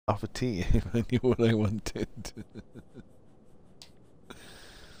off a tea if I knew what I wanted.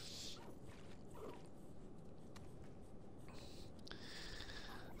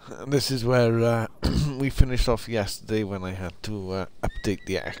 This is where we finished off yesterday when I had to update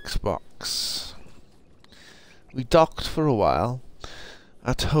the Xbox. We docked for a while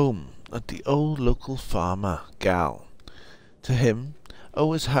at home at the old local farmer, Gal. To him,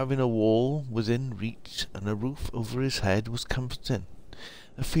 always having a wall within reach and a roof over his head was comforting,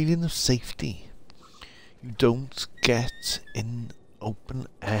 a feeling of safety you don't get in open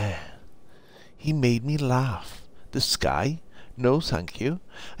air. He made me laugh. The sky? No, thank you.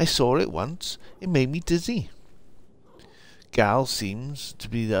 I saw it once. It made me dizzy. Gal seems to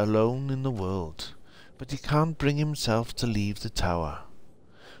be alone in the world, but he can't bring himself to leave the tower.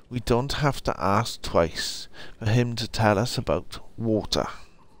 We don't have to ask twice for him to tell us about water.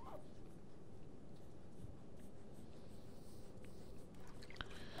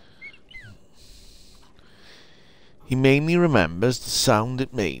 He mainly remembers the sound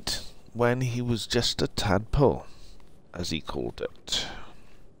it made when he was just a tadpole, as he called it.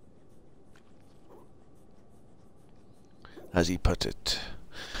 As he put it,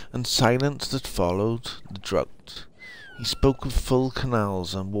 and silence that followed the drought. He spoke of full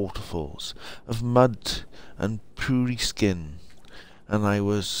canals and waterfalls, of mud and puri skin, and I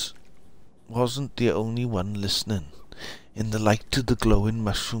wasn't the only one listening. In the light of the glowing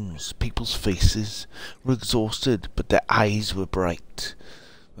mushrooms, people's faces were exhausted, but their eyes were bright,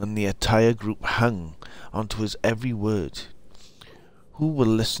 and the entire group hung onto his every word. Who will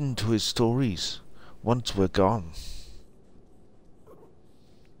listen to his stories once we're gone?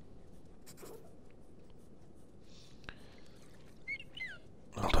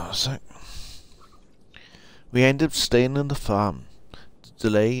 Hold on a sec. We ended up staying on the farm,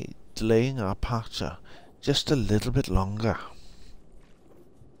 delaying our departure just a little bit longer.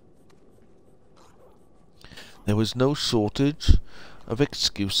 There was no shortage of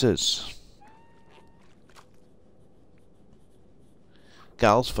excuses.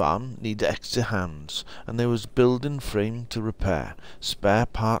 Gal's farm needed extra hands, and there was building frame to repair, spare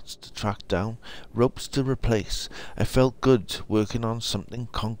parts to track down, ropes to replace. I felt good working on something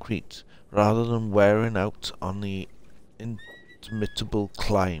concrete, rather than wearing out on the interminable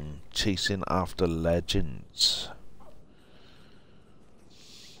climb, chasing after legends.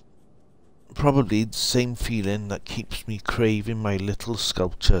 Probably the same feeling that keeps me craving my little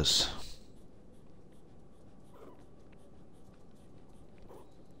sculptures.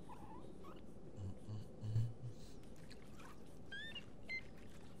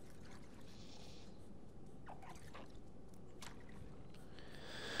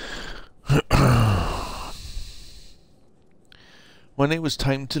 When it was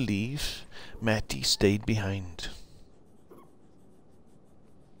time to leave, Matty stayed behind.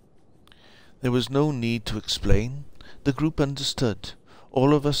 There was no need to explain. The group understood.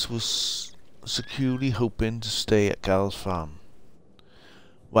 All of us was securely hoping to stay at Gal's farm.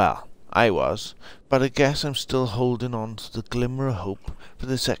 Well, I was, but I guess I'm still holding on to the glimmer of hope for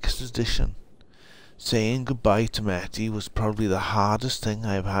this expedition. Saying goodbye to Matty was probably the hardest thing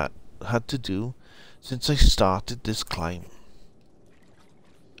I've had to do since I started this climb.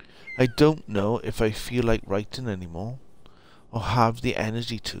 I don't know if I feel like writing anymore, or have the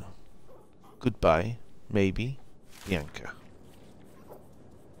energy to. Goodbye, maybe, Bianca.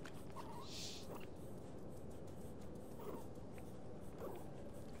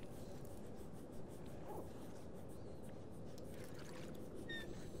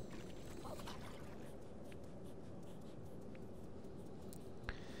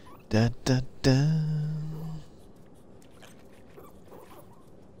 Da da da.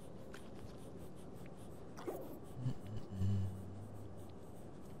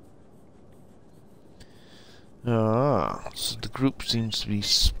 Ah, so the group seems to be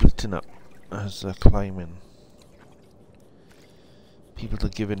splitting up as they're climbing. People are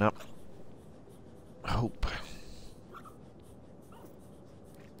giving up hope.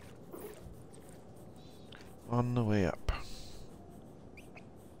 On the way up.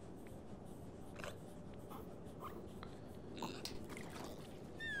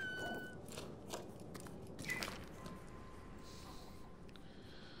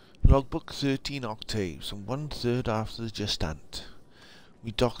 Logbook 13 octaves and 1/3 after the gestant.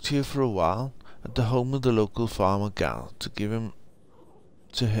 We docked here for a while at the home of the local farmer Gal to give him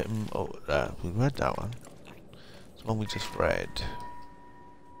we read that one. It's one we just read.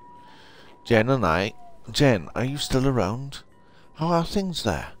 Jen, are you still around? How are things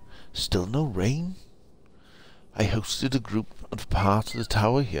there? Still no rain? I hosted a group of part of the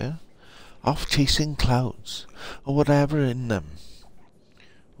tower here, off chasing clouds, or whatever in them.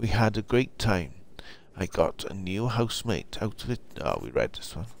 We had a great time. I got a new housemate out of it. Oh, we read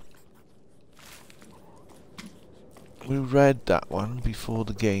this one. We read that one before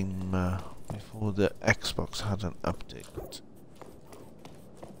the game, before the Xbox had an update.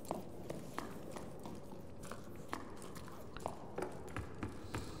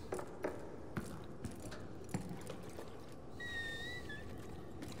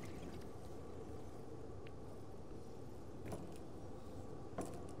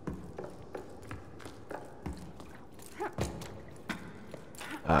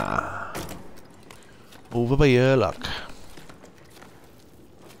 Ah. Over by here, look.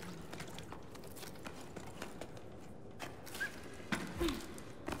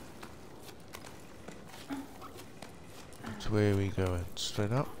 Where are we going?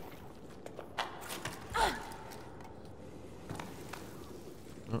 Straight up?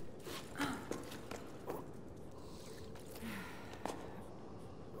 Oh.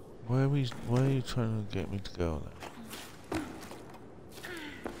 Where are you trying to get me to go then?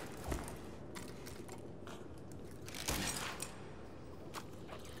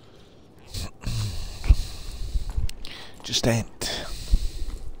 Just ain't.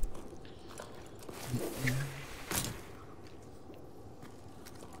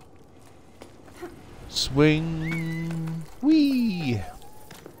 Swing! Whee!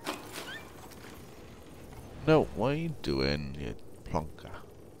 No, what are you doing, you plonker?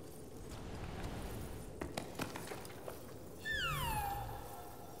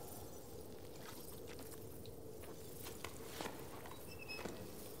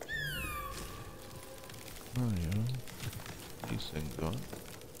 Oh yeah, these things on.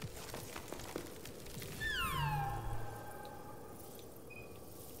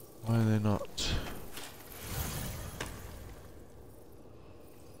 Why are they not?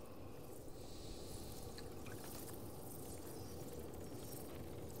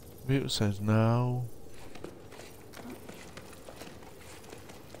 Maybe it says now.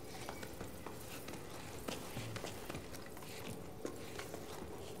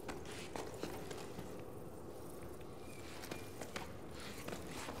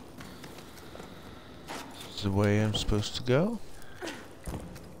 This is the way I'm supposed to go.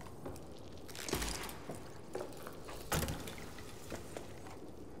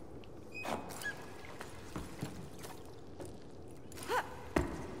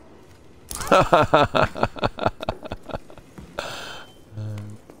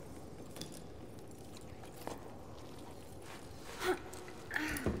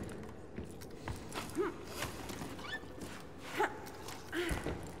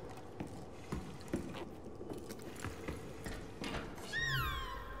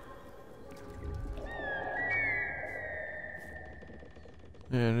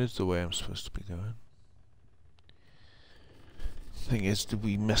 Yeah, it is the way I'm supposed to be going. Thing is, did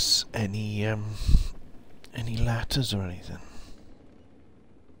we miss any letters or anything?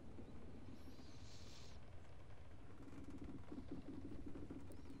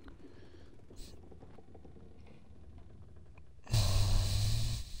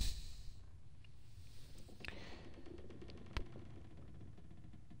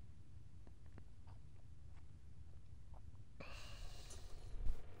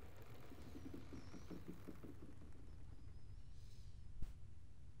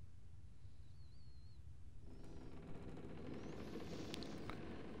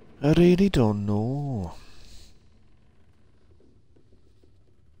 I really don't know.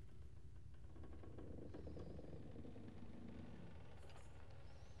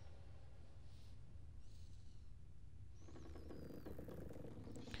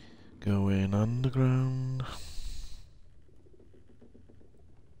 Going underground.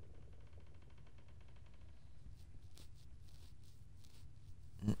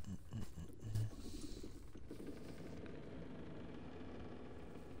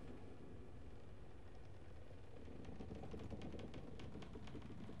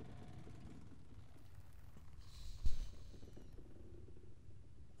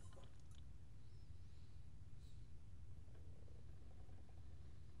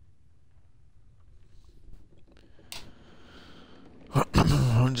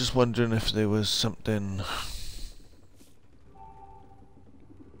 I'm just wondering if there was something.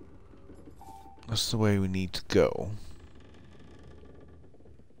 That's the way we need to go.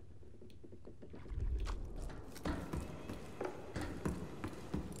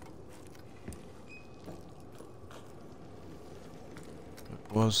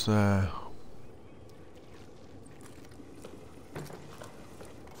 Was there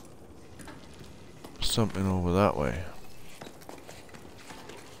something over that way?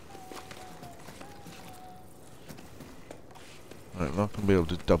 Right, I'm not going to be able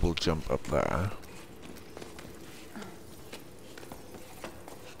to double jump up there.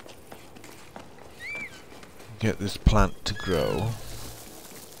 Get this plant to grow.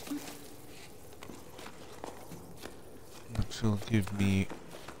 Which will give me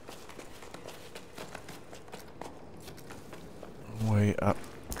a way up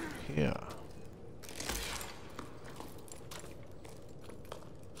here.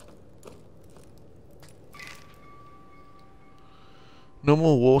 No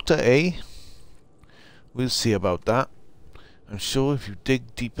more water, eh? We'll see about that. I'm sure if you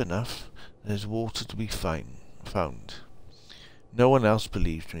dig deep enough, there's water to be found. No one else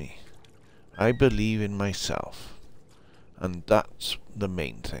believed me. I believe in myself. And that's the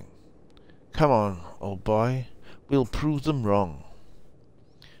main thing. Come on, old boy. We'll prove them wrong.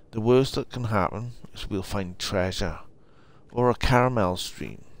 The worst that can happen is we'll find treasure. Or a caramel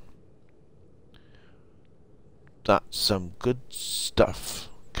stream. That's some good stuff,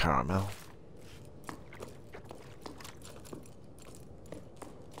 caramel.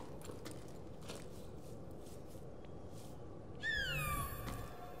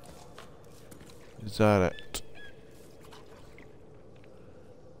 Is that it?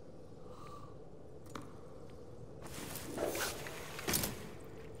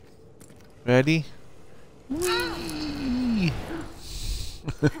 Ready? Whee!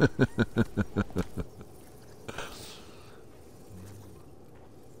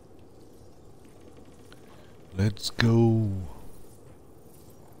 Let's go.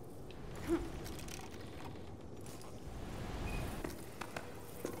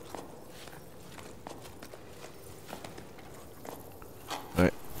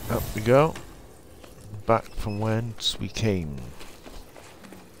 Right, up we go. Back from whence we came.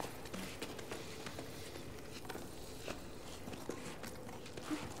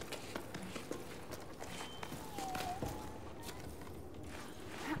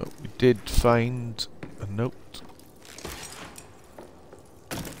 But we did find a note.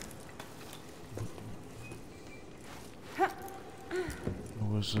 It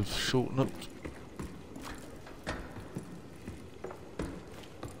was a short note.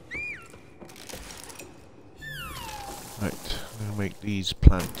 Right, I'm gonna make these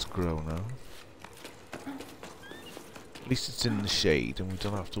plants grow now. At least it's in the shade and we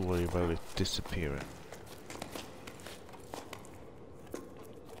don't have to worry about it disappearing.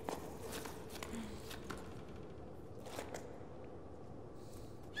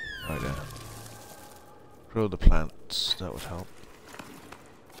 Right there. Grow the plants, that would help.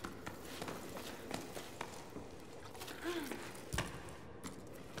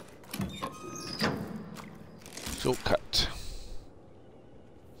 Shortcut.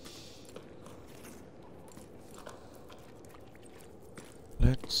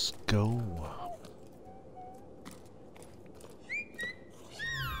 Let's go.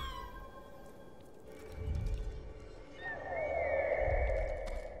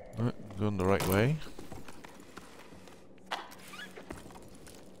 Right, going the right way.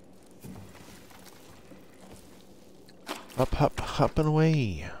 Up, up, up and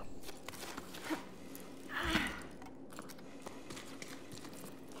away.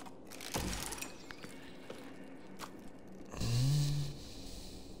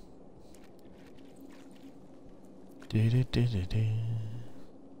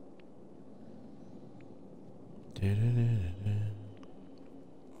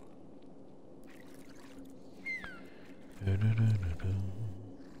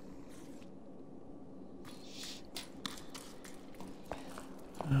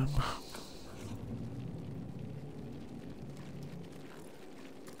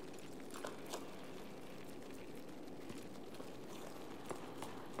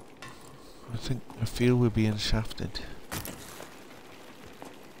 I feel we're being shafted.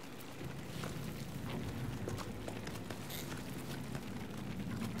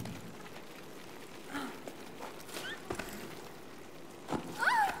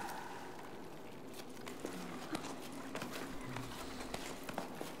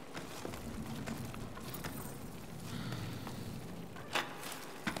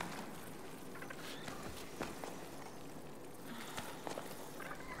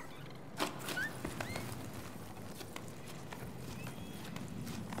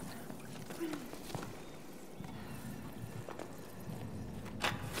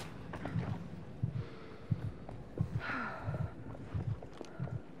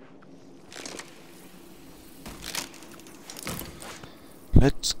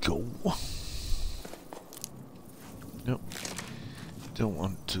 Let's go. Nope. Don't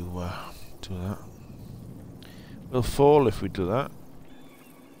want to do that. We'll fall if we do that.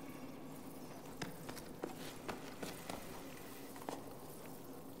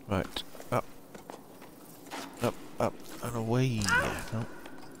 Right, up, up, up, and away. No.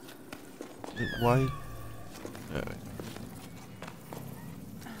 Why? There we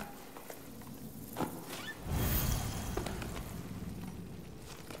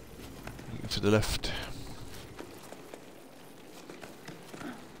go. To the left.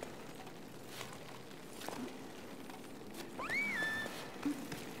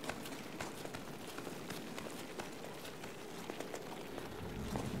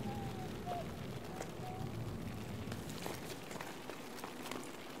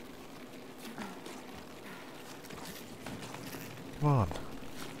 Come on.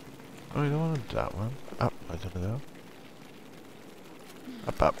 Oh, you don't want that one. Up, I gotta go.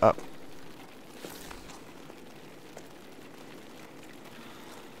 Up, up, up.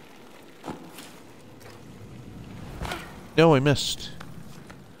 No, I missed.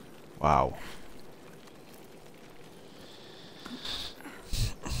 Wow.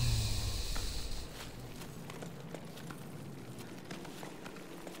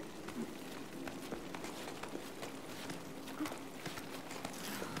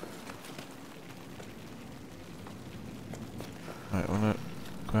 Right, I wanna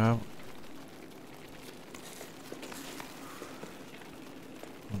grab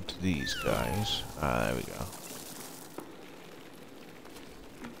onto these guys. Ah, there we go.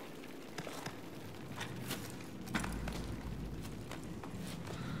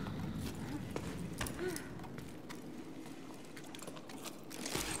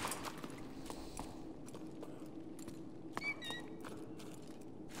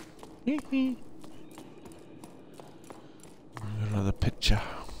 Another picture.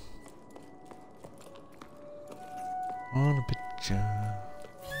 On a picture.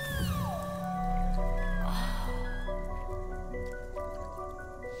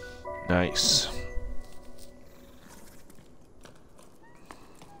 Nice.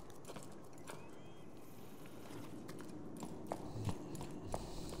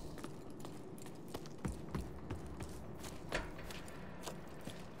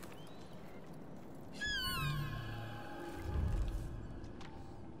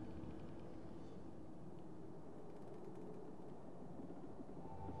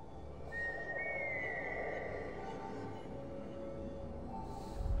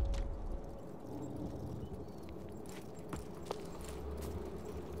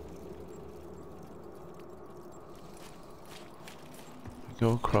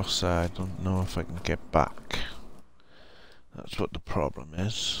 Go across there, I don't know if I can get back. That's what the problem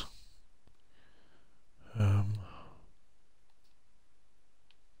is.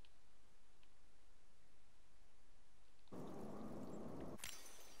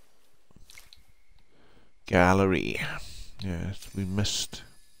 Gallery. Yes, we missed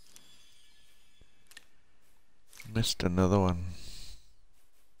another one.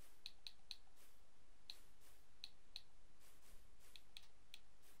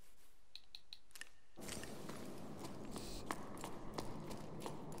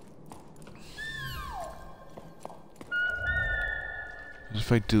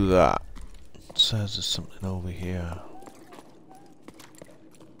 If I do that, it says there's something over here.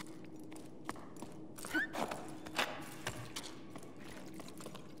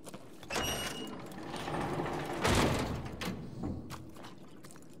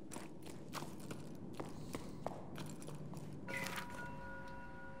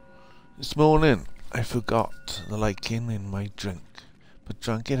 This morning, I forgot the liking in my drink, but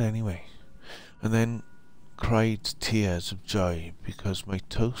drank it anyway, and then cried tears of joy because my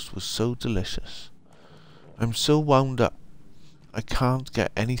toast was so delicious. I'm so wound up, I can't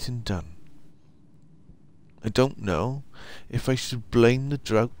get anything done. I don't know if I should blame the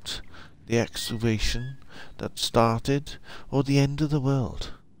drought, the excavation that started, or the end of the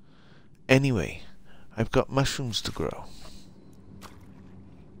world. Anyway, I've got mushrooms to grow.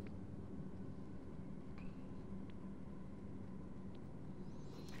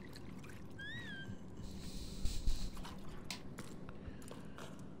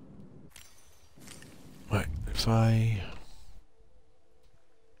 Right, if I...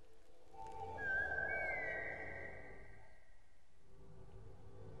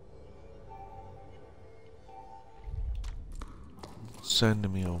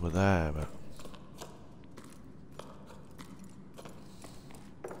 sending me over there, but...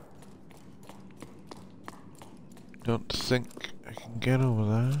 don't think I can get over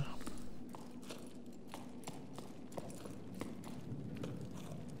there.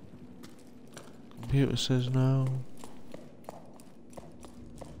 Computer says no.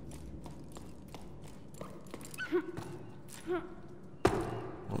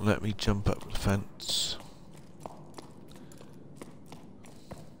 Won't let me jump up the fence.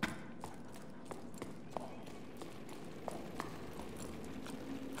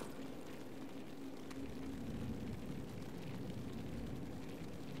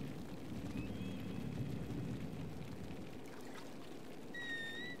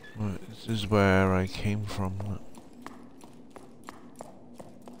 Right, this is where I came from.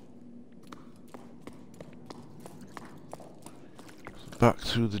 Back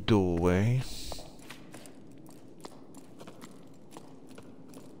through the doorway.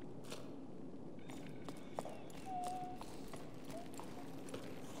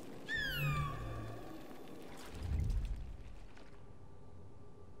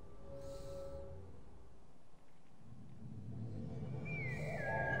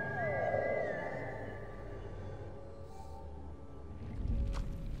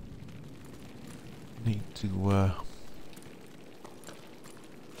 Need to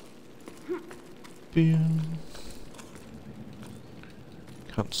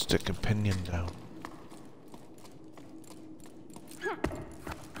can't stick a pinion down.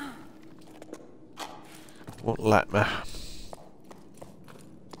 Won't let me.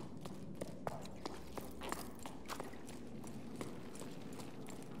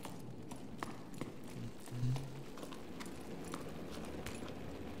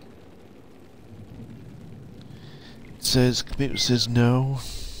 It says, computer says no.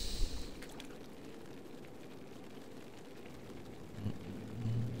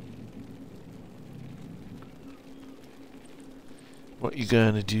 What you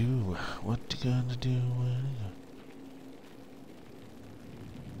gonna do? What you gonna do?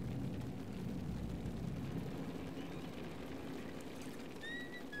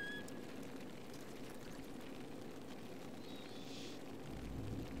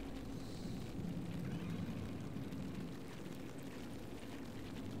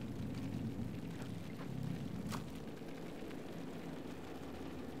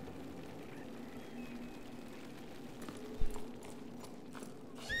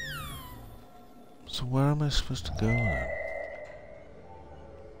 So where am I supposed to go then?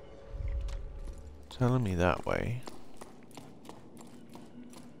 Telling me that way.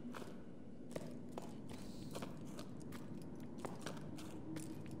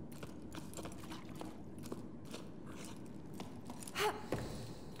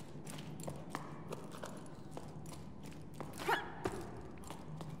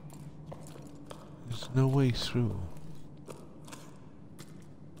 There's no way through.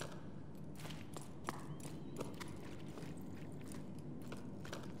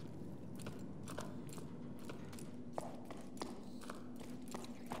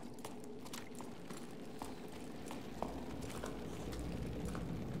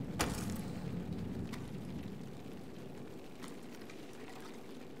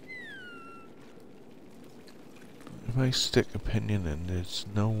 If I stick a pinion in, there's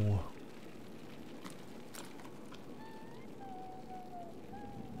no...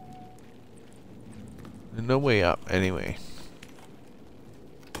 There's no way up, anyway.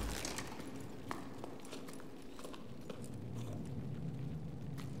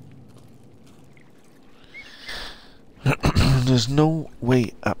 There's no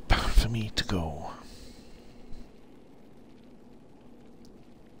way up for me to go.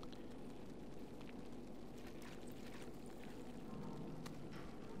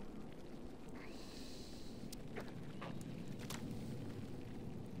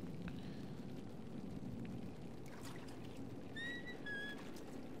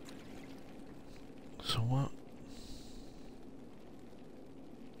 So what?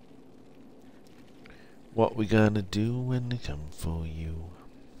 What we gonna do when they come for you?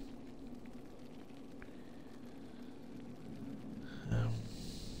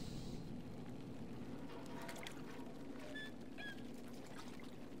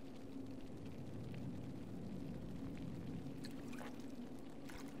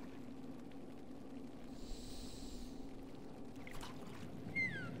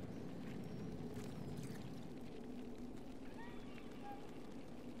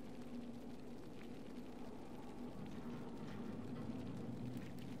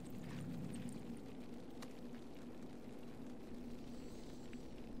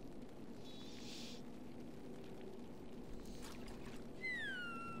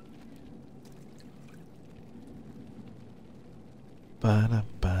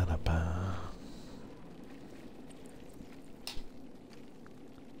 Ba-da-ba-da-ba.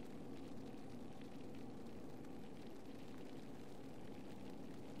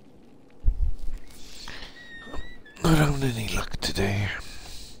 Not having any luck today.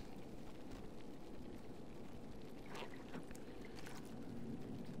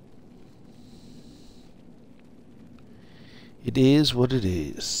 It is what it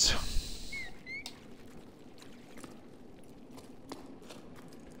is.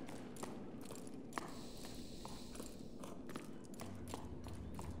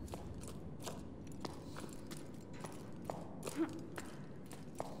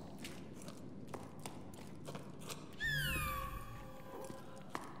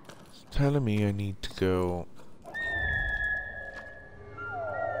 telling me I need to go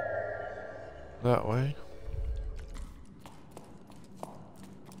that way.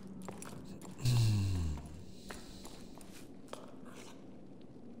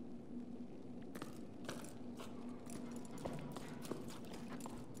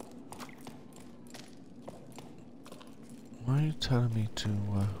 Why are you telling me to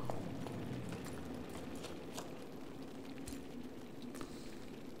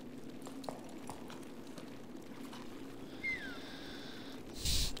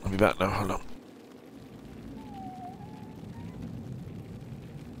I'll be back now, hold on.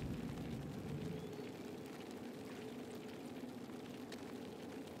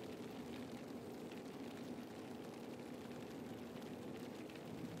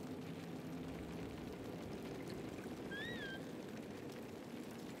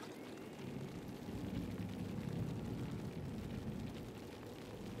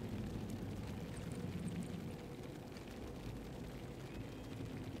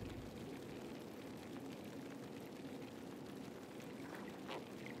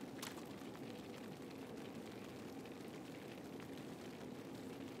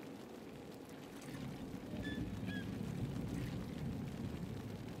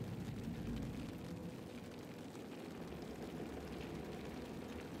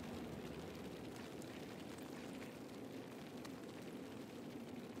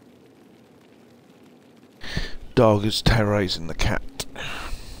 Dog is terrorizing the cat,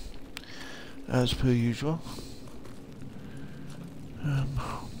 as per usual.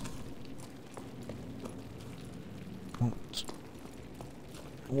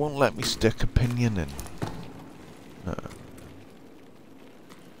 Won't let me stick a pinion in. No.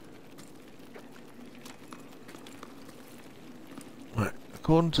 Right,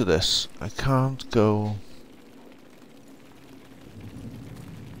 according to this, I can't go.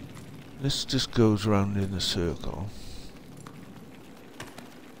 This just goes round in a circle.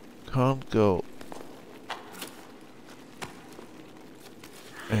 Can't go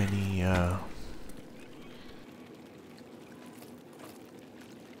any am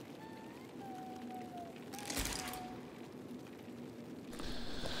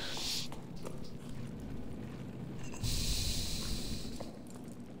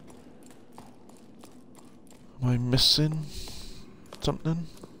I missing something?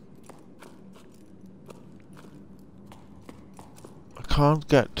 I can't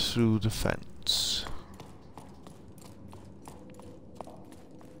get through the fence.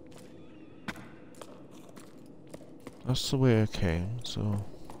 That's the way I came, so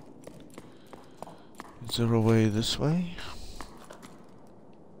is there a way this way?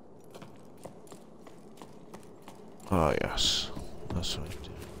 Ah, yes, that's right.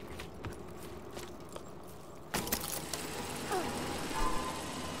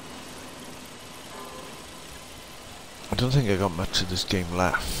 I don't think I got much of this game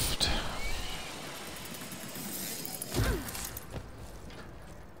left.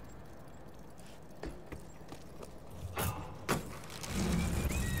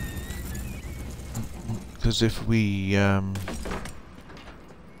 Because if we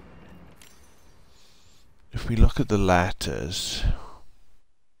look at the letters,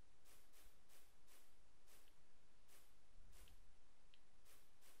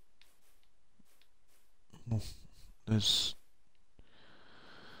 there's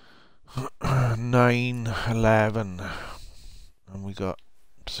 9, 11, and we got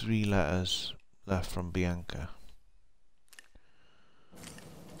 3 letters left from Bianca.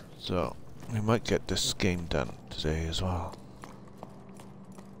 So we might get this game done today as well.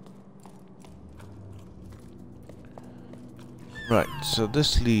 Right, so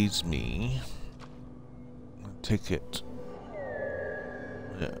this leads me. I'll take it.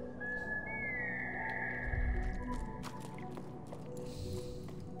 Yeah.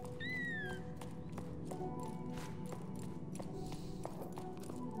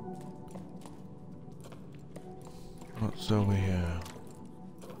 What's over here?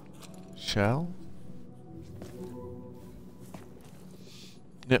 Shell?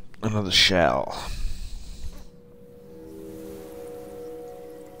 Yep, another shell.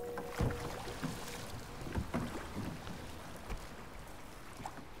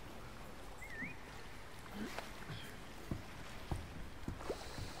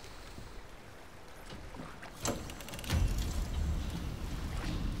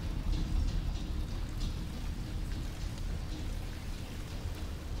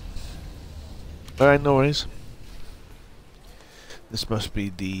 Alright, no worries. This must be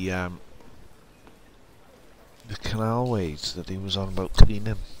the canalways that he was on about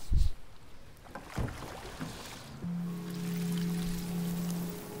cleaning.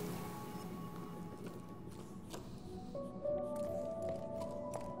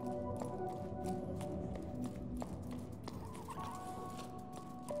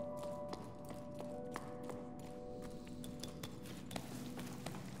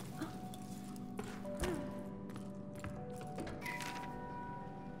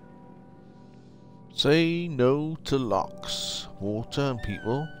 Say no to locks. Water and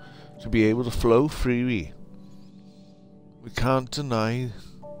people should be able to flow freely. We can't deny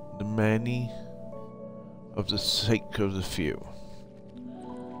the many of the sake of the few.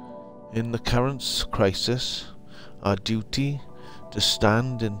 In the current crisis, our duty to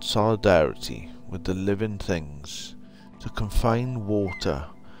stand in solidarity with the living things, to confine water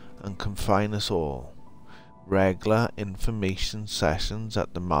and confine us all. Regular information sessions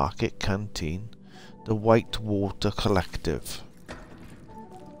at the market canteen, the White Water Collective.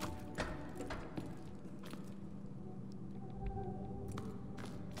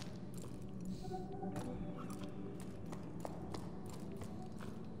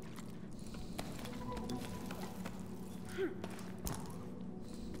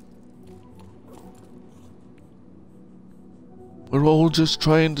 We're all just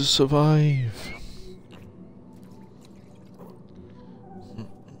trying to survive.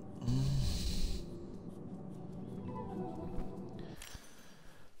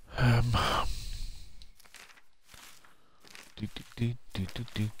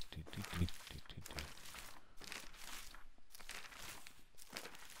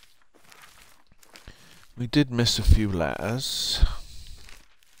 We did miss a few letters.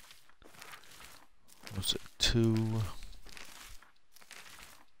 Was it 2?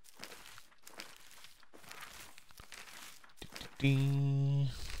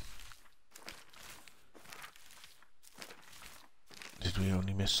 Did we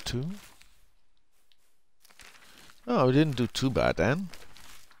only miss 2? Oh, we didn't do too bad then.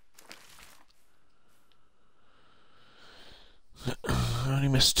 Only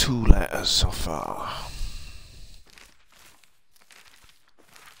missed 2 letters so far.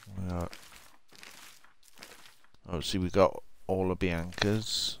 Obviously we got all of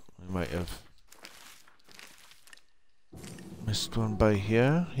Bianca's. We might have missed one by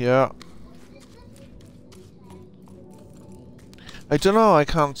here. Yeah. I don't know, I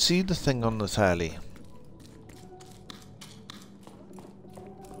can't see the thing on the telly.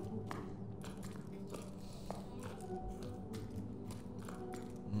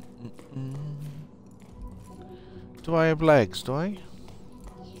 Do I have legs, do I?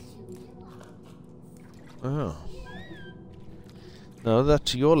 Oh. No,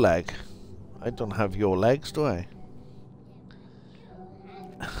 that's your leg. I don't have your legs, do I?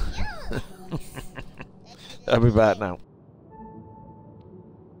 I'll be back now.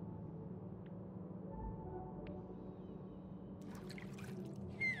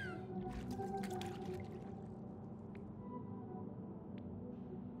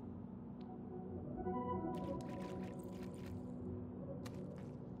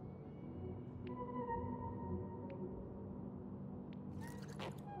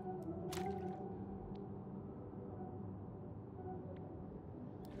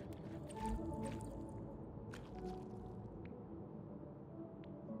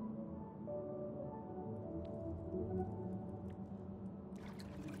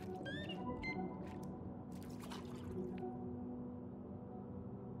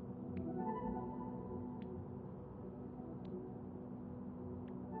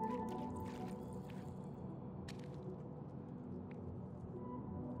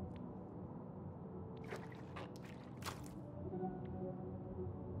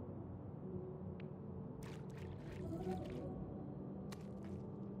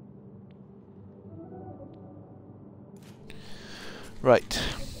 Right.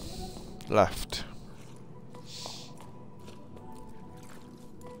 Left.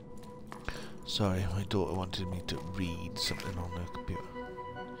 Sorry, my daughter wanted me to read something on her computer.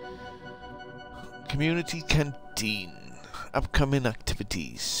 Community canteen. Upcoming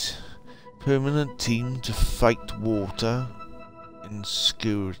activities. Permanent team to fight water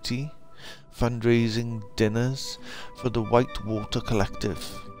insecurity. Fundraising dinners for the White Water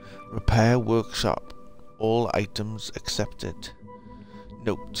Collective. Repair workshop. All items accepted.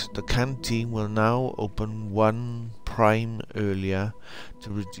 Note, the canteen will now open 1 prime earlier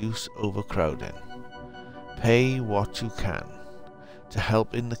to reduce overcrowding. Pay what you can. To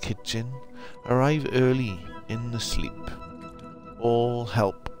help in the kitchen, arrive early in the sleep. All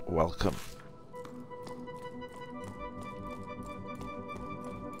help welcome.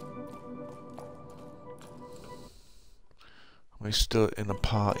 We're still in a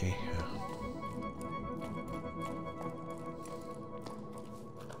party here.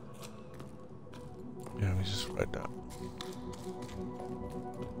 Yeah, we just read that.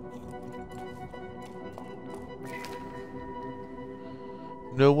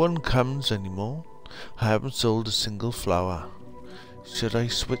 No one comes anymore. I haven't sold a single flower. Should I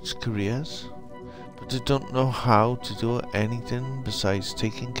switch careers? But I don't know how to do anything besides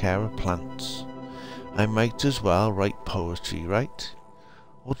taking care of plants. I might as well write poetry, right?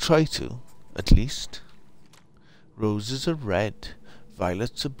 Or try to, at least. Roses are red,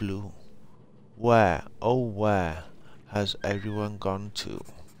 violets are blue. Where, oh where, has everyone gone to?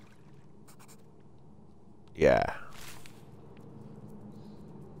 Yeah.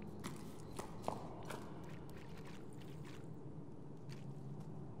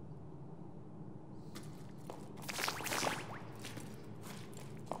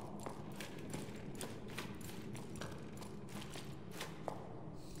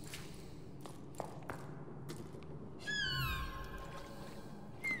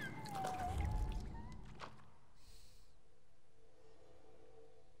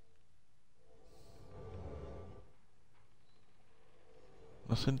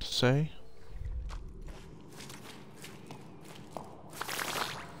 Nothing to say?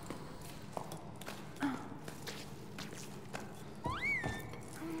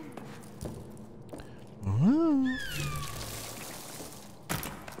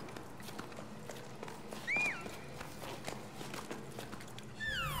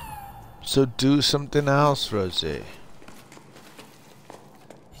 So do something else, Rosie.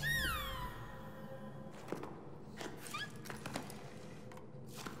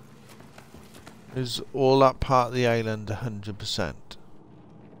 Is all that part of the island 100%?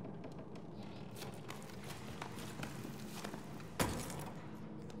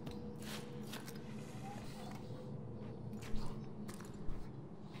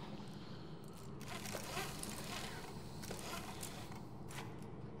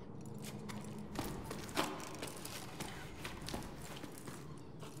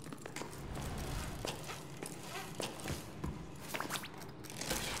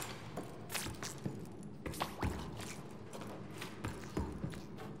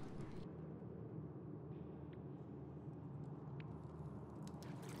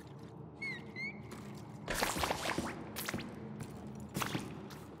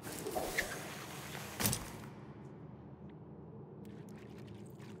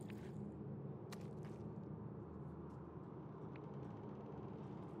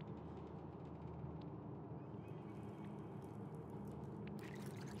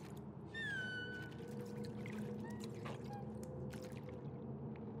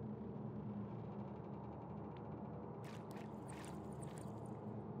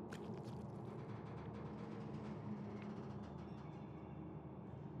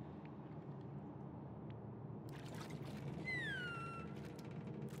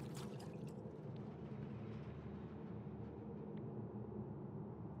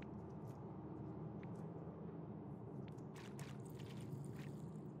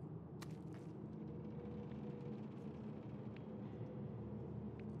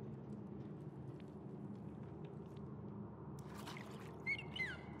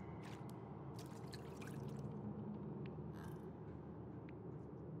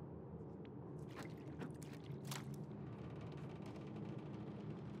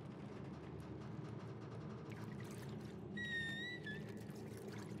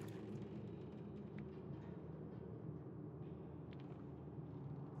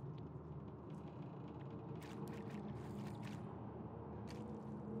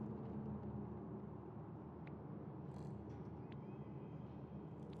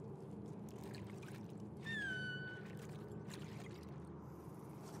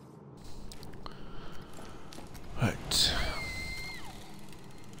 Right.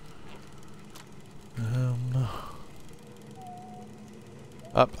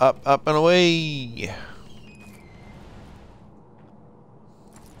 Up and away!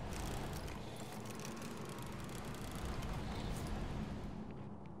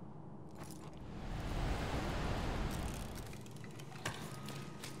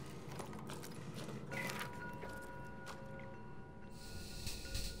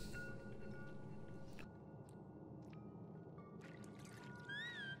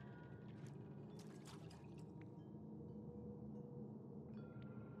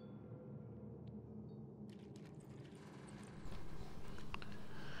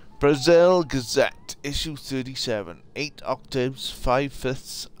 Brazil Gazette, issue 37, 8 octaves,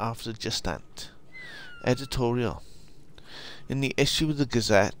 5/5 after Gestant. Editorial. In the issue of the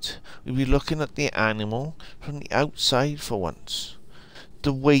Gazette, we'll be looking at the animal from the outside for once.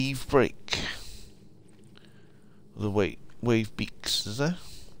 The wave break. The wave beaks, is there?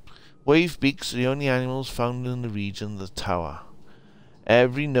 Wave beaks are the only animals found in the region of the tower.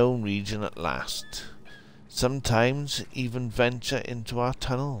 Every known region at last. Sometimes even venture into our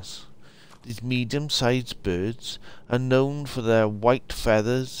tunnels. These medium-sized birds are known for their white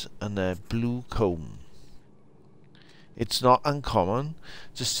feathers and their blue comb. It's not uncommon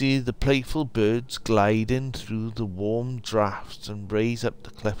to see the playful birds gliding through the warm drafts and race up the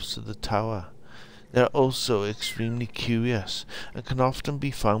cliffs of the tower. They are also extremely curious and can often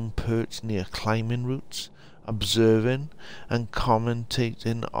be found perched near climbing routes, observing and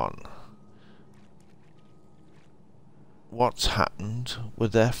commentating on what's happened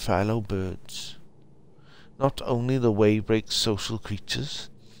with their fellow birds. Not only the Wavebreaks social creatures,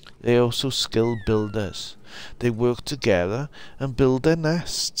 they are also skilled builders. They work together and build their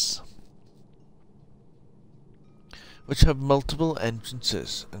nests, which have multiple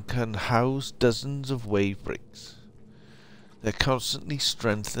entrances and can house dozens of Wavebreaks. They're constantly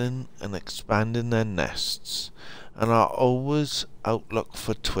strengthening and expanding their nests and are always outlook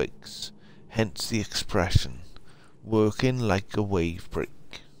for twigs, hence the expression, working like a Wavebreak.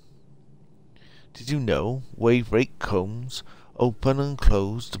 Did you know Wavebreak combs open and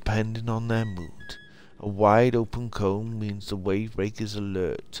close depending on their mood? A wide open comb means the Wavebreak is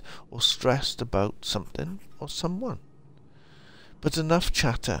alert or stressed about something or someone. But enough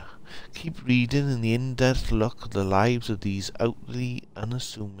chatter. Keep reading in the in-depth look at the lives of these outwardly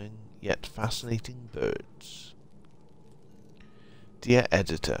unassuming yet fascinating birds. Dear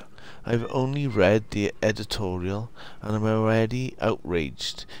Editor, I've only read the editorial and I'm already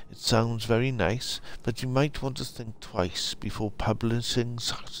outraged. It sounds very nice, but you might want to think twice before publishing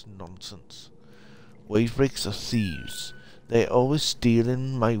such nonsense. Wavebreaks are thieves. They're always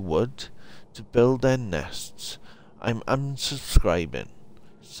stealing my wood to build their nests. I'm unsubscribing.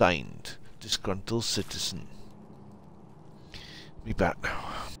 Signed, Disgruntled Citizen. Be back now.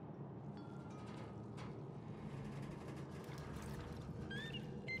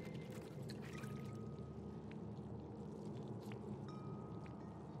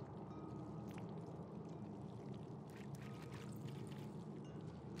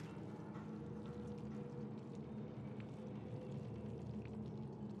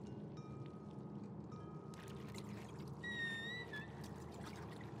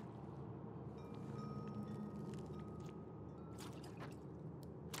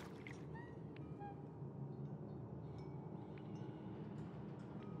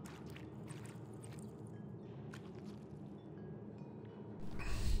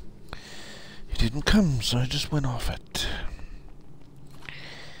 Didn't come, so I just went off it.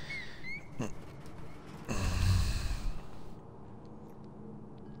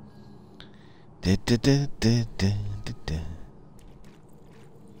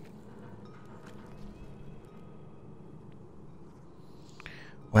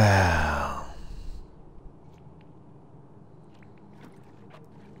 Well.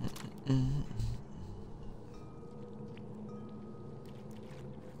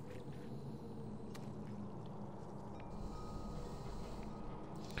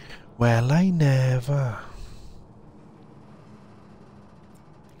 Well, I never.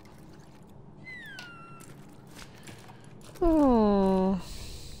 Oh.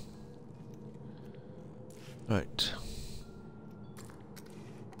 Right.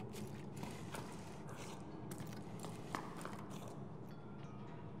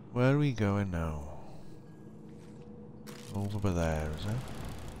 Where are we going now? Over there, is it?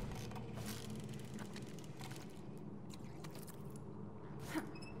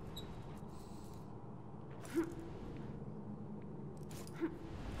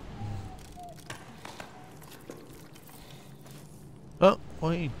 Oh,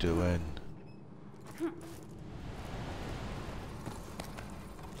 what are you doing?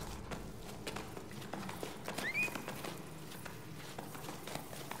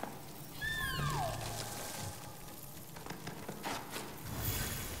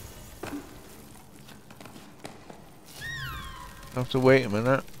 I have to wait a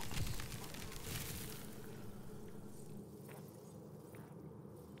minute.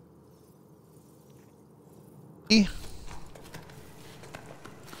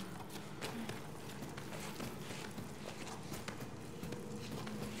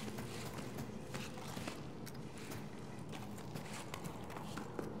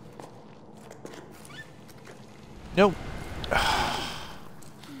 No.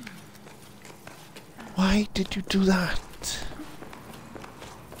 Why did you do that?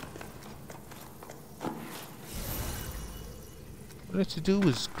 What I had to do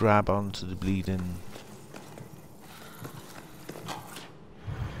was grab onto the bleeding...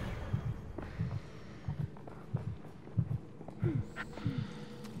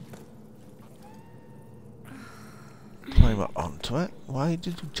 climb up onto it. Why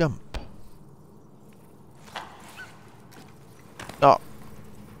did you jump? Oh.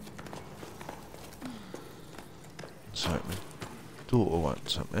 Sorry, my daughter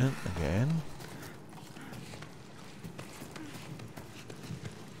wants something again.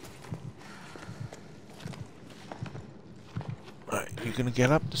 gonna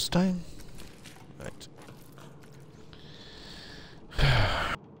get up this time? Right.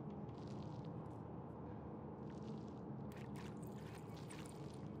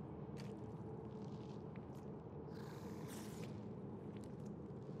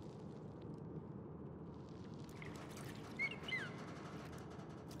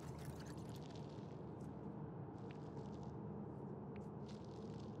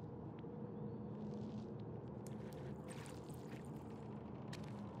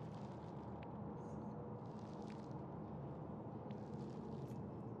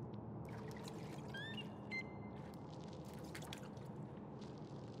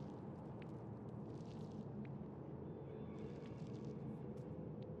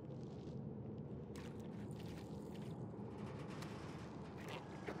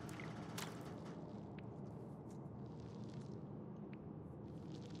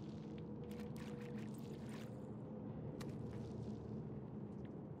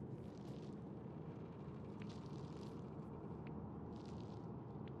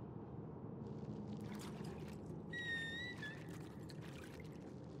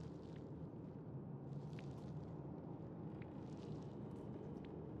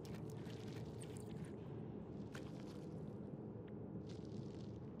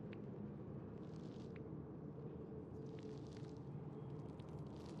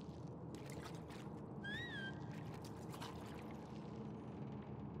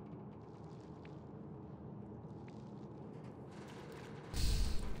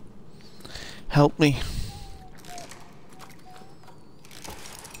 Help me.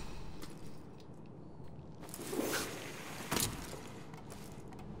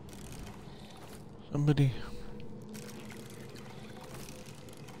 Somebody.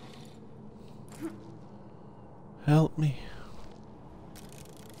 Help me.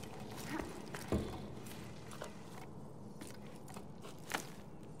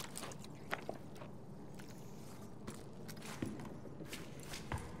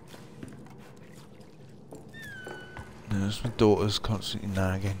 There's my daughter's constantly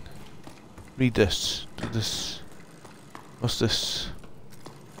nagging. Read this. Do this. What's this?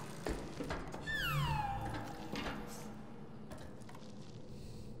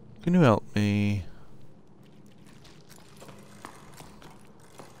 Can you help me?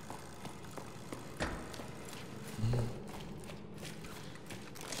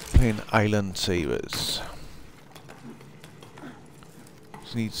 Playing Island Savers.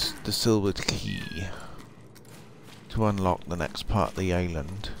 Just needs the silver key to unlock the next part of the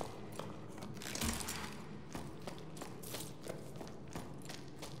island.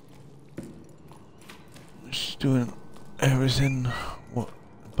 She's doing everything what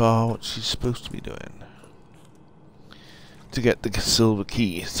she's supposed to be doing to get the silver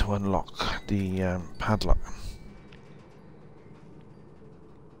key to unlock the padlock.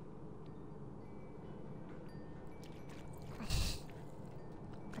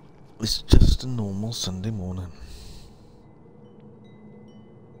 It's just a normal Sunday morning.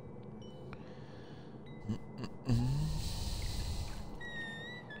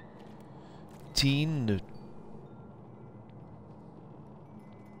 Teen.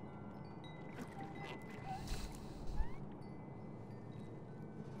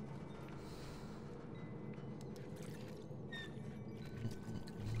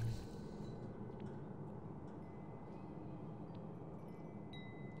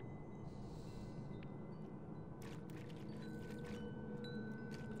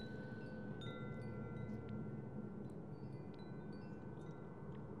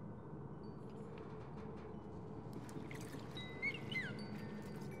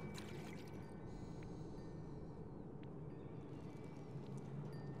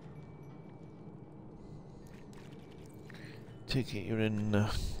 Take it you're in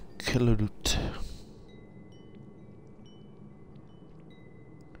Killarut.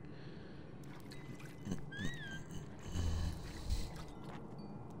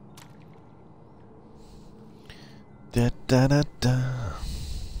 Da da da da.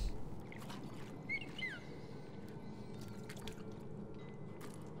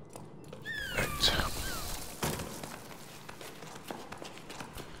 Right.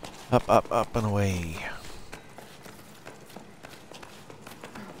 Up, up, up and away.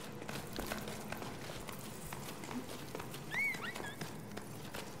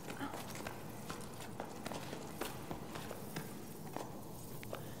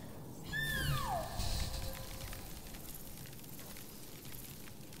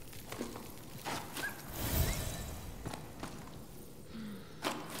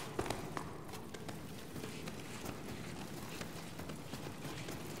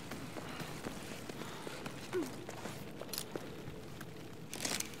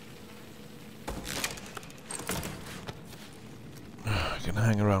 can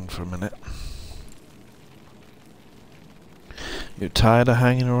hang around for a minute. You tired of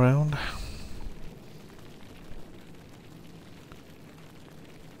hanging around?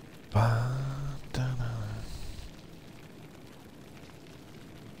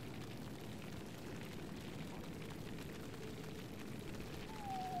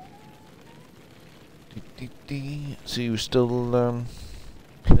 So you still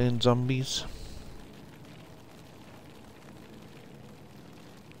playing zombies?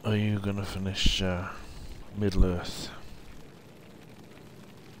 Or are you gonna finish Middle Earth?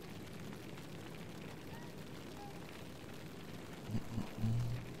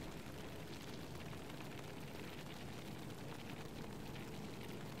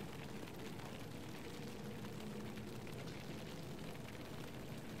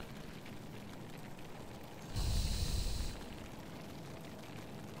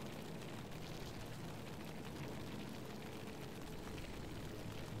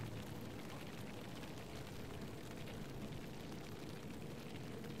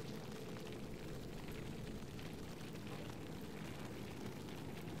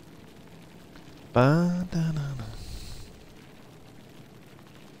 Ba-da-da-da.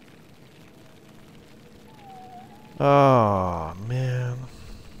 Oh man.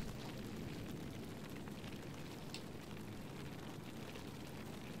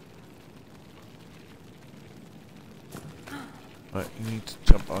 Right, you need to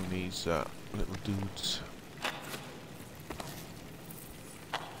jump on these little dudes.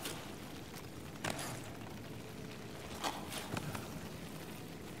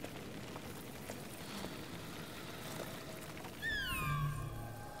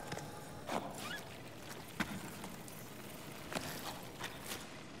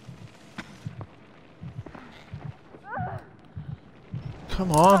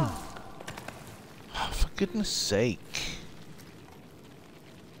 Come on! Oh, for goodness sake.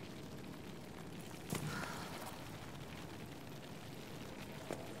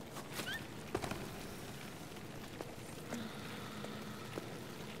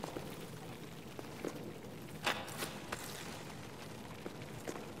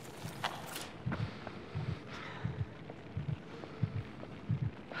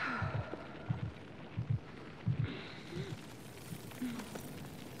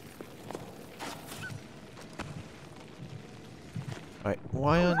 Right,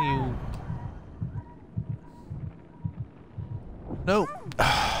 why aren't you... No!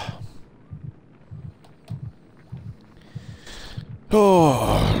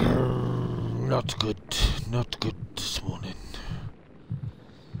 Oh, not good. Not good this morning.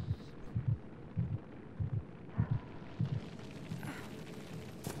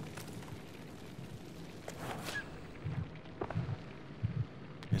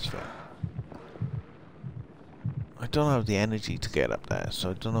 It's fine. I don't have the energy to get up there,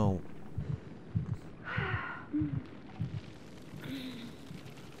 so I don't know.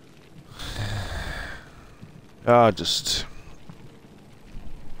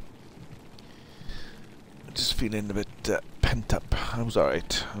 Just feeling a bit pent up. I was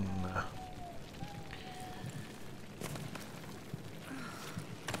alright.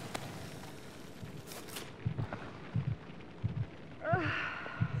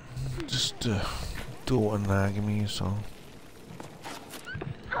 Just don't nag me, so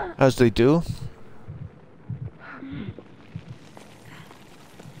as they do.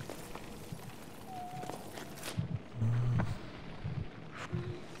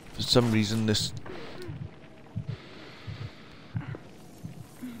 For some reason, this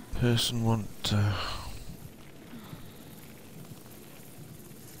person won't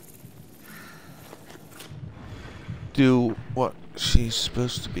do what she's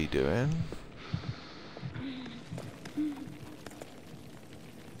supposed to be doing.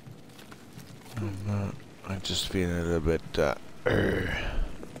 I'm just feeling a little bit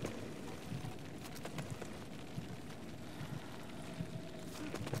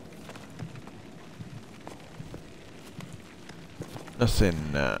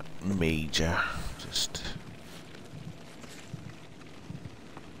nothing major, just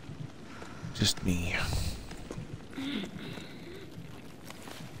me.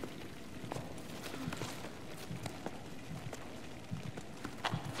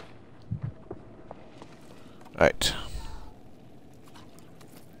 Right.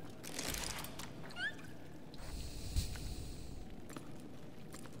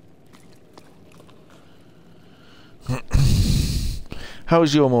 How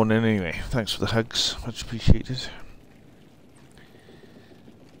was your morning anyway? Thanks for the hugs, much appreciated.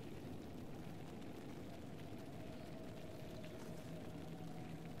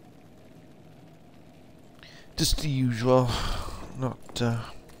 Just the usual, not...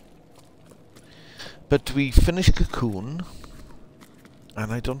 But we finished Cocoon,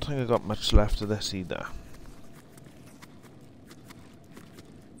 and I don't think I got much left of this either.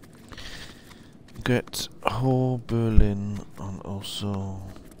 Get Ho Berlin and also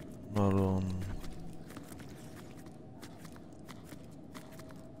Maroon.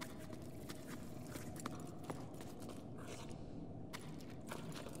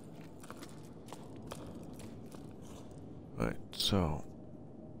 Right, so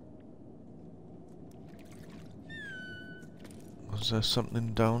is there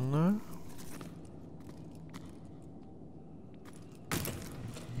something down there?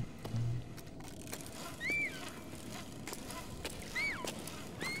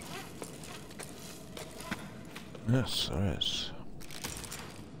 Yes, there is.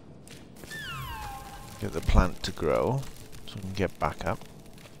 Get the plant to grow so we can get back up.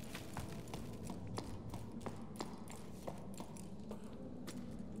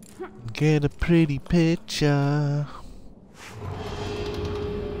 Get a pretty picture.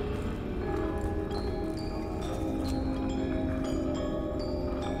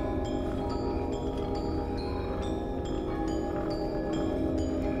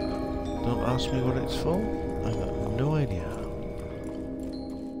 Don't ask me what it's for. I got no idea.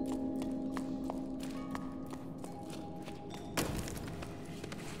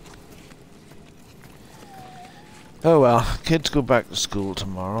 Oh well, kids go back to school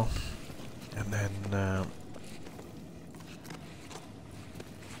tomorrow. And then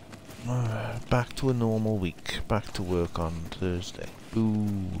back to a normal week. Back to work on Thursday.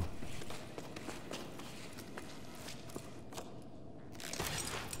 Ooh.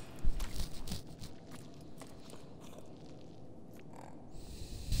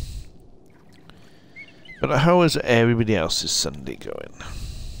 But how is everybody else's Sunday going?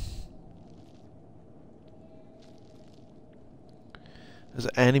 Has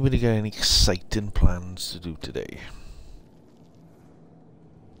anybody got any exciting plans to do today?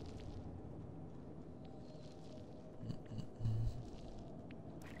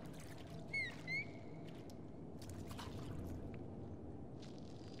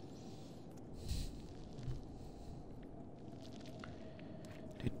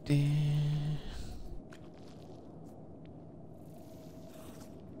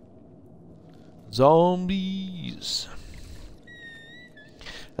 Zombies.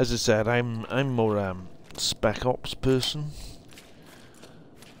 As I said, I'm more Spec Ops person.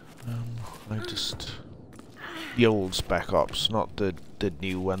 I just the old Spec Ops, not the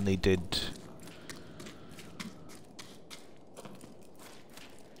new one they did.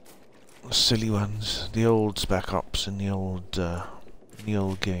 The silly ones, the old Spec Ops in the old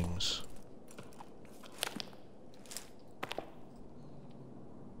games.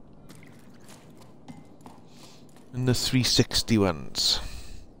 And the 360 ones.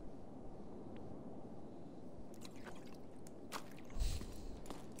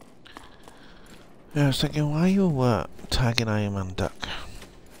 Yeah, I was thinking, why are you tagging Iron Man Duck?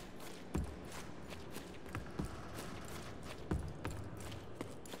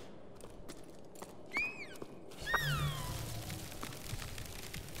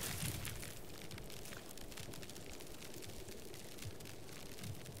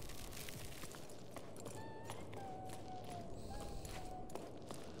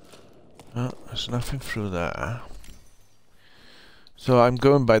 Oh, there's nothing through there. So I'm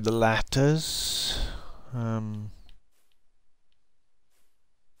going by the letters.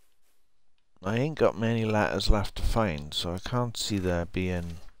 I ain't got many letters left to find, so I can't see there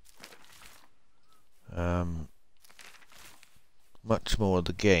being much more of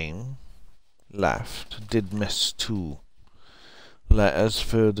the game left. Did miss 2 letters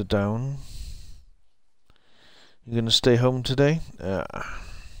further down. You gonna stay home today?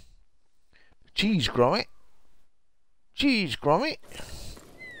 Cheese, Gromit. Cheese, Gromit.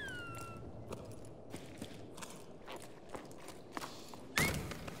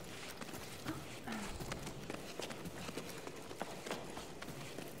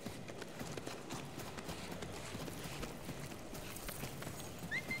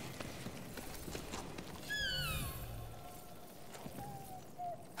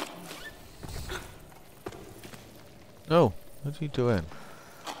 Oh, what's he doing?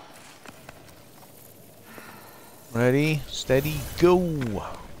 Ready, steady, go!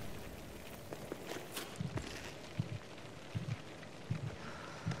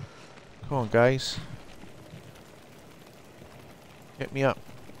 Come on, guys. Get me up.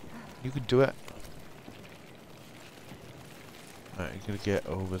 You can do it. Alright, you gotta get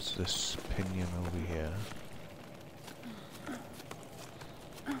over to this pinion over here.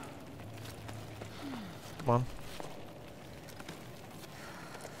 Come on.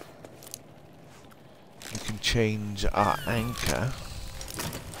 change our anchor.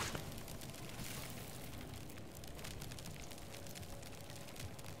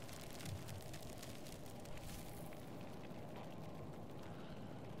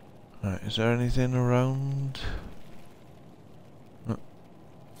 Right, is there anything around? No.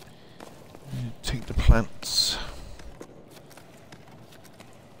 Take the plants.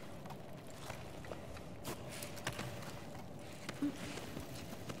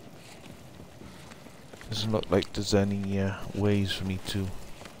 Doesn't look like there's any ways for me to...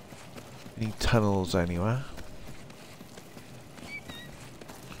 any tunnels anywhere.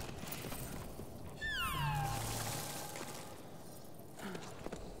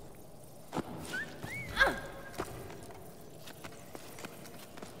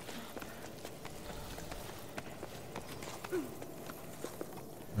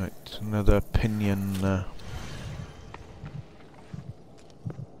 Right, another pinion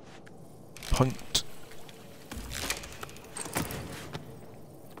point.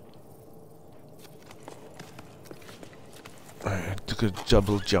 I took a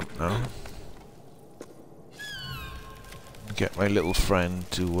double jump now. Get my little friend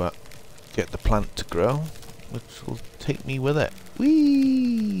to get the plant to grow, which will take me with it.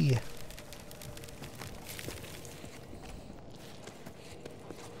 Whee!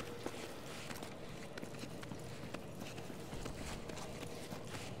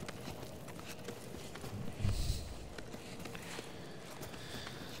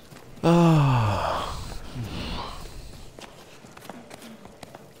 Ah.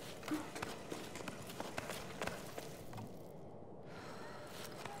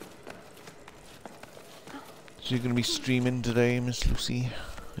 So you're going to be streaming today, Miss Lucy,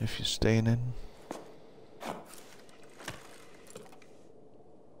 if you're staying in?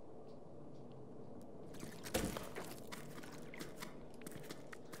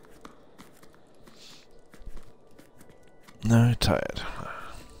 No, tired.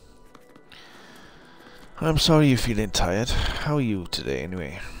 I'm sorry you're feeling tired. How are you today,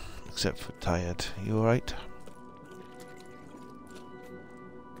 anyway? Except for tired. You alright?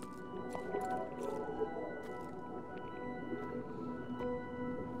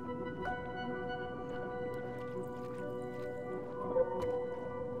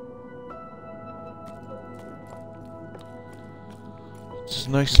 It's a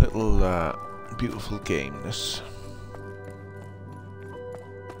nice little, beautiful game, this.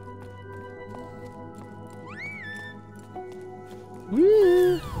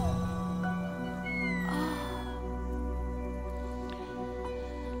 Woo!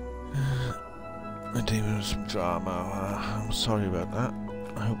 I think there was some drama. I'm sorry about that.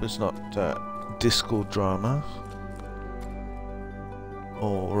 I hope it's not disco drama.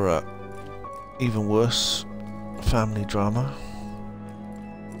 Or even worse, family drama.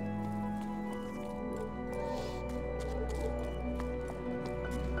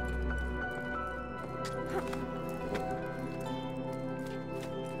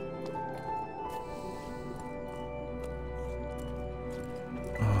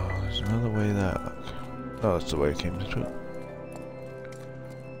 Another way there, look. Oh, that's the way it came through.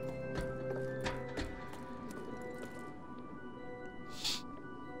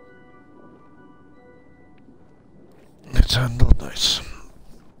 It's handled nice.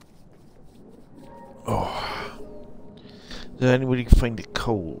 Oh. Did anybody find it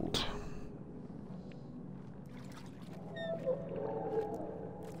cold?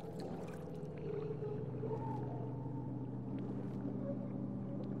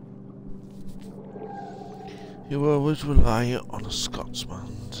 You always rely on a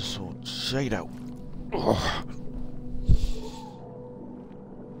Scotsman to sort shade out. Oh.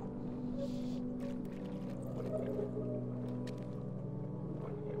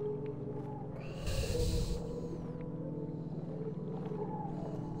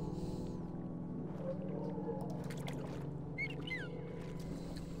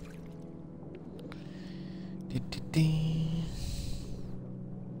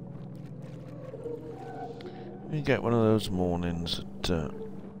 You get one of those mornings that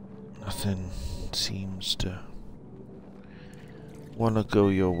nothing seems to want to go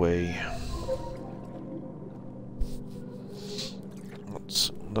your way.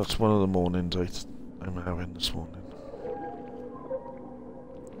 That's one of the mornings I'm having this morning.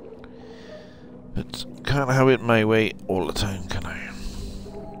 But can't have it my way all the time, can I?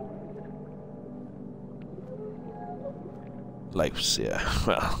 Life's here.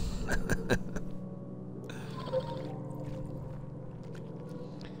 Well.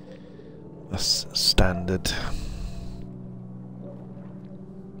 That's standard.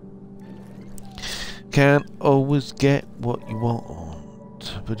 Can't always get what you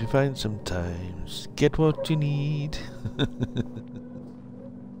want, but you find sometimes get what you need.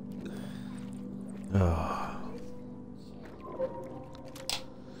 Oh.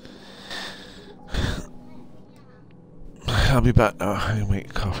 I'll be back now. I'm gonna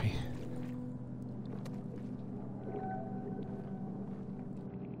make coffee.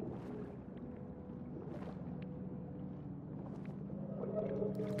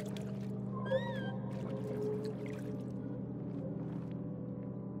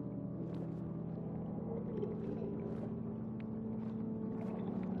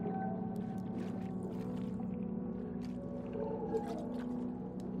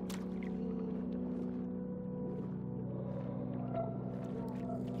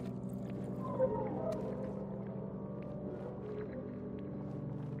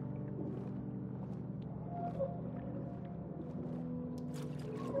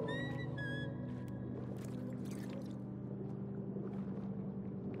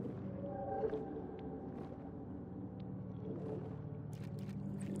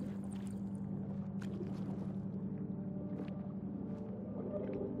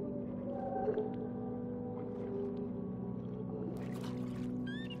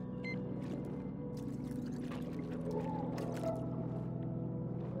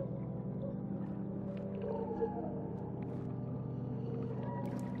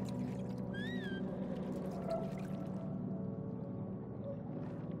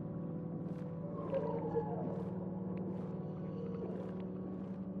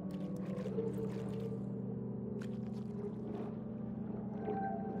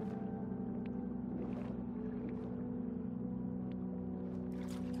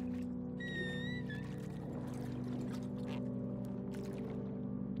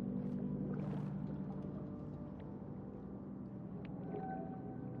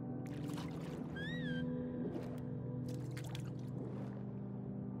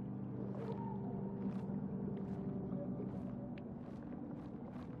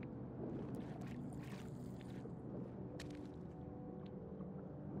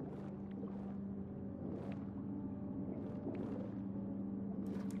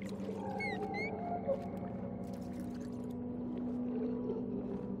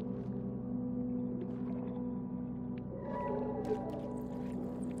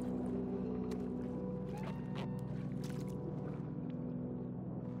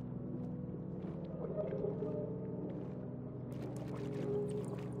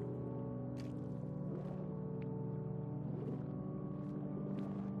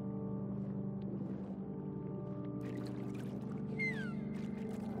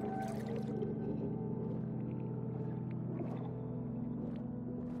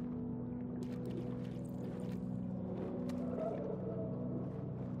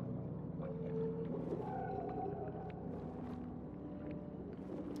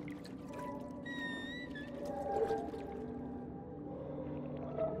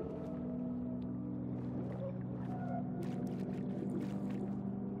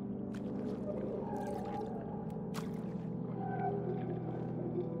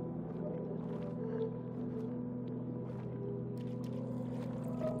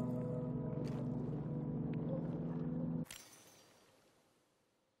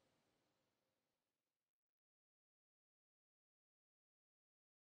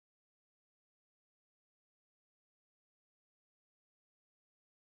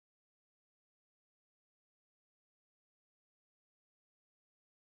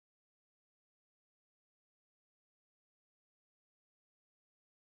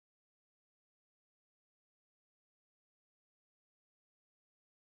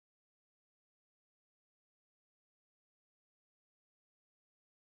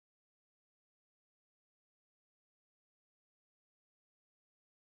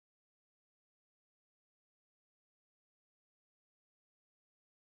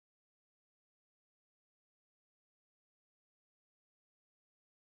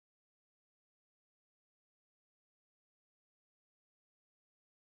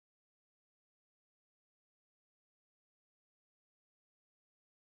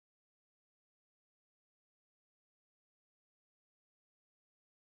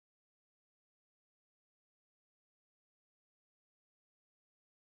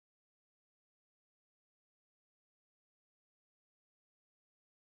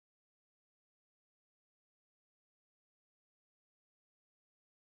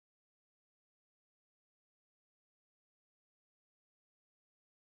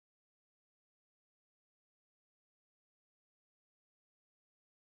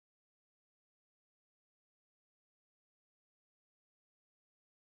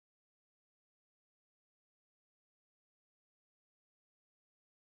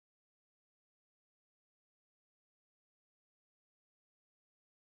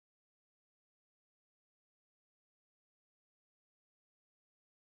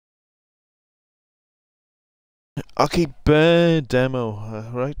 Okay, bird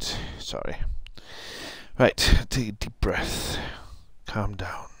demo. Right. Sorry. Right. Take a deep breath. Calm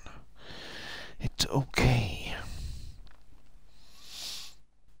down. It's okay.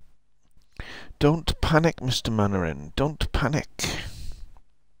 Don't panic, Mr. Mannering. Don't panic.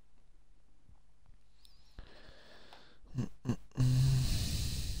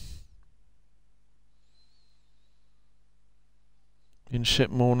 Been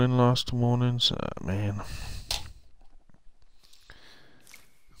shit morning last mornings. Man.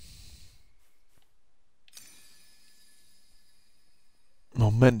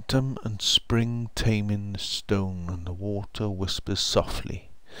 Momentum and spring taming the stone, and the water whispers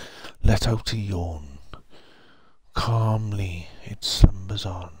softly. Let out a yawn. Calmly it slumbers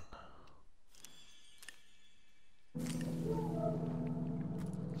on.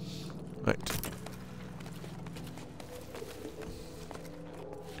 Right.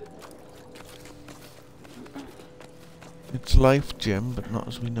 It's life, Jim, but not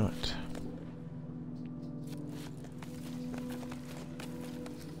as we know it.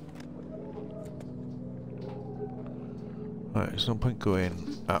 Right, there's no point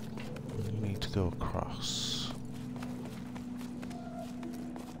going up. You need to go across.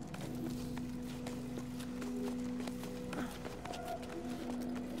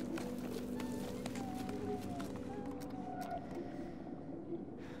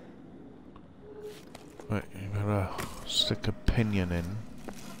 Right, you gotta stick a pinion in.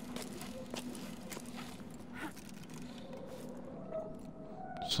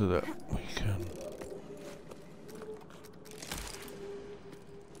 So that we can...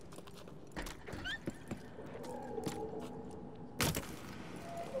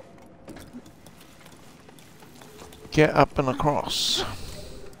 get up and across.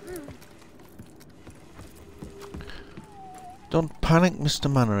 Don't panic,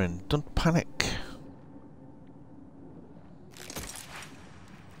 Mr. Mannering. Don't panic.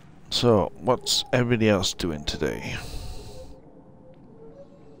 So, what's everybody else doing today?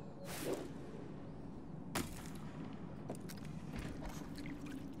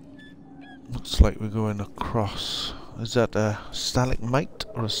 Looks like we're going across. Is that a stalagmite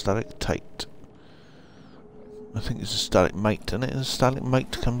or a stalactite? I think it's a stalagmite, isn't it? A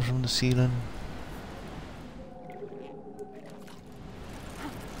stalagmite comes from the ceiling.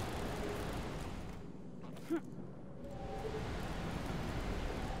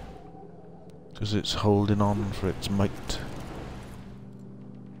 Because it's holding on for its mite.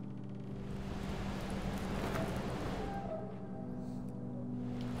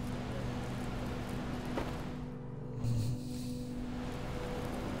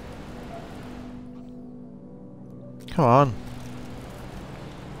 Come on.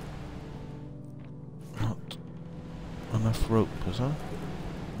 Not enough rope, is there?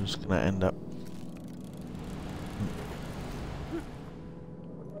 I'm just gonna end up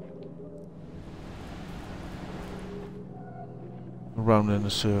around in the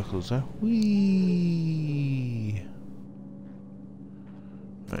circles there. Whee!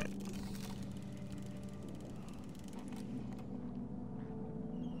 Right.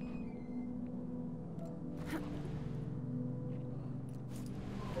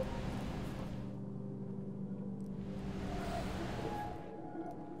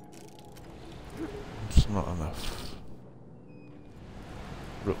 It's not enough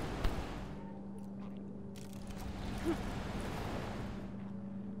rope.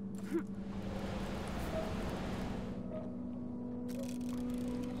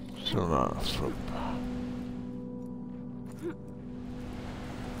 Still not enough rope.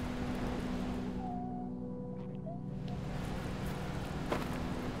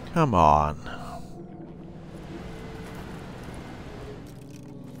 Come on.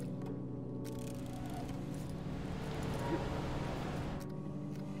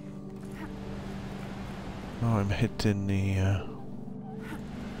 Oh, I'm hitting the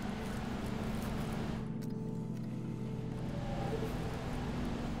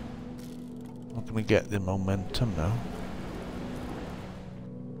not gonna get the momentum now.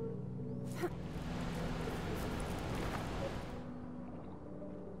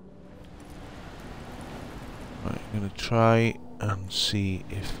 Right, I'm gonna try and see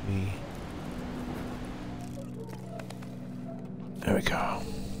if we... There we go.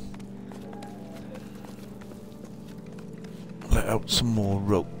 Let out some more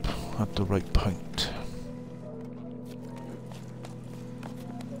rope at the right point.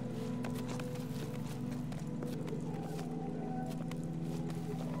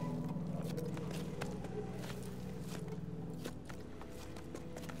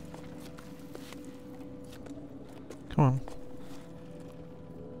 Come on.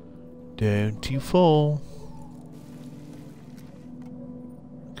 Don't you fall.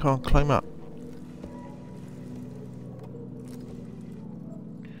 Come on, climb up.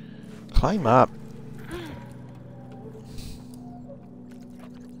 Climb up.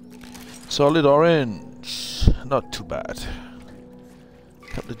 Solid orange. Not too bad.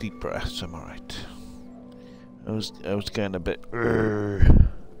 Couple of deep breaths, I'm alright. I was getting a bit.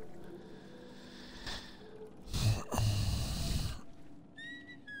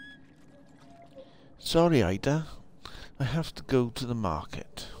 Sorry, Ida. I have to go to the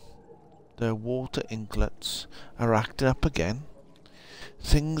market. Their water inklets are acting up again.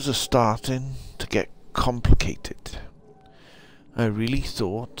 Things are starting to get complicated. I really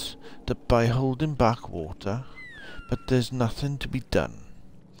thought that by holding back water, but there's nothing to be done.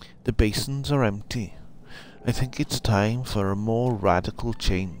 The basins are empty. I think it's time for a more radical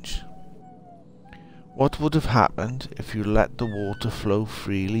change. What would have happened if you let the water flow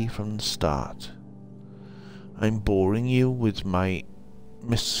freely from the start? I'm boring you with my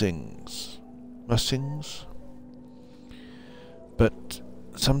musings, but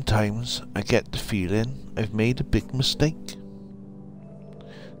sometimes I get the feeling I've made a big mistake.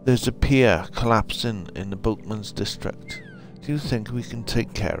 There's a pier collapsing in the Boatman's district. Do you think we can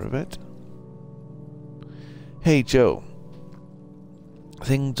take care of it? Hey Joe,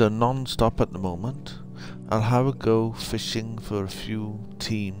 things are non-stop at the moment. I'll have a go fishing for a new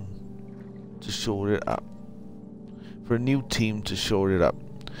team to shore it up.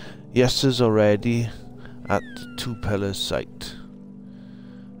 Yes is already at the Two Pillars site.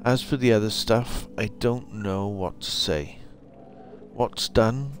 As for the other stuff, I don't know what to say. What's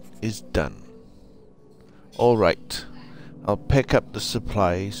done is done. Alright, I'll pick up the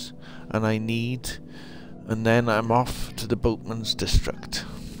supplies and then I'm off to the Boatman's district.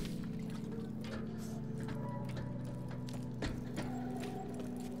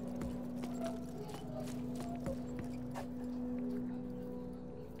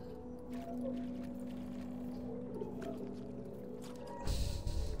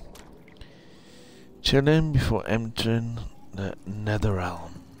 Chilling before entering the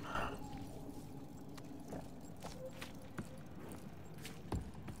Netherrealm.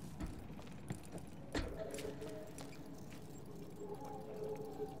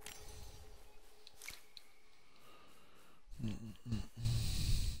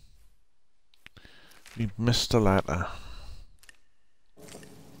 We've missed a ladder.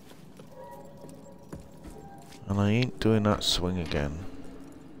 And I ain't doing that swing again.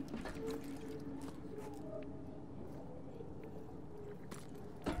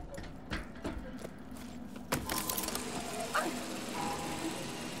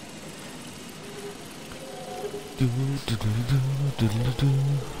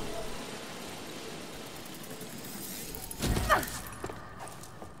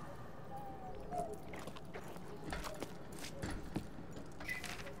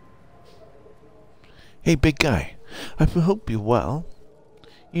 Hey big guy, I hope you're well.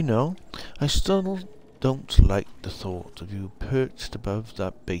 You know, I still don't like the thought of you perched above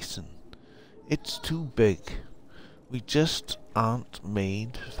that basin. It's too big. We just aren't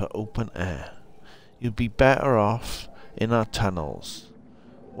made for open air. You'd be better off in our tunnels,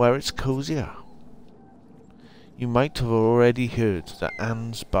 where it's cozier. You might have already heard that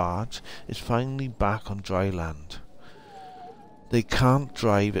Anne's barge is finally back on dry land. They can't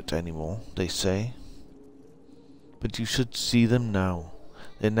drive it anymore, they say. But you should see them now.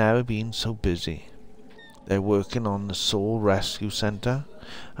 They've never been so busy. They're working on the Soul Rescue Center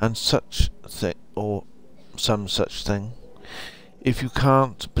and some such thing. If you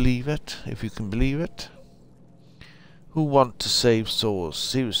can believe it. Who want to save souls?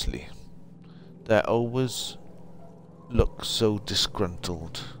 Seriously. They always look so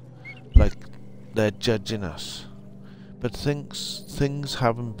disgruntled, like they're judging us. But things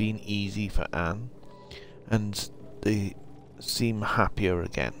haven't been easy for Anne, and they seem happier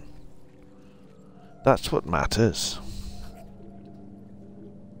again. That's what matters.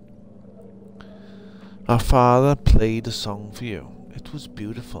 Our father played a song for you. It was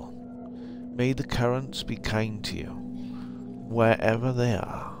beautiful. May the currents be kind to you, wherever they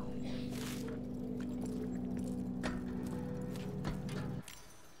are.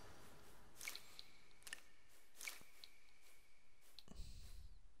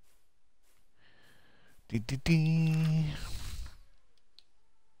 Dee dee dee.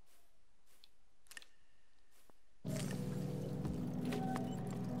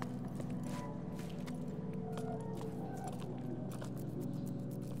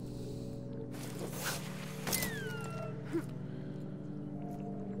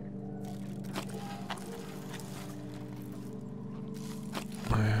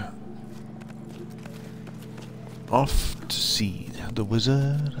 Off to seed. the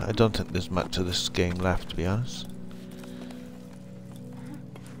wizard. I don't think there's much of this game left, to be honest.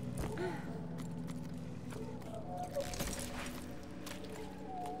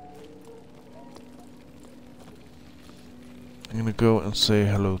 I'm gonna go and say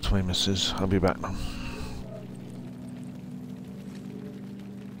hello to my missus. I'll be back now.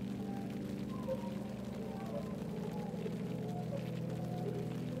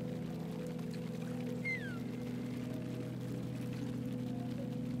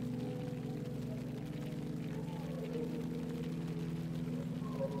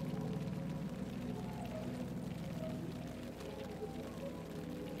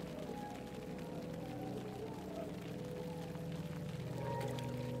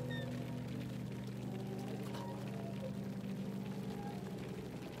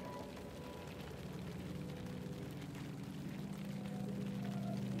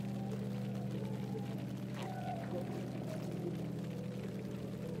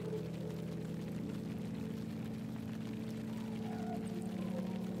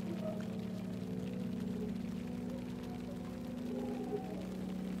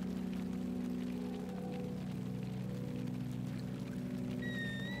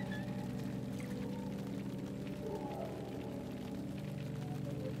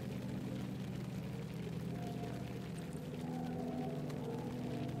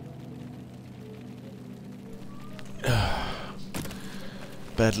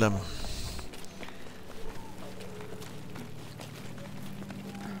 Bedlam.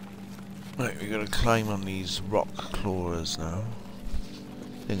 Right, we gotta climb on these rock clawers now.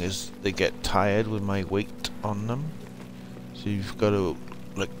 Thing is, they get tired with my weight on them, so you've got to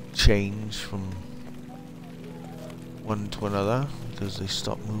like change from one to another because they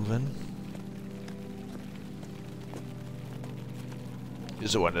stop moving.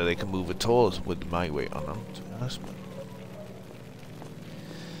 Is a wonder they can move at all with my weight on them, to be honest. But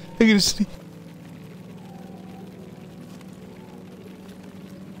I'm gonna sleep.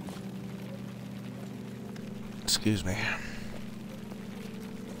 Excuse me.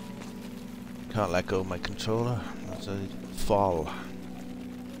 Can't let go of my controller. That's a fall.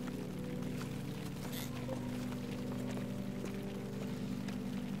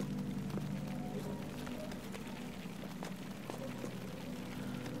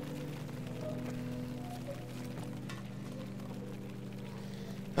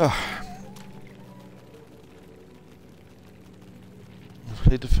 Oh. I've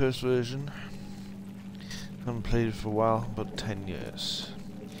played the first version. Haven't played it for a while, about 10 years.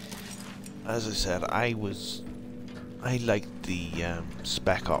 As I said, I liked the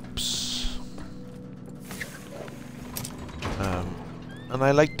Spec Ops. And I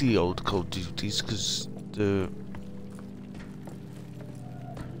liked the old Call of Duties because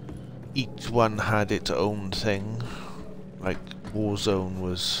each one had its own thing. Like Warzone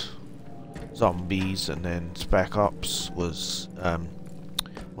was zombies, and then Spec Ops was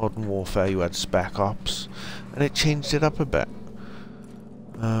Modern Warfare. You had Spec Ops, and it changed it up a bit.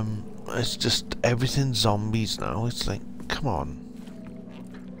 It's just everything zombies now. It's like, come on.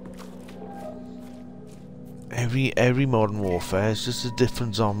 Every Modern Warfare is just a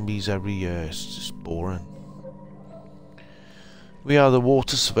different zombies every year. It's just boring. We are the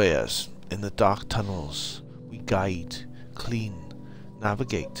water surveyors in the dark tunnels. We guide, clean,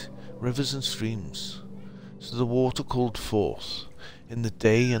 navigate rivers and streams, so the water called forth in the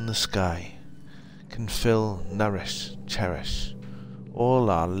day and the sky can fill, nourish, cherish all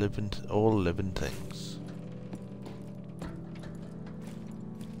living things.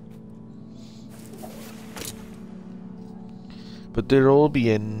 But they'll all be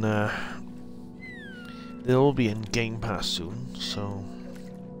in Game Pass soon, so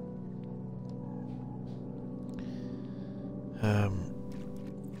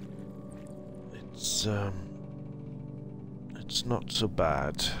it's not so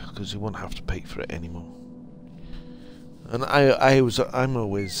bad because you won't have to pay for it anymore. And I'm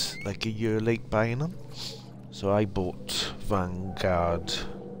always like a year late buying them, so I bought Vanguard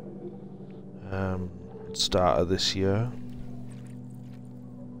start of this year.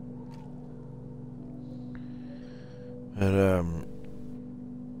 But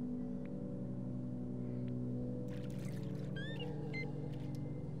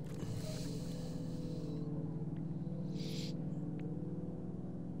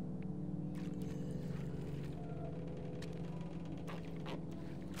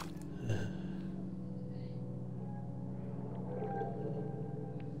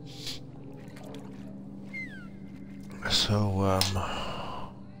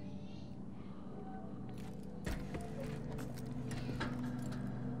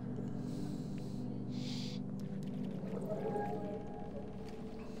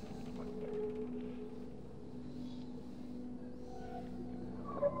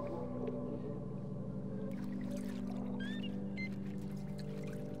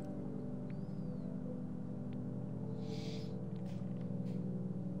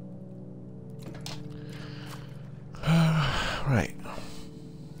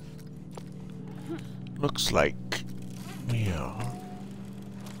Looks like we are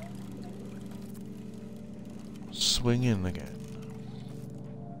swinging again.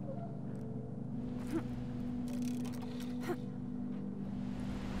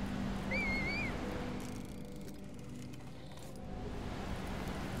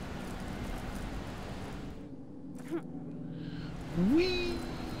 Whee!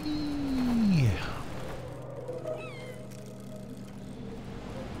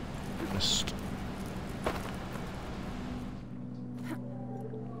 Missed.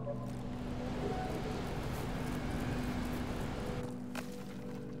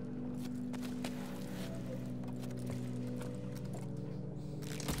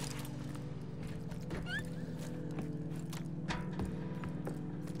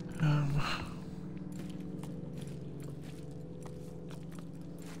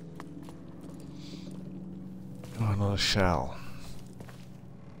 Oh, another shell.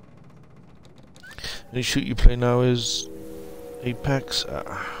 Any shoot you play now is Apex.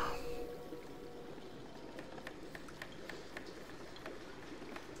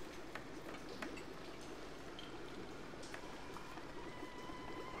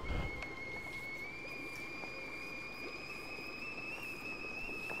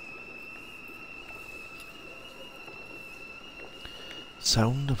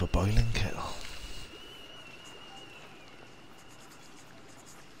 Sound of a boiling kettle.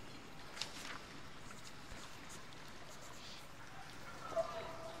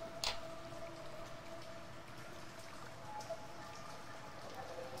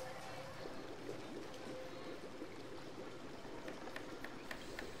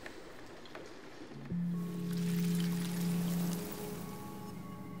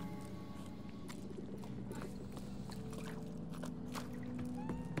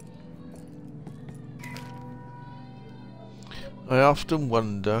 I often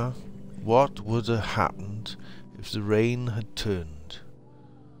wonder what would have happened if the rain had turned.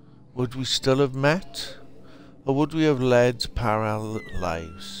 Would we still have met? Or would we have led parallel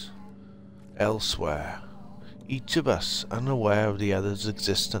lives elsewhere, each of us unaware of the other's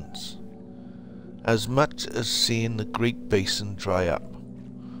existence? As much as seeing the Great Basin dry up,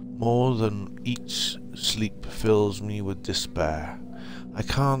 more than each sleep fills me with despair, I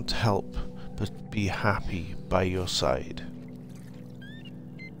can't help but be happy by your side.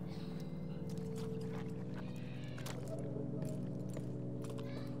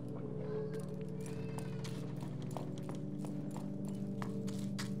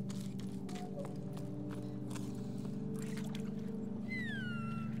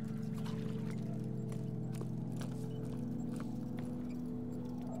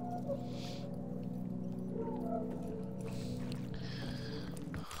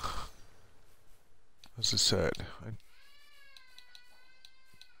 As I said,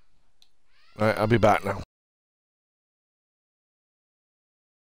 right, I'll be back now.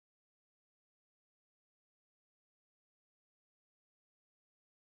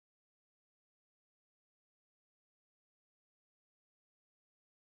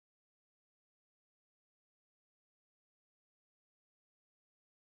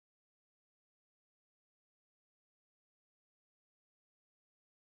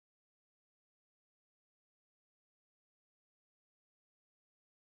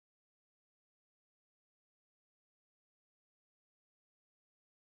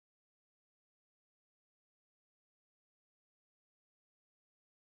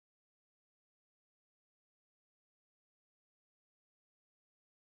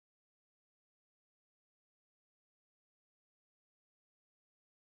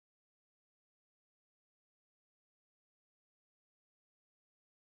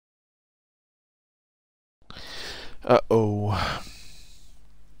 Uh-oh.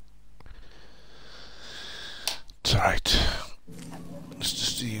 It's alright. It's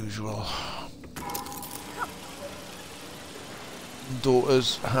just the usual.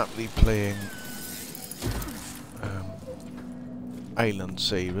 Daughter's happily playing Island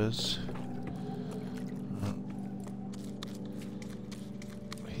Savers.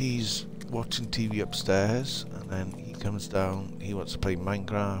 He's watching TV upstairs, and then he comes down. He wants to play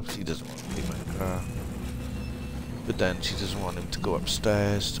Minecraft. She doesn't want to play Minecraft. But then she doesn't want him to go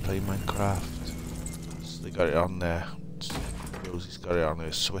upstairs to play Minecraft. So they got it on there. Rosie's got it on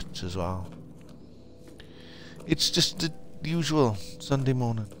her Switch as well. It's just the usual Sunday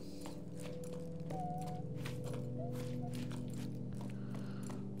morning.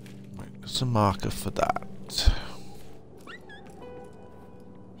 Right, there's a marker for that.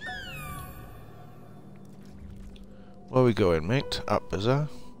 Where are we going, mate? Up, is there?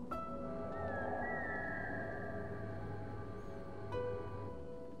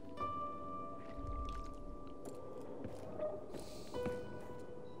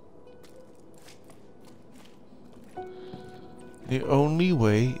 The only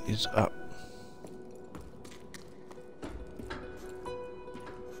way is up.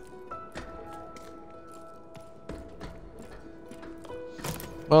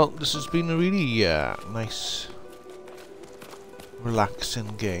 Well, this has been a really nice,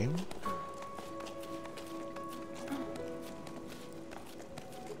 relaxing game.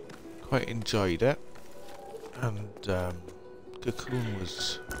 Quite enjoyed it, and Cocoon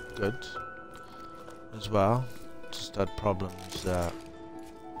was good as well. Just had problems with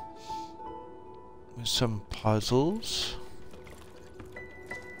some puzzles,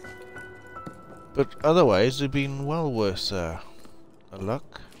 but otherwise they've been well worth a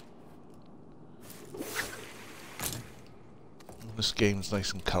look. This game's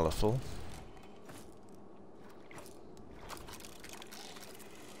nice and colourful.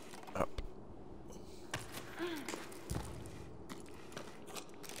 Up.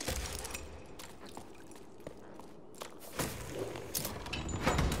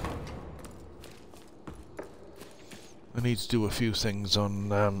 I need to do a few things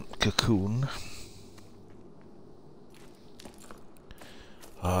on Cocoon.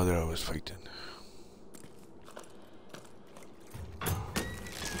 Oh, they're always fighting.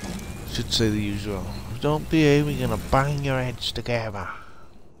 Should say the usual. If you don't behave, we're gonna bang your heads together.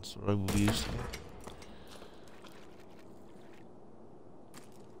 That's what I used to do.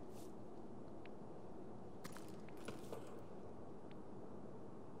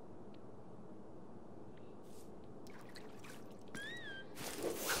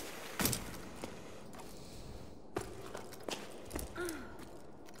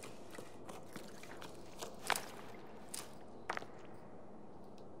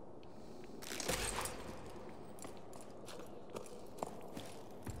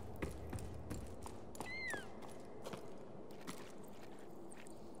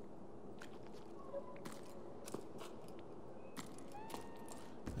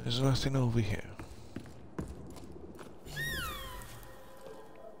 There's nothing over here.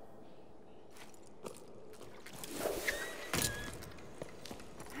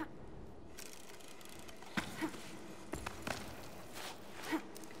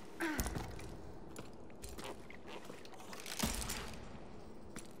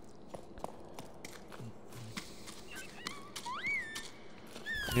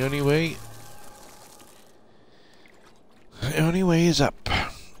 The only way is up.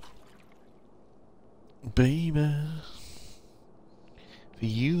 Baby, for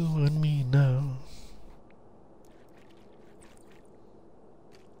you and me now.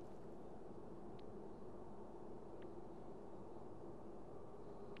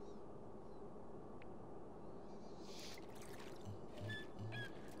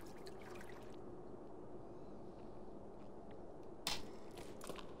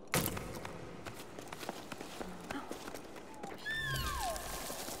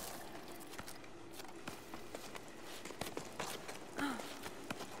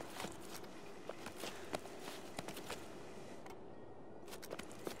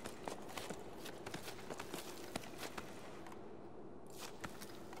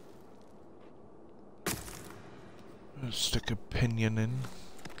 I'll stick a pinion in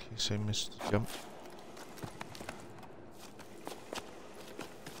case I missed the jump.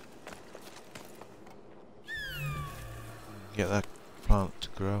 Get that plant to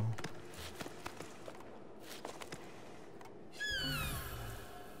grow.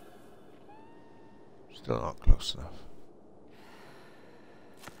 Still not close enough.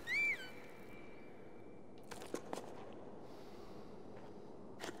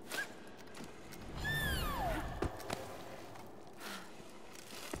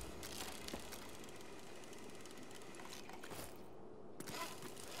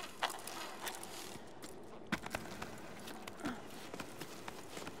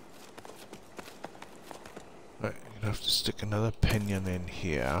 Right, you'd have to stick another pinion in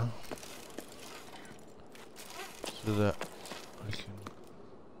here so that I can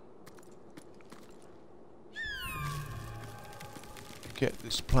get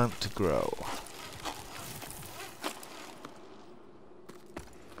this plant to grow.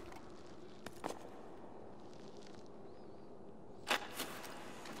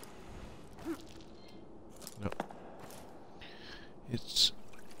 No, looks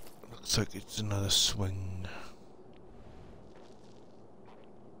like it's another swing.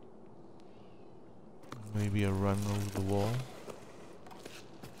 Maybe a run over the wall.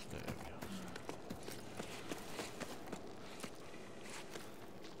 There we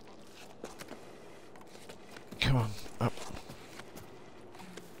go. Come on, up.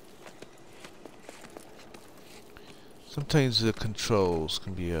 Sometimes the controls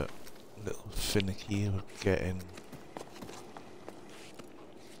can be a little finicky with getting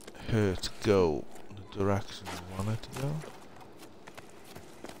her to go in the direction we want her to go.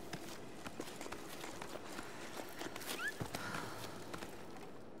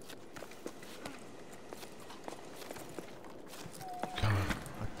 Come on.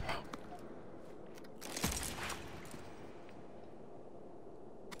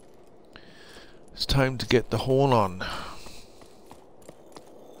 It's time to get the horn on.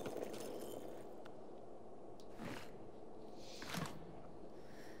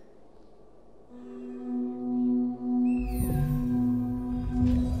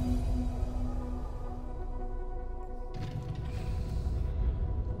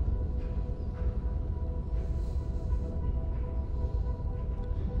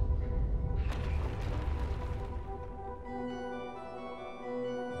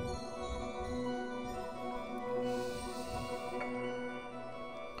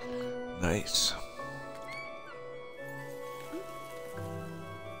 Nice.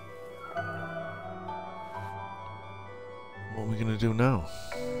 What are we gonna do now?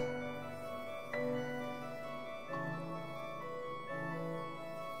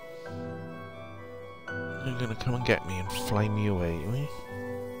 You're gonna come and get me and fly me away, are you?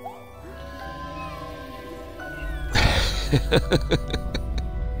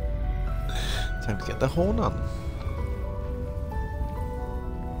 Time to get the horn on.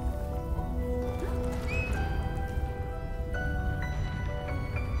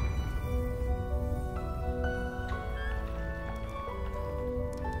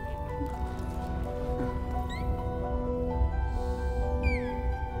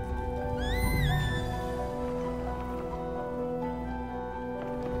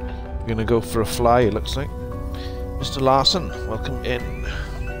 We're gonna go for a fly, it looks like. Mr. Larson, welcome in.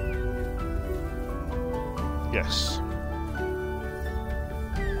 Yes.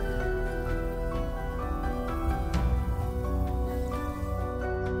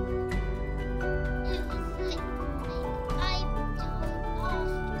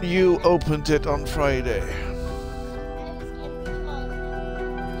 You opened it on Friday.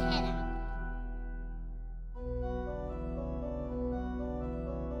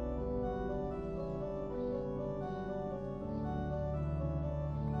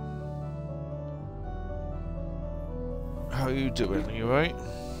 How are you doing? Are you right?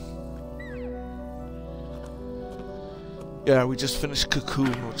 Yeah, we just finished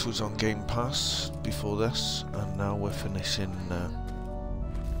Cocoon, which was on Game Pass before this, and now we're finishing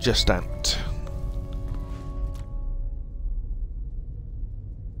Just Ant.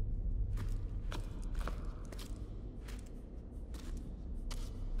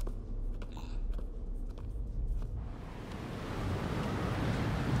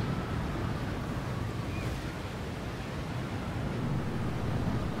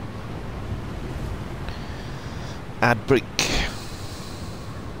 Ad break.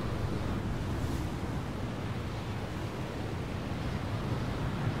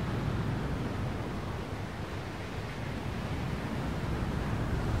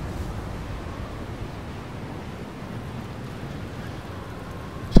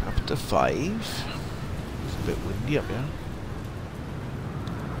 Chapter 5. It's a bit windy up here.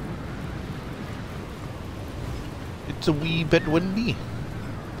 It's a wee bit windy.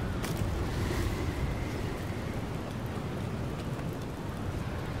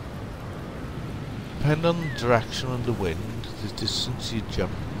 Depending on the direction of the wind, the distance you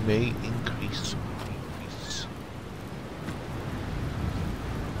jump may increase or decrease.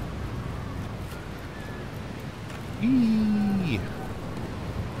 Eee.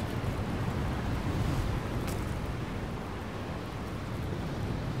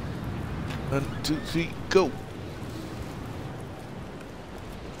 1, 2, 3, go!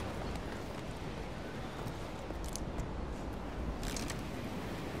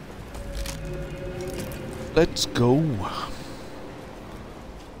 Let's go.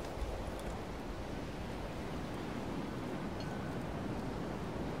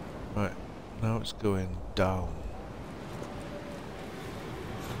 Right, now it's going down.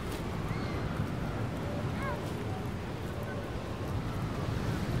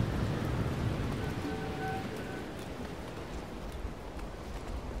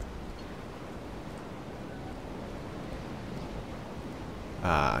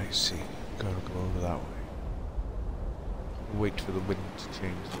 Ah, I see. Gotta go over that way. Wait for the wind to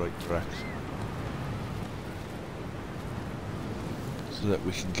change the right direction so that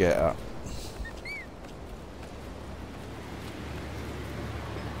we can get up.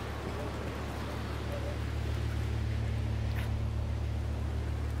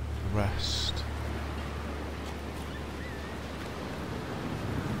 Rest.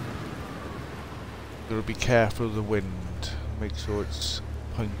 Gotta be careful of the wind. Make sure it's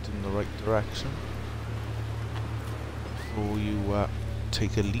point in the right direction before you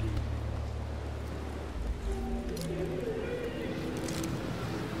take a leap.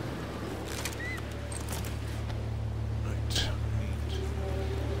 Right,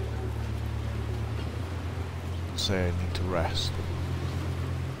 say I need to rest.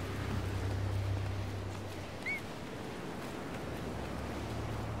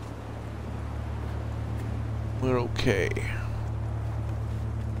 We're okay.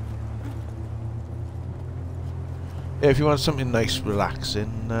 Yeah, if you want something nice,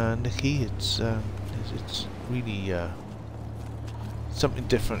 relaxing, Nikki, it's really something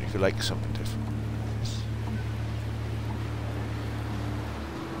different. If you like something different.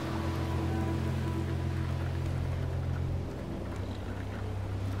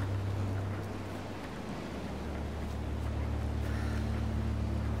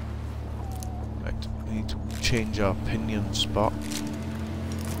 Right, we need to change our pinion spot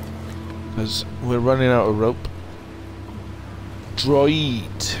because we're running out of rope.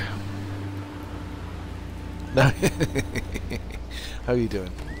 Droid. No. How are you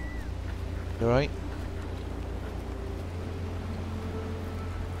doing? You alright?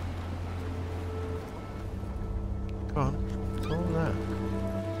 Come on. Come on there.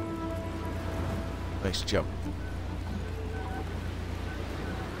 Nice jump.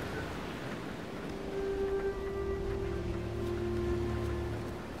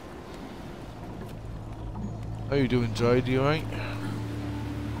 How you doing, Droid? You alright?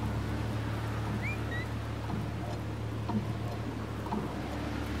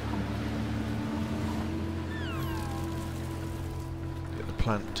 Get the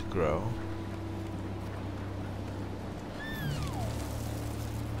plant to grow.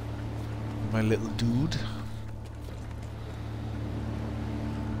 My little dude.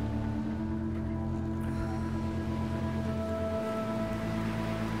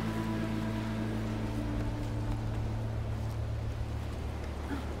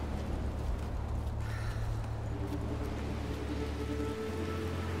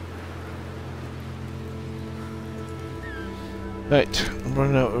 Right, I'm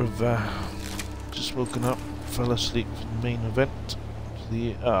running out of, just woken up, fell asleep for the main event.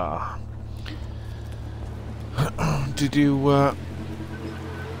 The, did you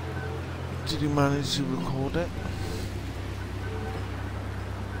manage to record it?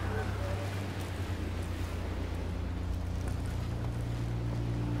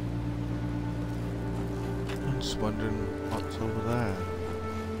 I'm just wondering what's over there.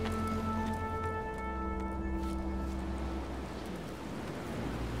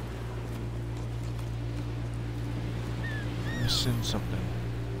 Missing something.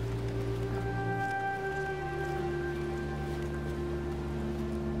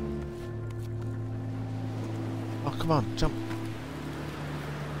 Oh, come on, jump.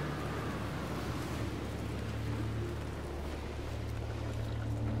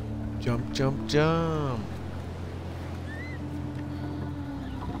 Jump, jump, jump.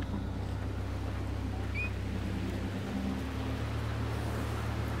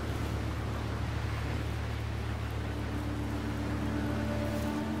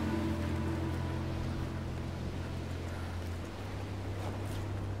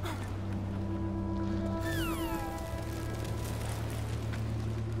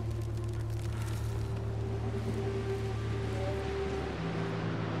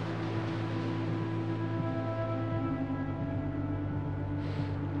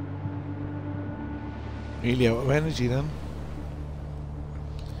 Really out of energy then.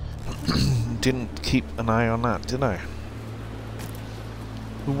 Didn't keep an eye on that, did I?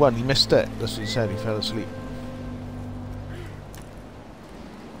 Who won? He missed it. That's what he said, he fell asleep.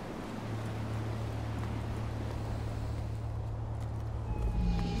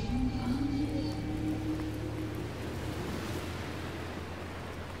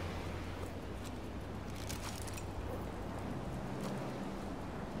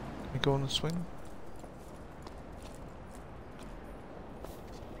 Can I go on the swing?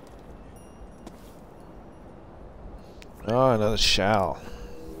 Oh, another shell.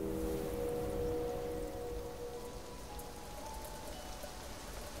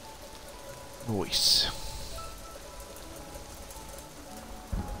 Nice.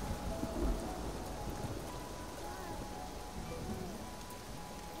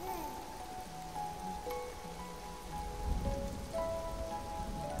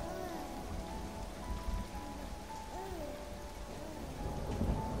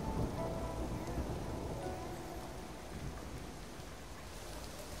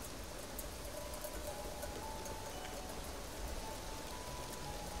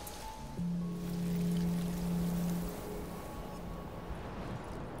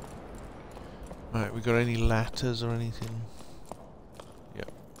 Right, we got any letters or anything?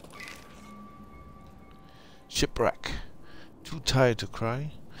 Yep. Shipwreck. Too tired to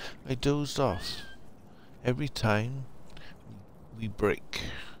cry. I dozed off. Every time we break.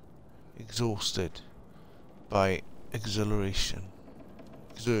 Exhausted by exertion,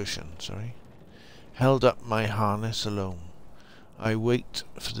 sorry. Held up my harness alone. I wait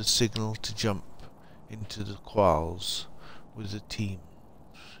for the signal to jump into the quals with the team,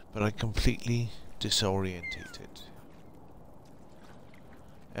 but I completely disorientated.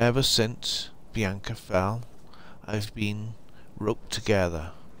 Ever since Bianca fell, I've been roped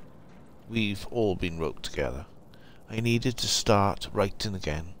together. We've all been roped together. I needed to start writing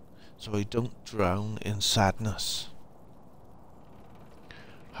again, so I don't drown in sadness.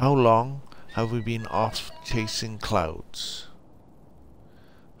 How long have we been off chasing clouds?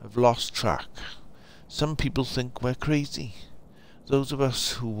 I've lost track. Some people think we're crazy. Those of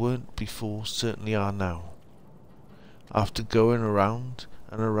us who weren't before certainly are now. After going around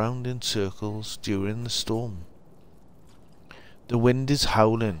and around in circles during the storm. The wind is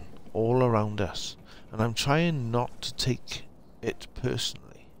howling all around us, and I'm trying not to take it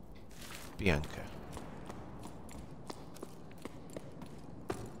personally. Bianca.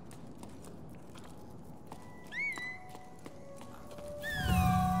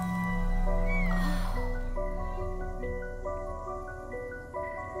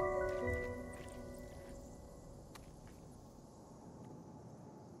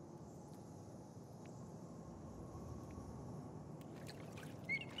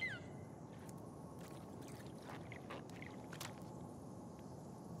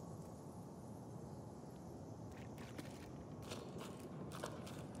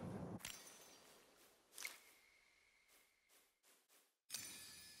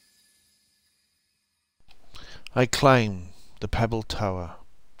 I climb the pebble tower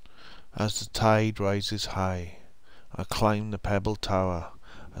as the tide rises high. I climb the pebble tower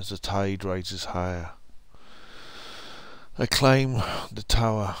as the tide rises higher. I climb the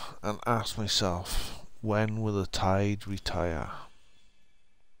tower and ask myself, when will the tide retire?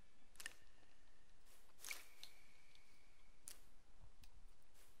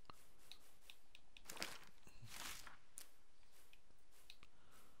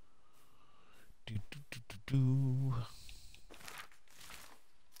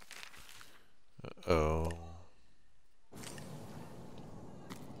 Uh-oh.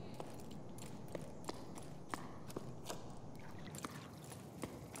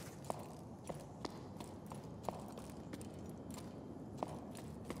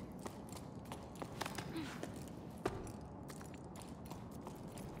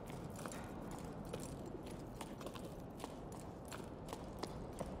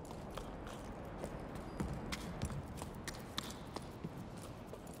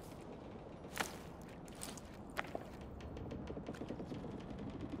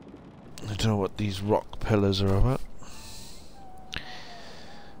 I don't know what these rock pillars are about.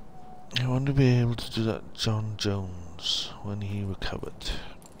 I want to be able to do that John Jones when he recovered.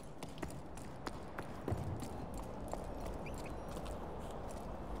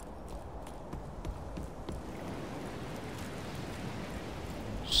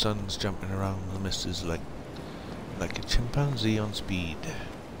 Sun's jumping around, the mist is like a chimpanzee on speed.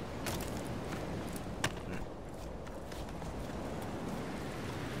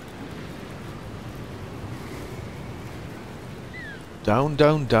 Down,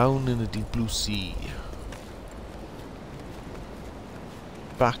 down, down in the deep blue sea.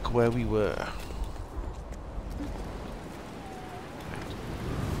 Back where we were.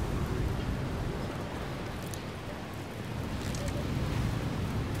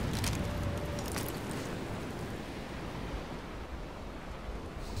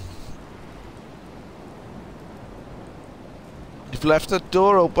 You've left that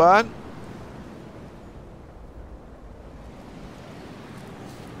door open.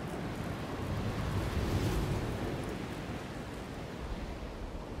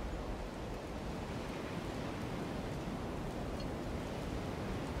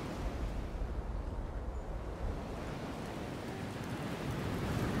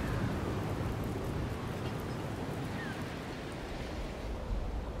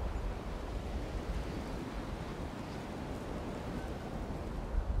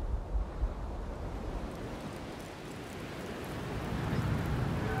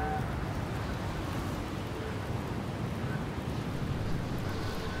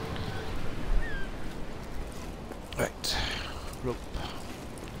 Right, rope.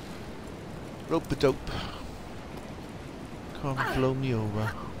 Rope-a-dope. Come blow me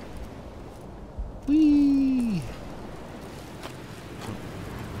over. Whee!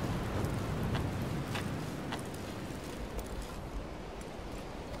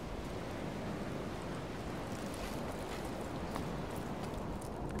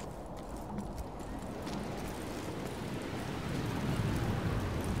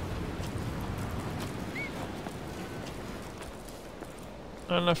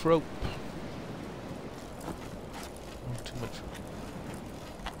 Enough rope. Oh, too much.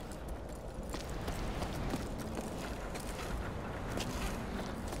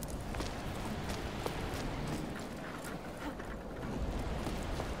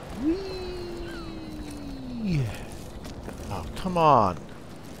 Whee! Oh, come on.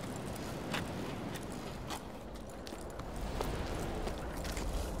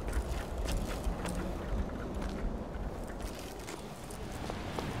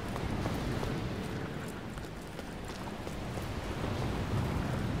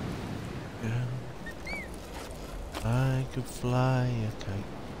 I could fly a kite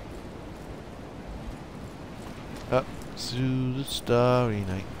up through the starry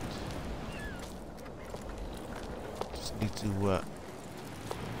night. Just need to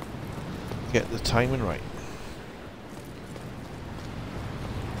get the timing right.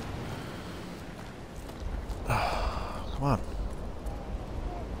 Come on.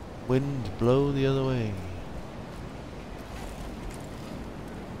 Wind blow the other way.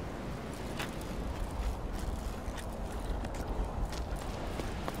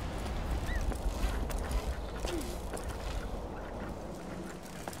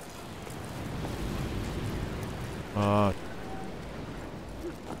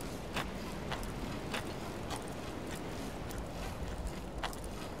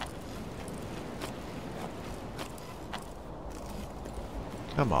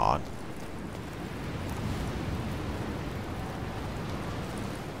 Come on.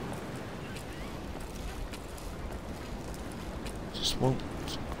 Just won't.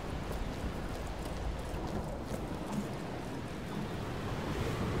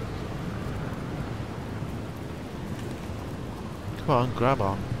 Come on, grab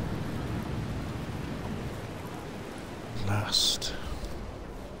on. Last.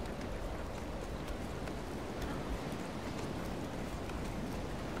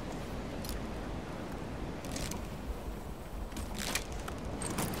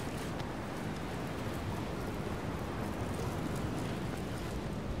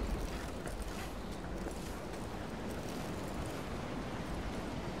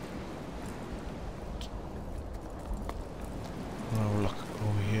 Oh, look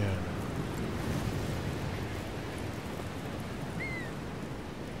over here.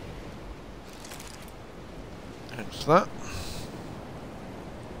 That's that.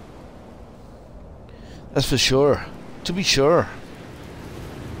 That's for sure. To be sure.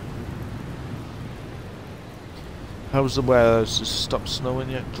 How's the weather? Has it stopped snowing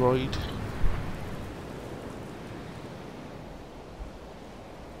yet, droid?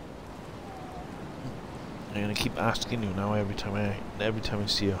 I'm gonna keep asking you now every time I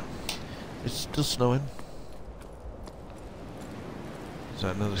see you. It's still snowing. Is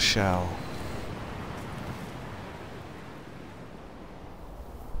that another shell?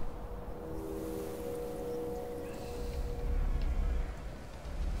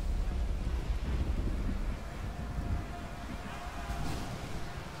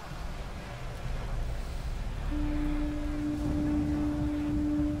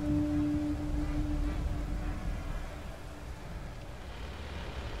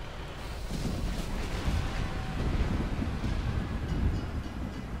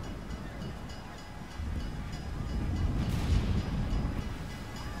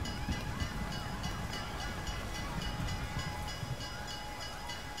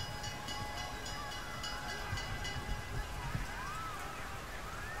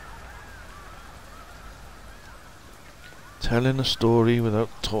 Telling a story without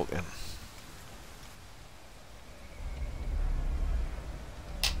talking.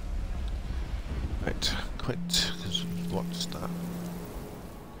 Right, quit, because we've watched that.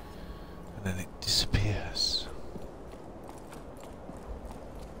 And then it disappears.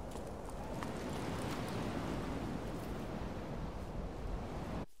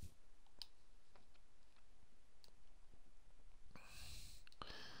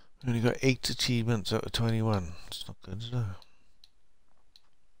 We only got 8 achievements out of 21. It's not good, is it?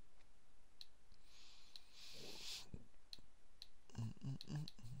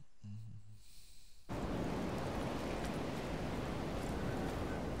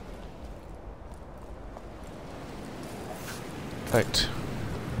 Right.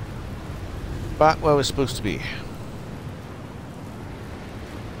 Back where we're supposed to be.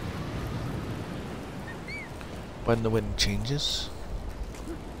 When the wind changes.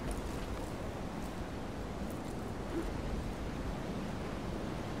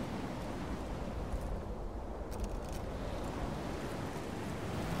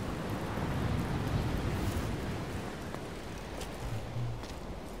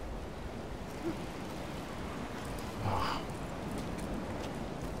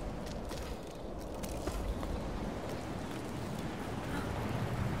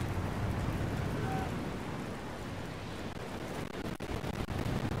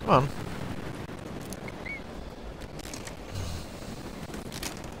 on.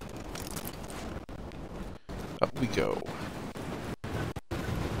 Up we go.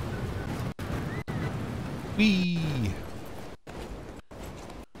 Whee!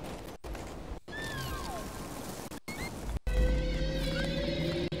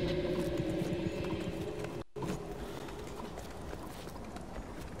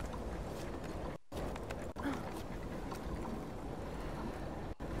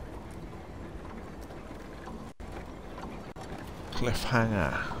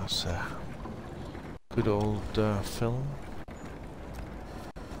 Cliffhanger. That's a good old film.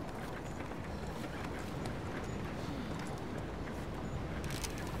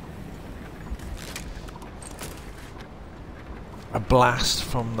 A blast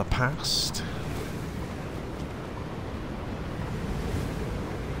from the past.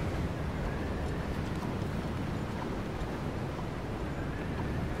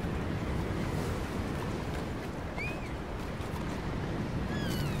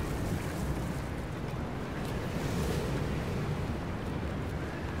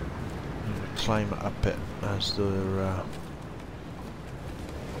 Climb up it as the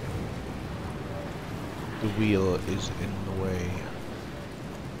wheel is in the way.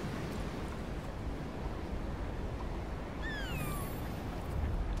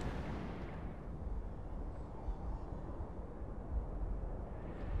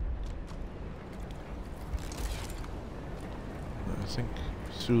 I think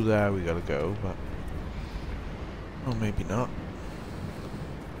through there we gotta go, but oh, maybe not.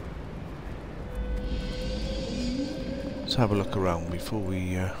 Let's have a look around before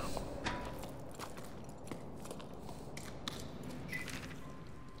we The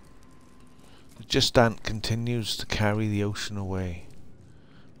Just Ant continues to carry the ocean away.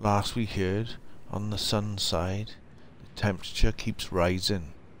 Last we heard, on the sun side, the temperature keeps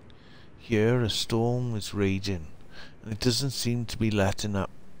rising. Here a storm is raging, and it doesn't seem to be letting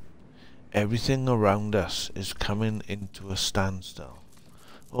up. Everything around us is coming into a standstill.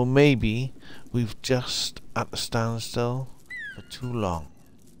 Or maybe we've just at a standstill for too long.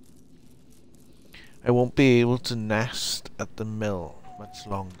 I won't be able to nest at the mill much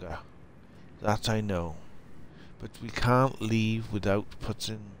longer. That I know. But we can't leave without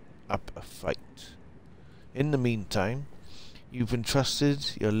putting up a fight. In the meantime, you've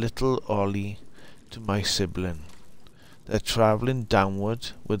entrusted your little Ollie to my sibling. They're travelling downward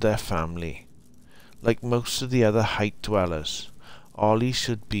with their family. Like most of the other height dwellers, Ollie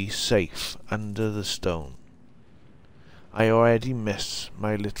should be safe under the stone. I already miss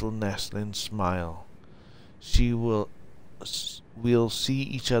my little nestling's smile. We'll see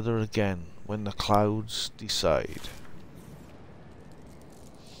each other again when the clouds decide.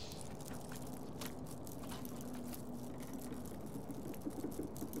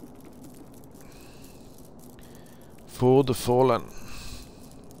 For the fallen.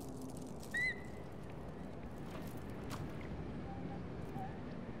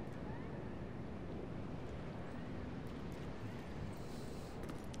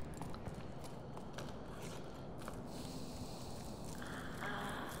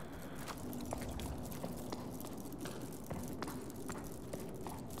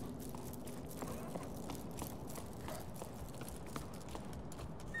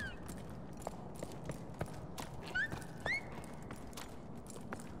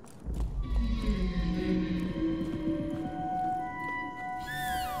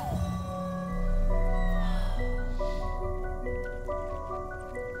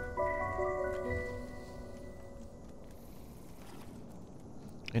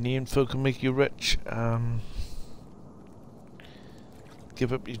 Any info can make you rich.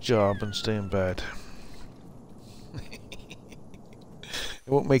 Give up your job and stay in bed. It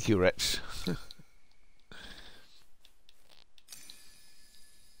won't make you rich.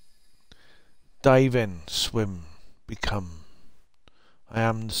 Dive in, swim, become. I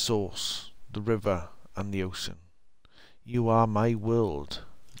am the source, the river and the ocean. You are my world.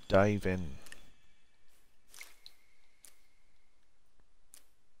 Dive in.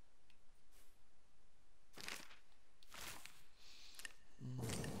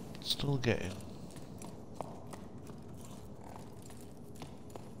 Still getting.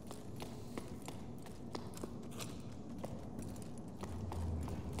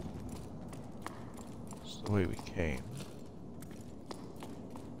 It's the way we came.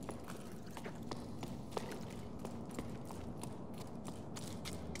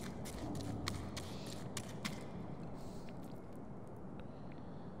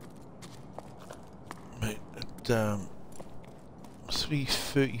 Right, at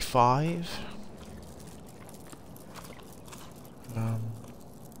 3:35.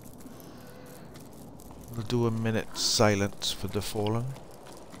 We'll do a minute silence for the fallen.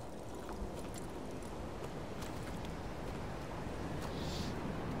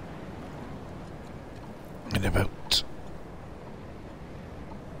 In about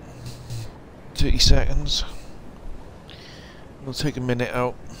 30 seconds. We'll take a minute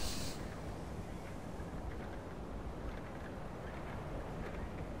out.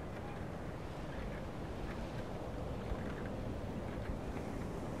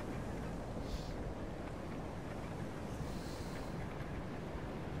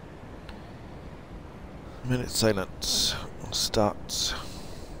 Minute silence starts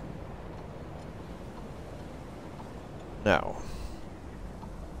now.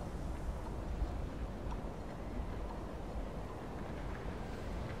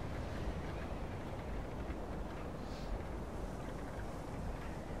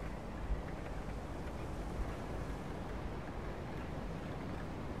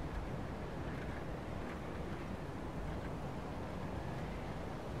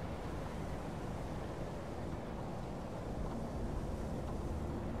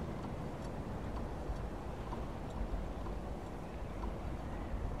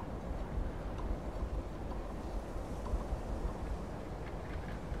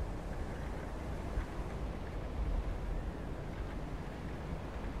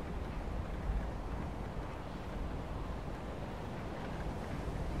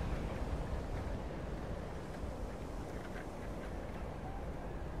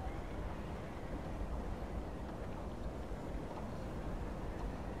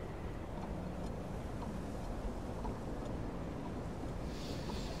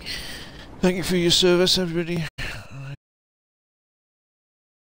 Thank you for your service, everybody. I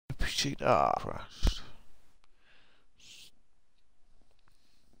appreciate that. Crashed.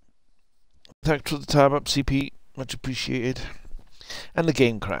 Thanks for the tab up, CP. Much appreciated. And the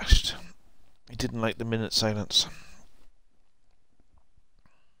game crashed. I didn't like the minute silence.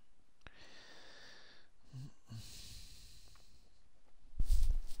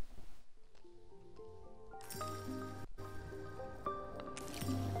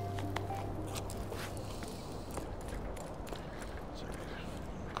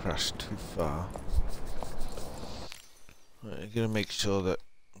 Crashed too far. Right, I'm gonna make sure that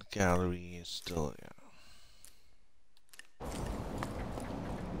the gallery is still there.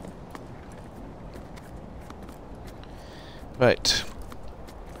 Right,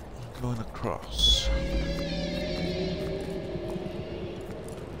 I'm going across.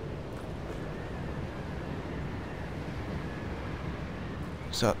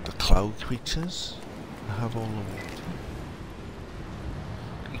 Is that the cloud creatures? I have all the water.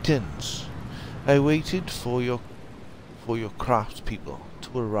 Greetings. I waited for your craftspeople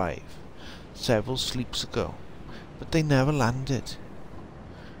to arrive several sleeps ago, but they never landed.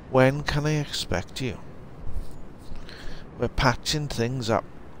 When can I expect you? We're patching things up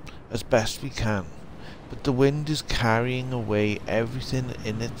as best we can, but the wind is carrying away everything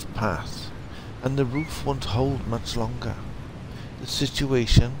in its path, and the roof won't hold much longer. The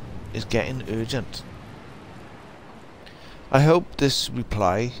situation is getting urgent. I hope this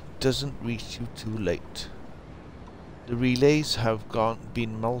reply doesn't reach you too late. The relays have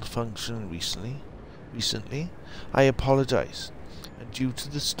been malfunctioning recently. I apologize, and due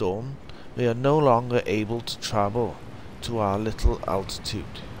to the storm, we are no longer able to travel to our little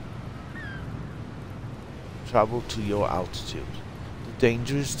altitude. Travel to your altitude. The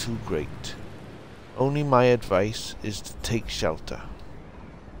danger is too great. Only my advice is to take shelter.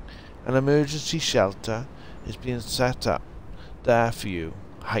 An emergency shelter is being set up there for you,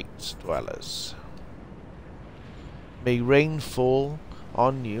 heights dwellers. May rain fall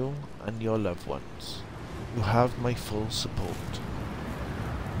on you and your loved ones. You have my full support.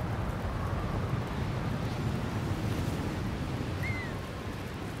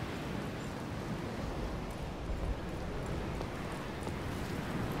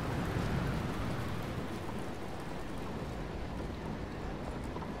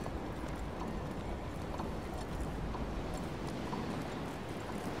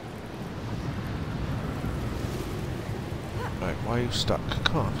 Right, why are you stuck?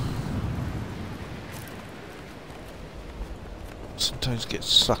 Come on. Sometimes get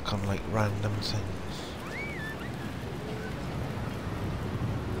stuck on like random things.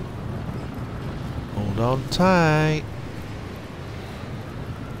 Hold on tight.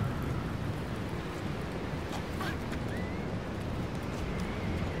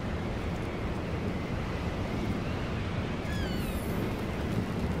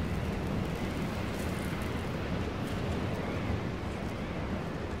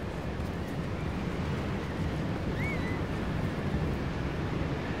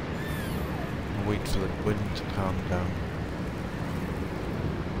 wait for the wind to calm down.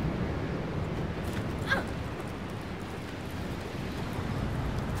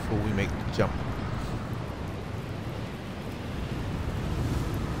 Before we make the jump.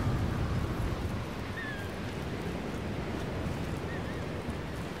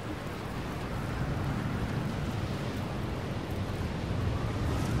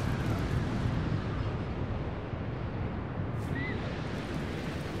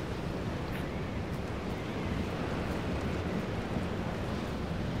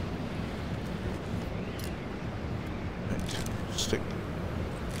 Stick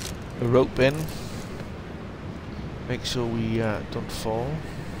the rope in. Make sure we don't fall.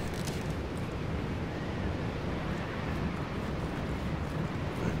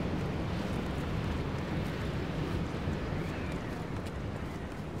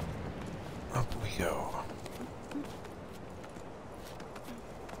 Up we go.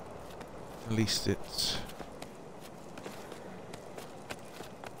 At least it's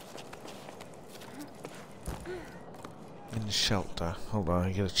in the shelter. Hold on,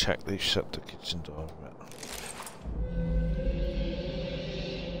 I gotta check they've shut the kitchen door a bit.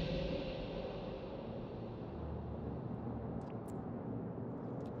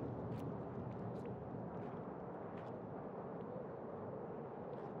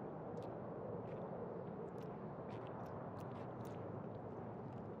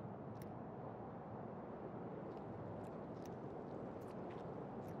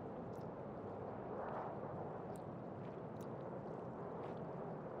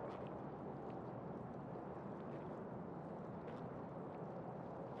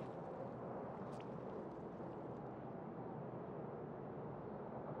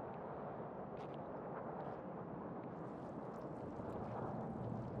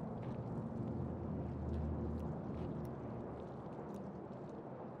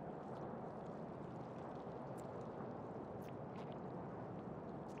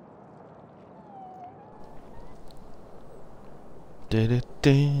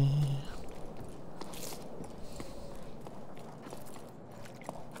 Da-da-da.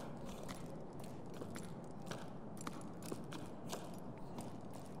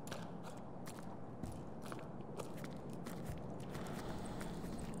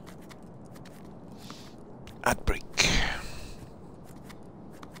 Ad break.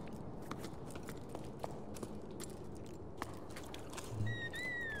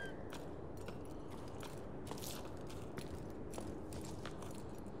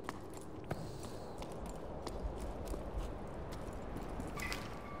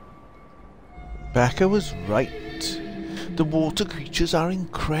 Becca was right. The water creatures are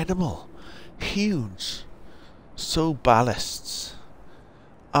incredible. Huge. So ballasts.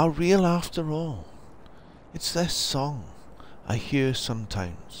 Are real after all. It's their song I hear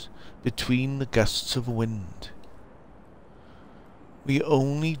sometimes between the gusts of wind. We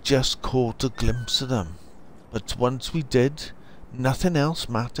only just caught a glimpse of them, but once we did, nothing else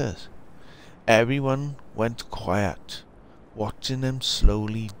mattered. Everyone went quiet, watching them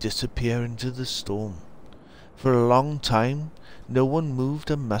slowly disappear into the storm. For a long time, no one moved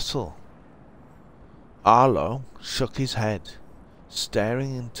a muscle. Arlo shook his head,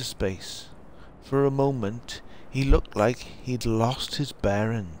 staring into space. For a moment, he looked like he'd lost his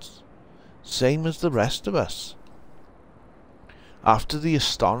bearings, same as the rest of us. After the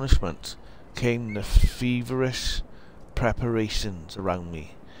astonishment came the feverish preparations around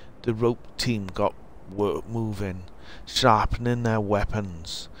me. The rope team got moving, sharpening their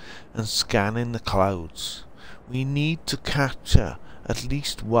weapons and scanning the clouds. We need to capture at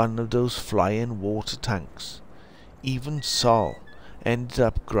least one of those flying water tanks. Even Sol ended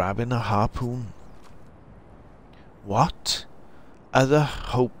up grabbing a harpoon. What other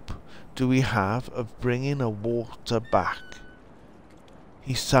hope do we have of bringing a water back?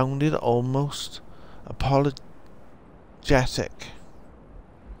 He sounded almost apologetic.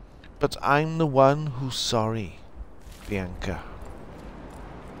 But I'm the one who's sorry, Bianca.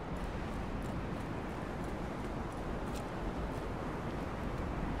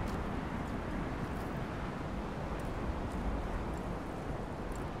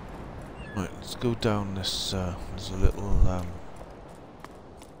 Right, let's go down this, there's a little,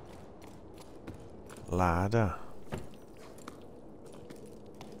 ladder.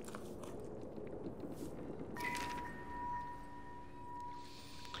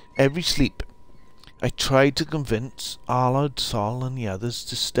 Every sleep, I tried to convince Arlo, Sol and the others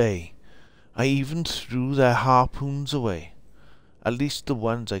to stay. I even threw their harpoons away, at least the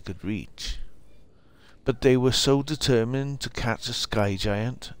ones I could reach. But they were so determined to catch a sky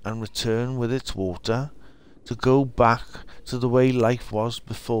giant and return with its water, to go back to the way life was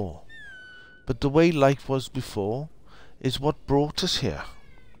before. but the way life was before is what brought us here.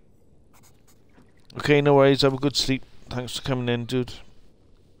 Okay, no worries. Have a good sleep. Thanks for coming in, dude.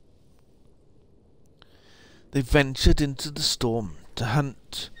 They ventured into the storm to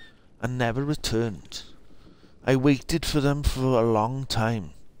hunt and never returned. I waited for them for a long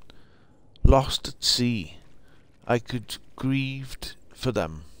time. Lost at sea, I could grieved for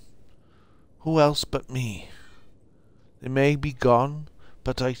them. Who else but me? They may be gone,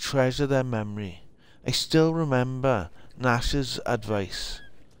 but I treasure their memory. I still remember Nash's advice,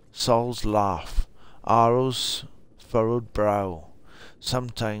 Sol's laugh, Aro's furrowed brow.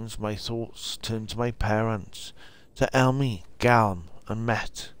 Sometimes my thoughts turn to my parents, to Elmi, Galm, and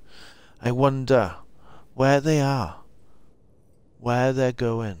Met. I wonder where they are, where they're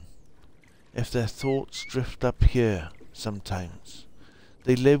going. If their thoughts drift up here sometimes,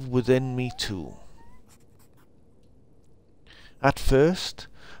 they live within me too. At first,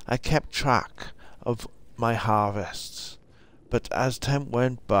 I kept track of my harvests, but as time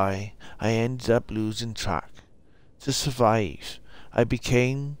went by, I ended up losing track. To survive, I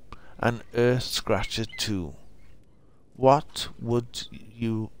became an earth scratcher too. What would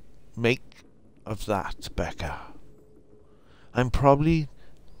you make of that, Becca? I'm probably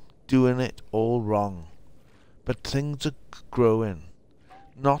doing it all wrong, but things are growing.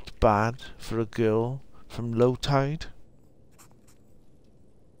 Not bad for a girl from low tide.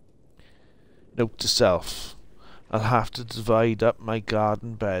 Note to self. I'll have to divide up my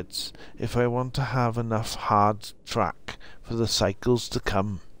garden beds if I want to have enough hard track for the cycles to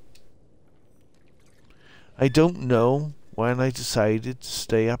come. I don't know when I decided to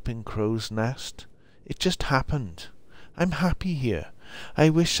stay up in Crow's Nest. It just happened. I'm happy here. I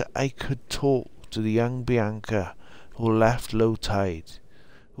wish I could talk to the young Bianca who left low tide,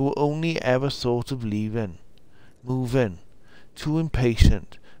 who only ever thought of leaving, moving, too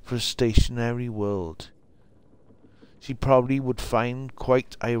impatient for a stationary world. She probably would find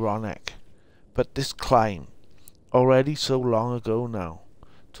quite ironic, but this climb, already so long ago now,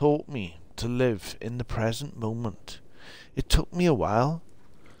 taught me to live in the present moment. It took me a while,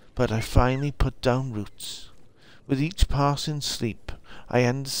 but I finally put down roots. With each passing sleep, I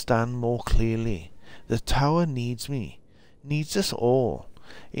understand more clearly. The tower needs me, needs us all.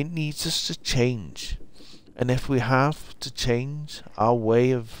 It needs us to change. And if we have to change our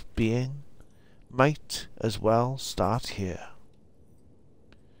way of being, might as well start here.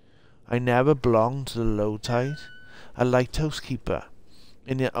 I never belonged to the low tide, a lighthouse keeper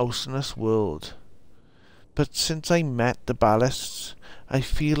in the oceanous world. But since I met the ballasts, I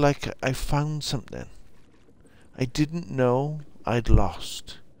feel like I found something I didn't know I'd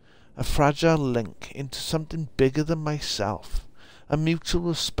lost. A fragile link into something bigger than myself. A mutual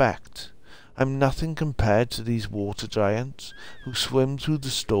respect. I'm nothing compared to these water giants who swim through the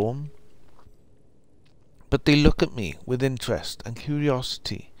storm. But they look at me with interest and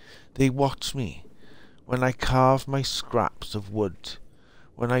curiosity. They watch me when I carve my scraps of wood,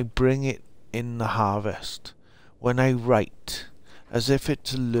 when I bring it in the harvest, when I write, as if it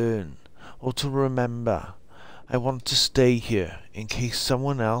to learn or to remember. I want to stay here in case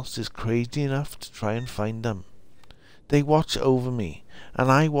someone else is crazy enough to try and find them. They watch over me,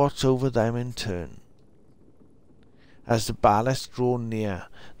 and I watch over them in turn. As the ballast draw near,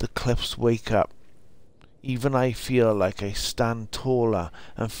 the cliffs wake up. Even I feel like I stand taller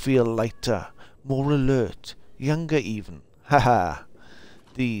and feel lighter, more alert, younger even. Ha ha!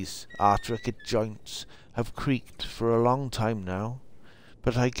 These arthritic joints have creaked for a long time now,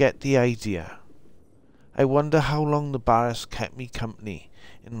 but I get the idea. I wonder how long the ballast kept me company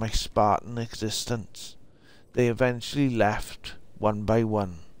in my Spartan existence. They eventually left, one by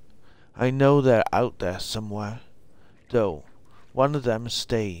one. I know they're out there somewhere, though one of them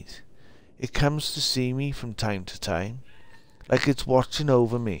stayed. It comes to see me from time to time, like it's watching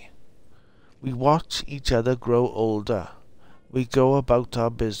over me. We watch each other grow older. We go about our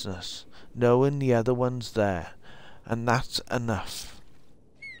business, knowing the other one's there, and that's enough.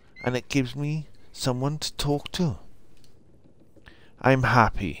 And it gives me someone to talk to. I'm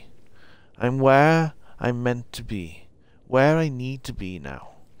happy. I'm where I'm meant to be, where I need to be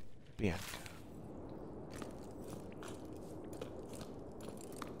now. Bianca.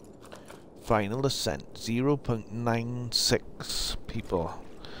 Final ascent 0.96 people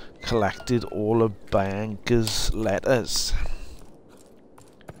collected all of Bianca's letters.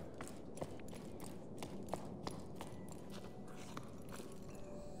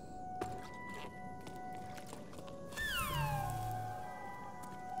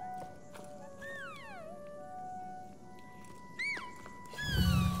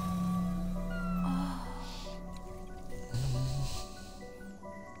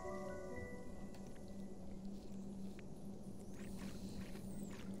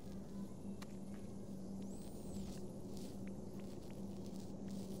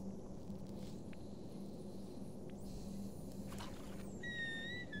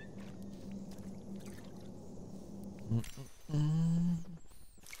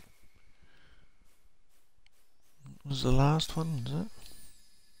 was the last one, is it?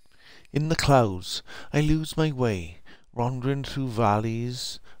 In the clouds I lose my way, wandering through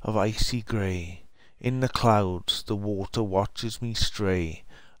valleys of icy grey. In the clouds the water watches me stray.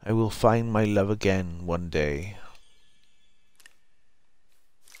 I will find my love again one day.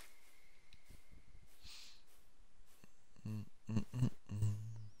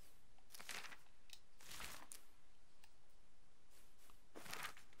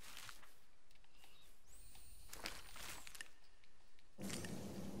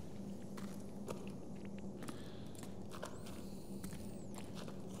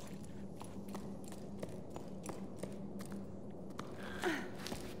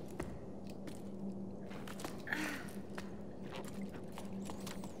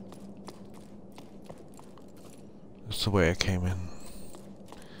 That's the way I came in.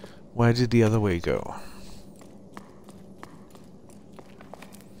 Where did the other way go?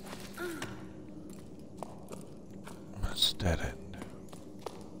 That's a dead end.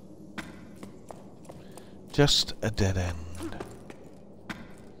 Just a dead end.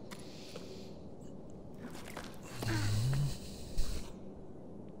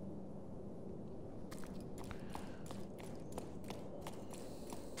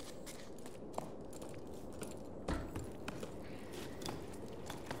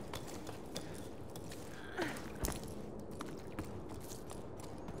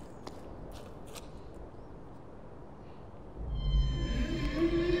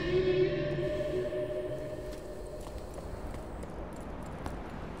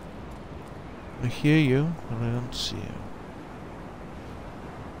 I hear you, but I don't see you.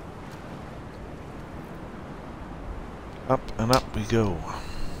 Up and up we go.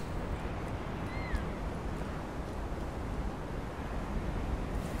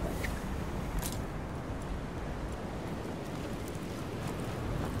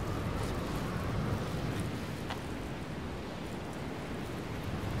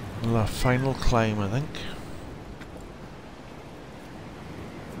 Well, our final climb, I think.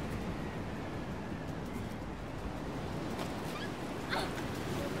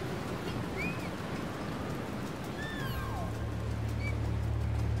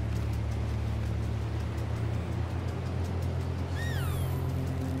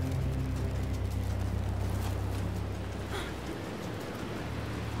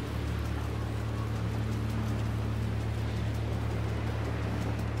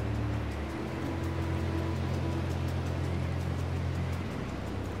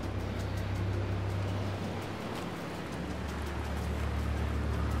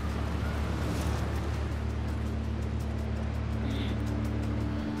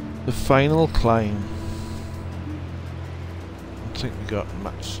 The final climb. I don't think we got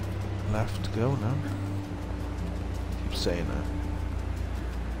much left to go now. Keep saying that.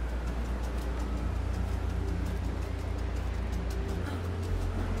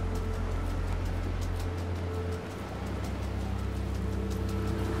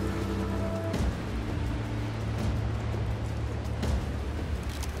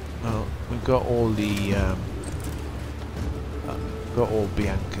 Well, we got all the got all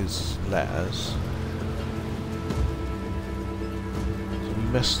Bianca's letters. So we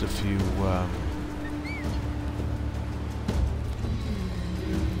missed a few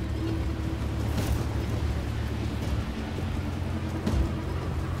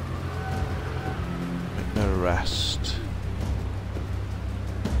make no rest.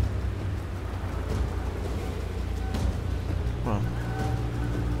 Come on.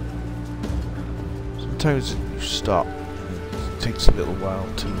 Sometimes you stop. Takes a little while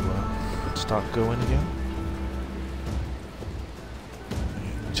to start going again.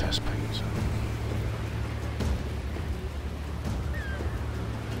 Chest pains.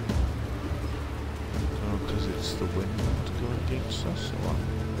 Oh, because it's the wind going against us or what?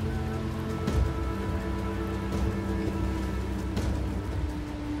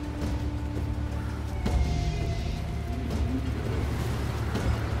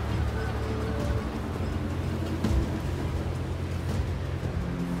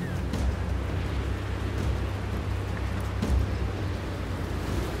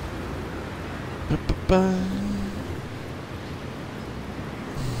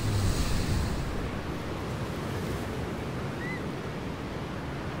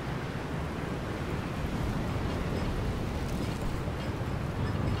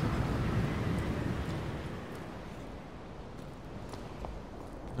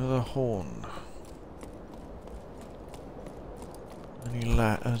 Another horn. Any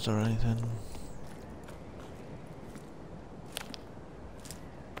letters or anything?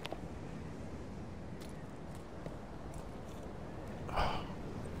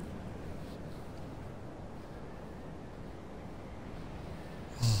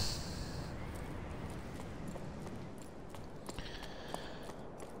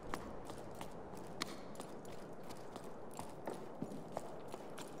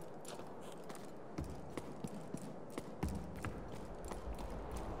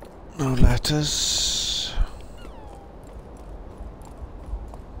 No letters.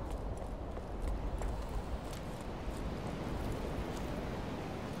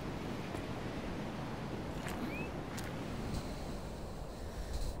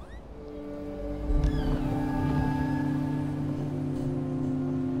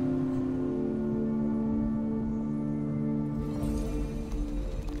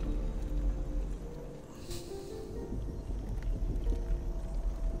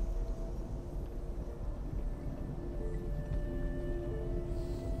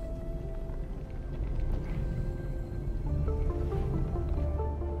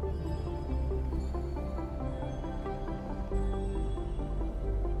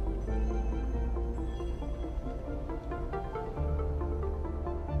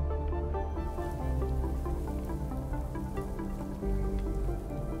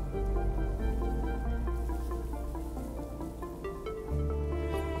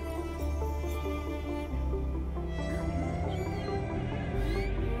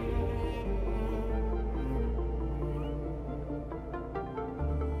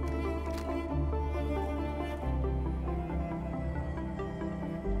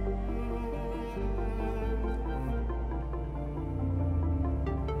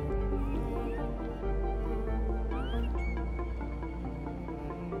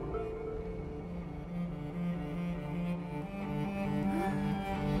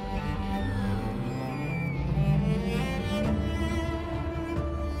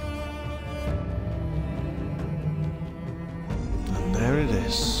 There it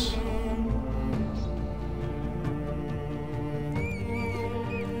is.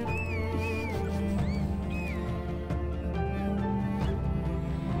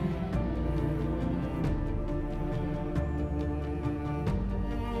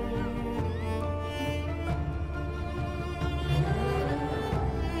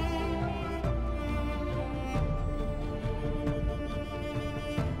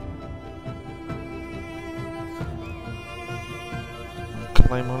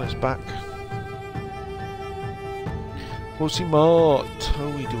 Climb on its back. Pussy Mort, how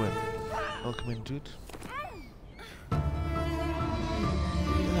are we doing? Welcome in, dude. Look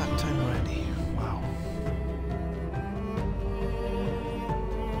at that time already. Wow.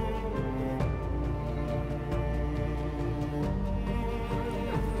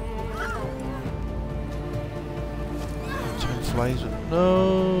 Time flies.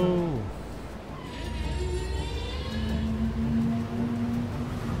 No.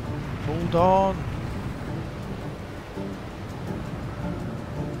 Hold on.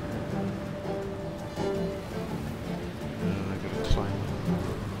 I gotta climb.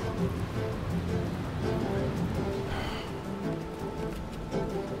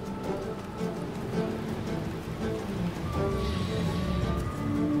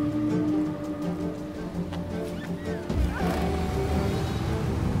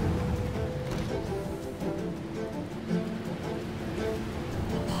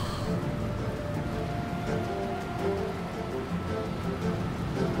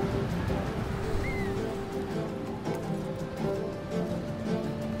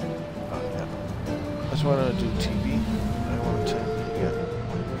 That's what I want to do, TV. I want to get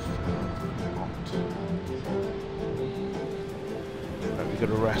right, we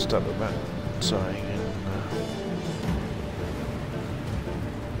gotta rest up a bit. Sorry, and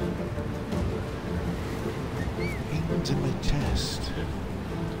pains in my chest.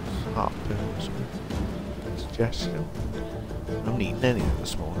 Heartburns. Indigestion. I haven't eaten anything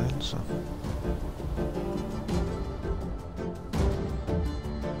this morning, so.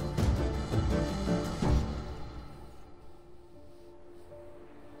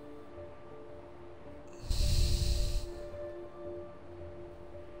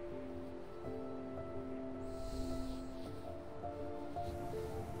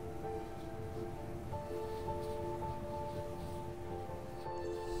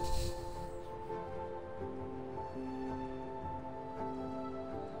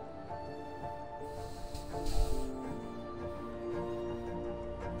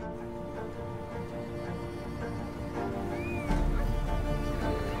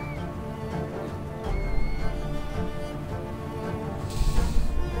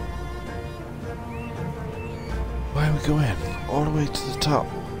 Where we going? All the way to the top.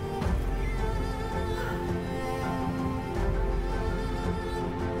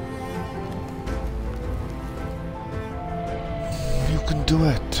 You can do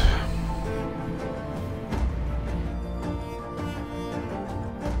it.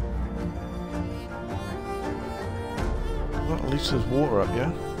 Well, at least there's water up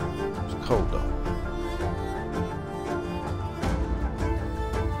here. It's cold though.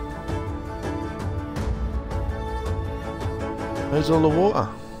 Where's all the water?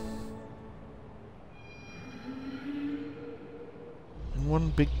 In one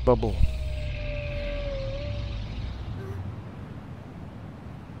big bubble.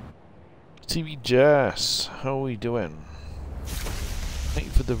 TV Jess, how are we doing? Thank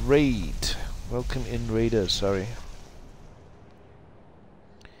you for the raid. Welcome in, raiders, sorry.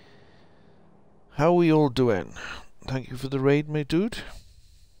 How are we all doing? Thank you for the raid, my dude.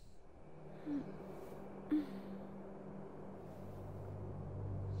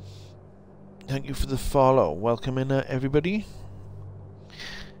 Thank you for the follow. Welcome in, everybody.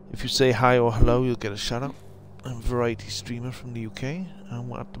 If you say hi or hello, you'll get a shout out. I'm a variety streamer from the UK,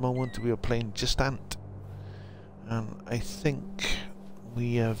 and at the moment we are playing Just Ant. And I think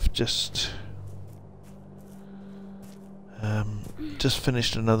we have just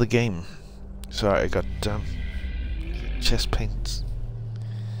finished another game. Sorry, I got chest pains.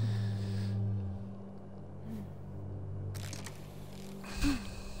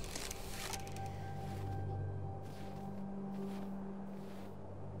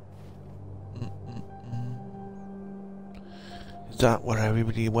 Is that where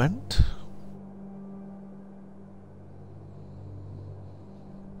everybody went?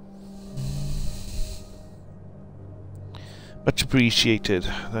 Much appreciated.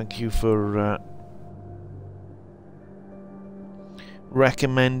 Thank you for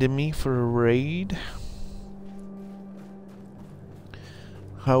recommending me for a raid.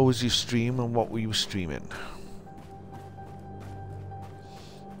 How was your stream and what were you streaming?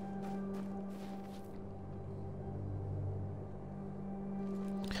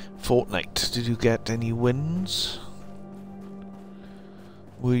 Fortnite, did you get any wins?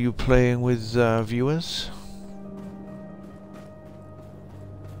 Were you playing with viewers?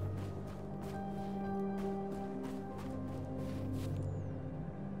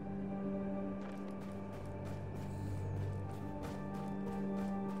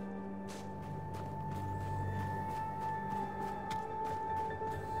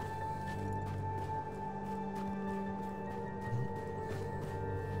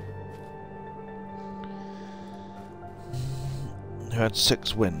 Had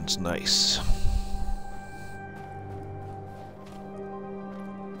 6 wins, nice.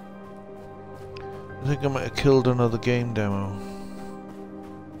 I think I might have killed another game demo.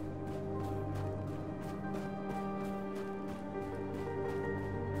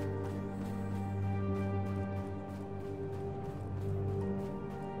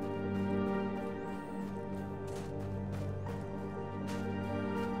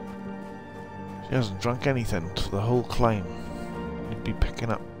 She hasn't drunk anything for the whole climb. Be picking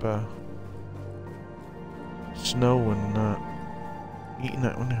up snow and eating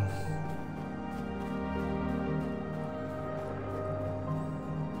it, wouldn't you?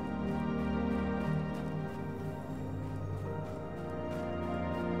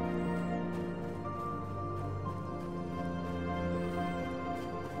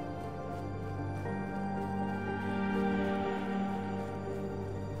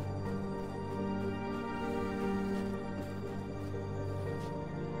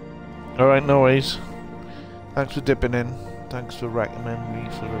 Alright, no worries. Thanks for dipping in. Thanks for recommending me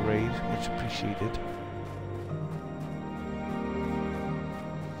for a raid. Much appreciated.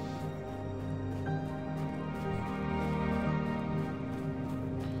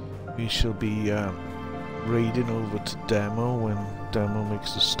 We shall be raiding over to demo when demo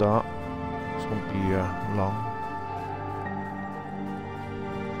makes the start. This won't be long.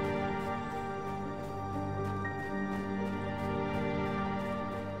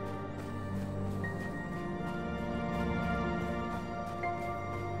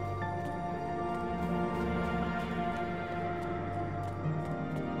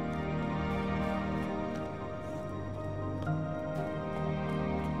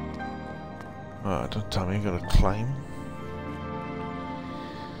 Don't tell me I gotta climb.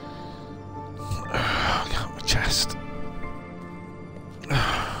 I got my chest.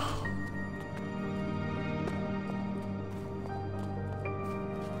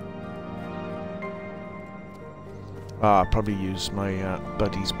 I'll probably use my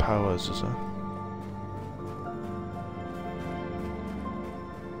buddy's powers as a...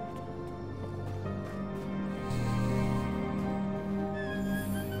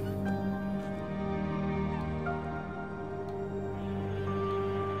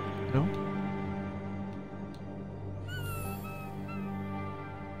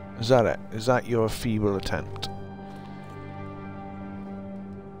 Is that it? Is that your feeble attempt?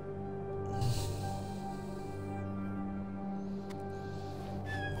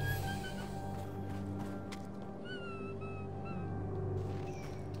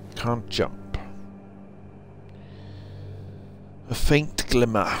 Can't jump. A faint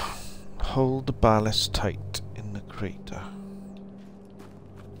glimmer. Hold the ballast tight in the crater.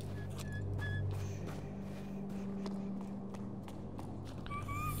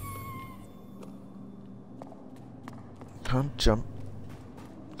 Can't jump.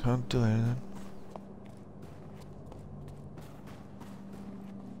 Can't do anything.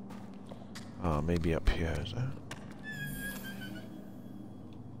 Oh, maybe up here, is it?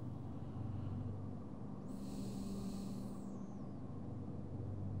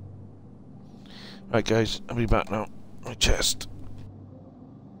 Right, guys, I'll be back now. My chest.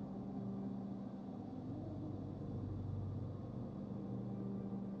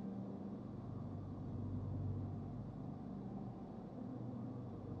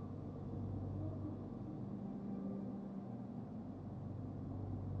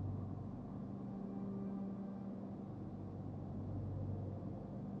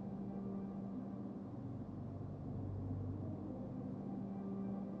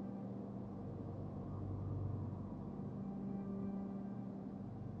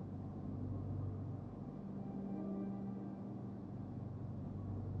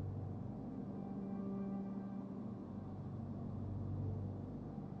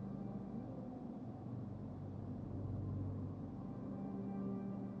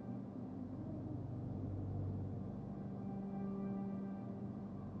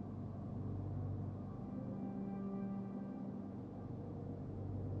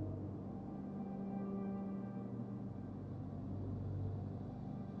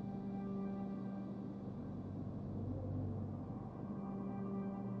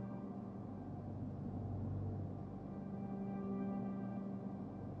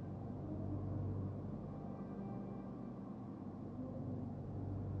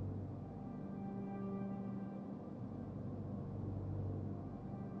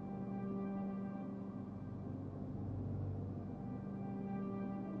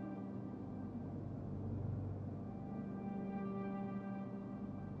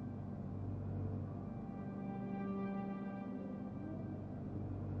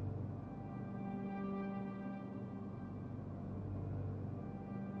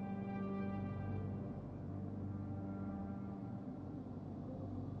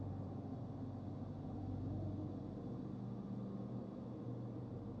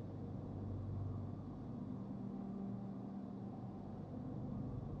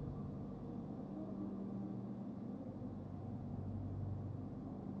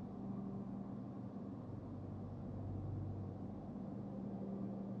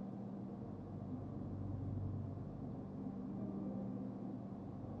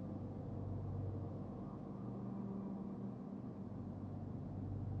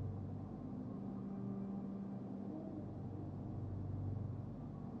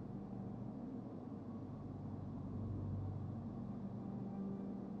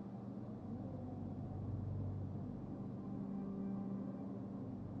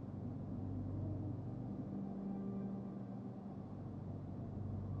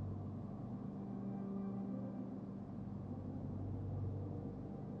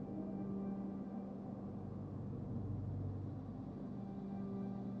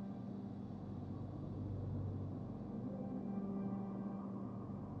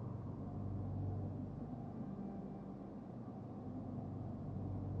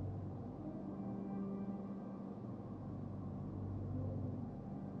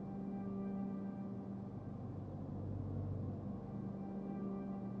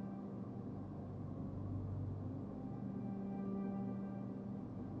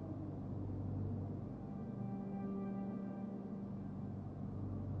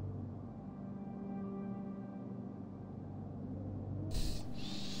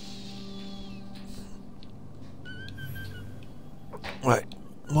 Right,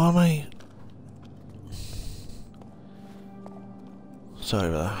 why am I... Sorry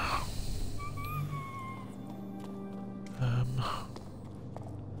about that.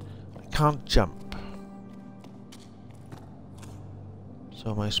 I can't jump.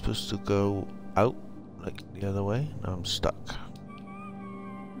 So am I supposed to go out, like the other way? No, I'm stuck.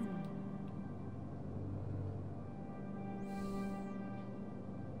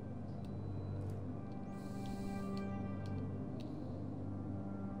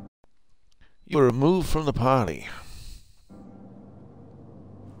 You were removed from the party.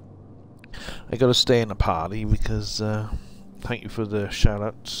 I gotta stay in the party because, thank you for the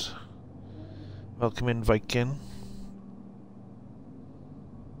shoutouts. Welcome in, Viking.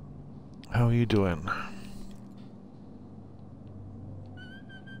 How are you doing?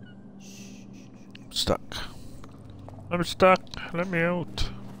 Stuck. I'm stuck. Let me out.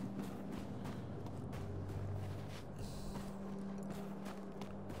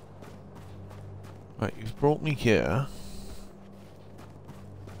 Right, you've brought me here.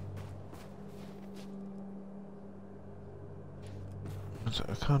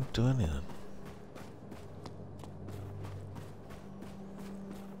 I can't do anything.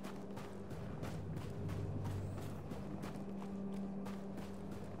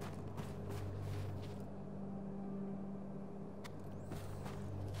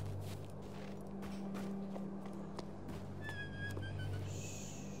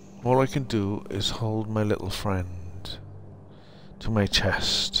 All I can do is hold my little friend to my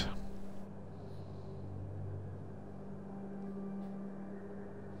chest.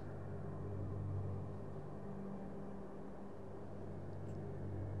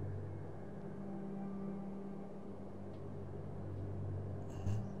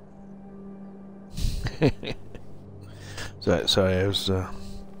 Sorry, I was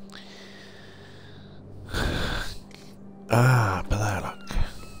pathetic.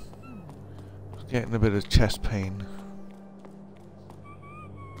 Getting a bit of chest pain.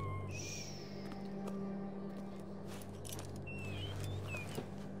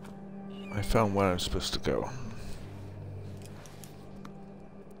 I found where I'm supposed to go.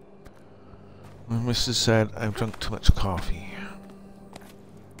 My missus said I've drunk too much coffee.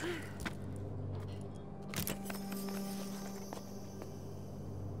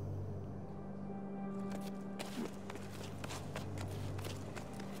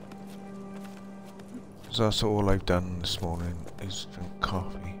 So that's all I've done this morning is drink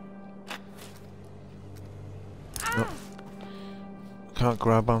coffee. Nope. Can't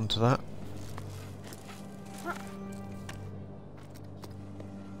grab onto that.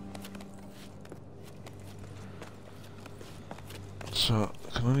 So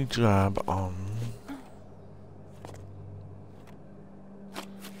I can only grab on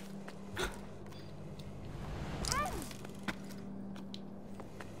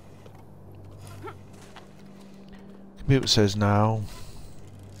computer says now.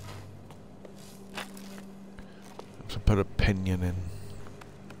 I have to put a pinion in.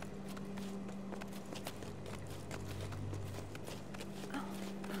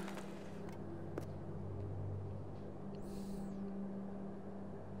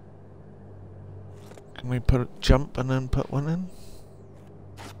 Can we put a jump and then put one in?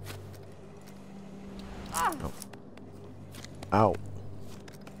 No. Ow.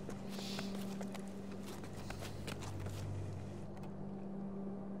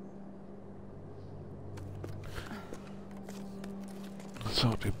 I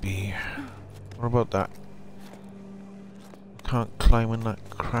thought it'd be. What about that? Can't climb in that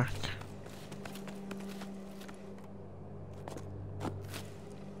crack.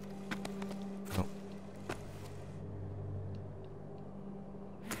 No.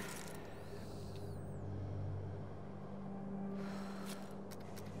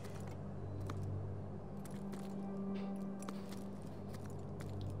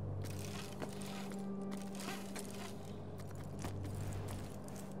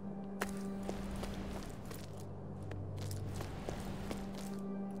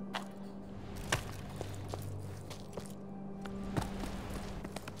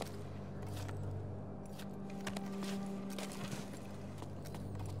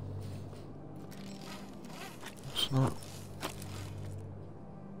 It's not.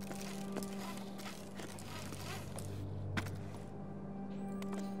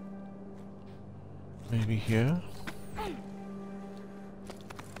 Maybe here?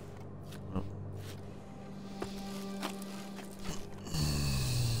 No.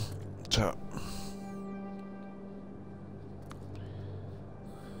 So.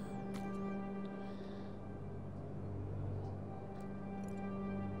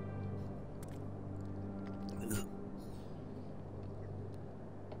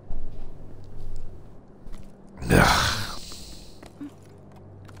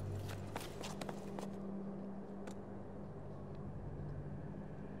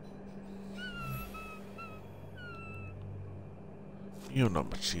 You're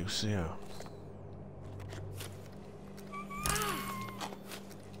not much use, yeah.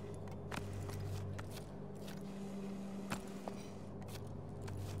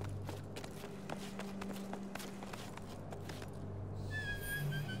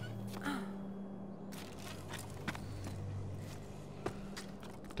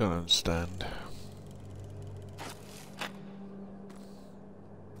 Don't understand.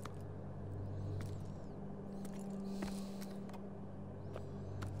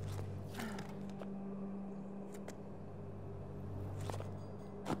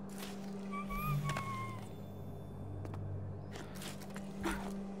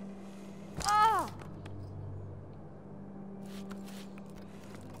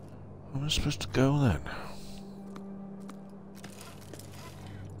 supposed to go then?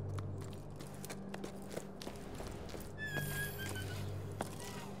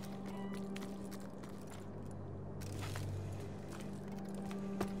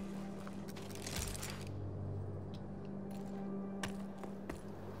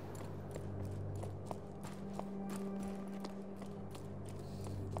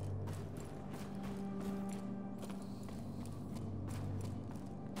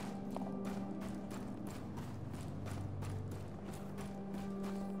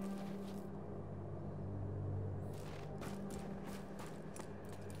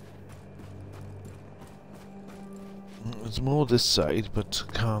 There's more this side, but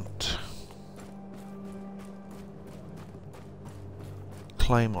can't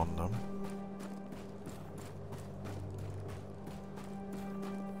climb on them.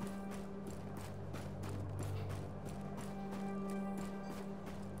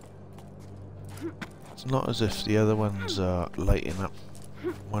 It's not as if the other ones are lighting up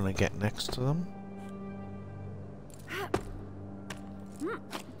when I get next to them.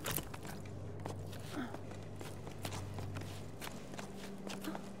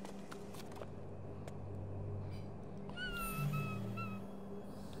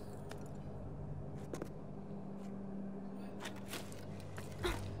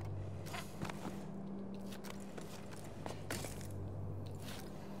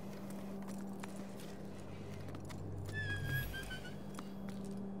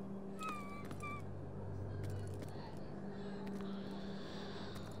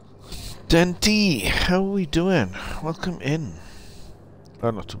 Denty, how are we doing? Welcome in.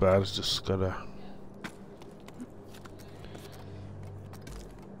 Oh, not too bad, it's just got a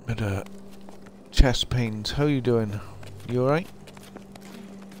bit of chest pains. How are you doing? You alright?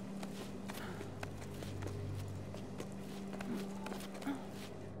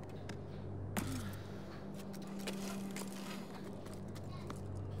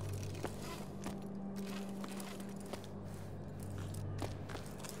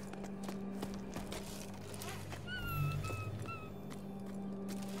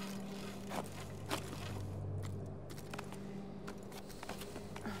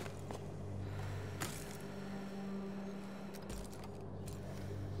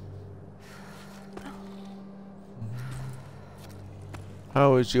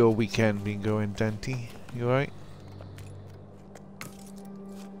 How has your weekend been going, Denty? You alright?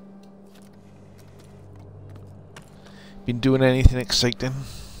 Been doing anything exciting?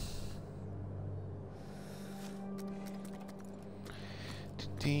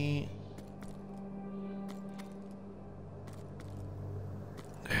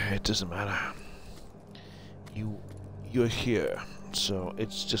 It doesn't matter. You're here, so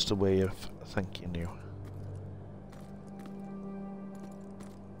it's just a way of thanking you.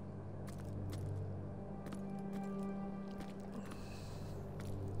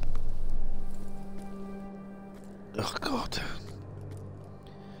 Oh God.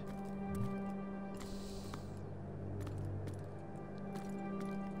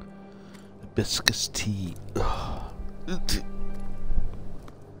 Hibiscus tea. Ugh.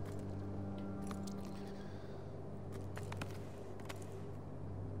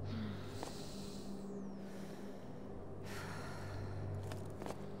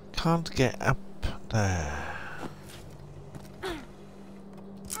 Can't get up there.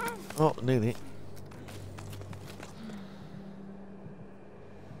 Oh, nearly.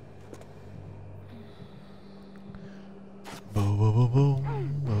 Boom, boom, boom,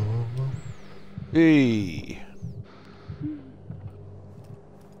 boom, boom, boom. Hey.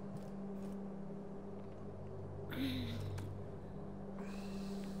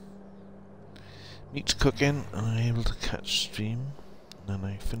 Meat's cooking, and I'm able to catch stream. And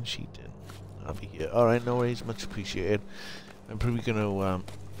then I finish eating. I'll be here. Alright, no worries, much appreciated. I'm probably gonna,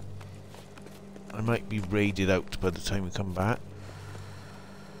 I might be raided out by the time we come back.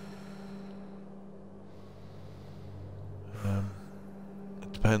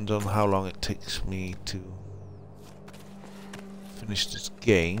 It depends on how long it takes me to finish this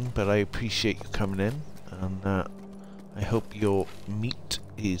game, but I appreciate you coming in, and I hope your meat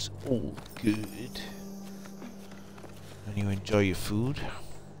is all good. And you enjoy your food.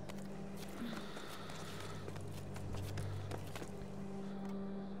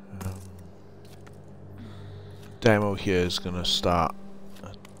 Demo here is gonna start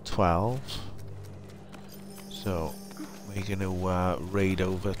at 12, so we're gonna raid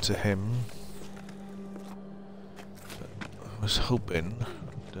over to him. But I was hoping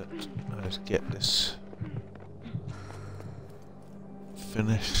that I'd get this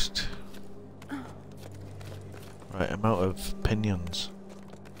finished. Right, I'm out of pinions.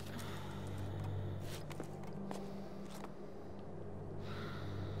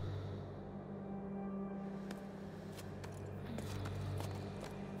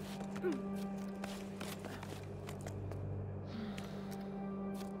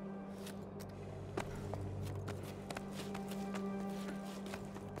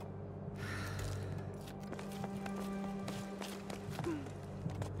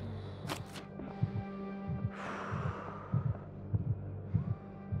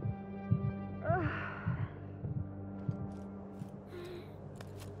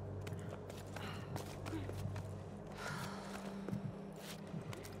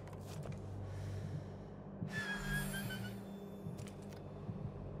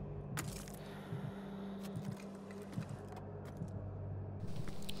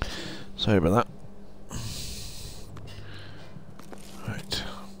 Sorry about that. Right.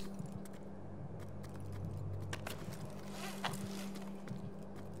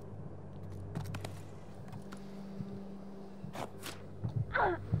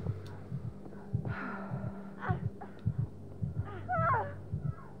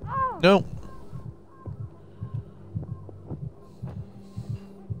 No.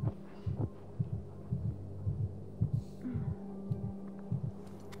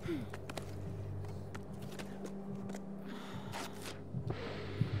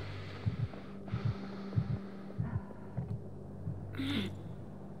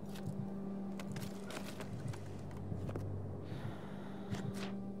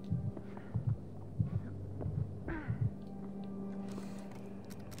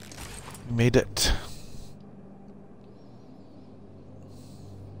 We made it.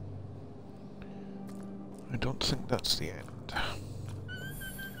 I don't think that's the end.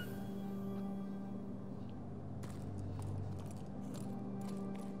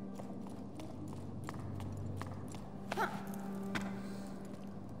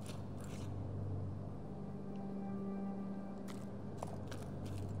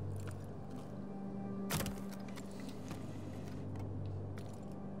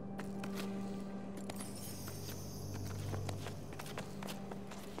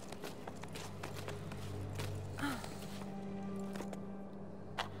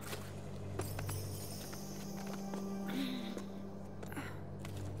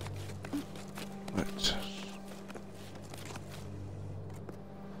 Right.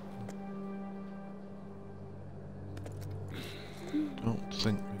 Don't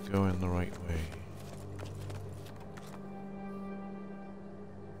think we're going the right way.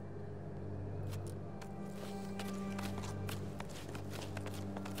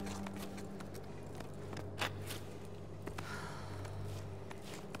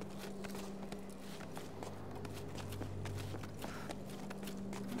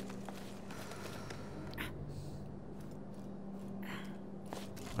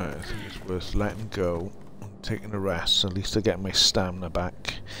 Right, I think it's worth letting go and taking a rest. At least I get my stamina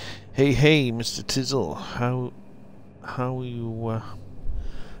back. Hey, Mr. Tizzle, how are you?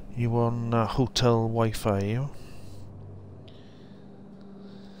 You on hotel Wi-Fi? You?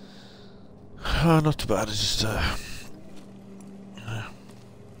 Not too bad. It's just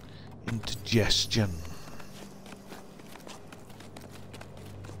indigestion.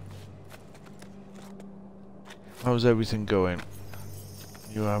 How's everything going?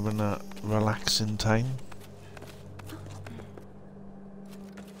 You having a relaxing time?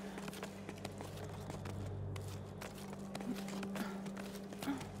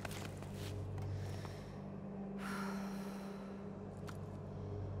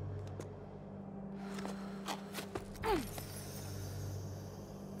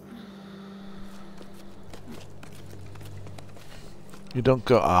 You don't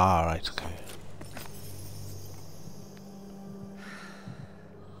go. Ah, right, okay.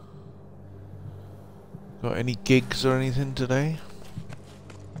 Got any gigs or anything today?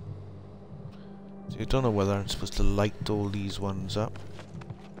 So I don't know whether I'm supposed to light all these ones up.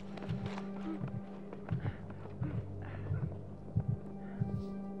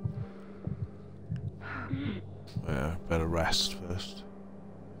 Yeah, better rest first.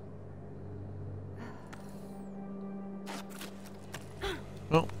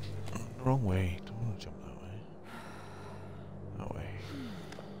 Oh, wrong way. Don't want to jump that way. That way.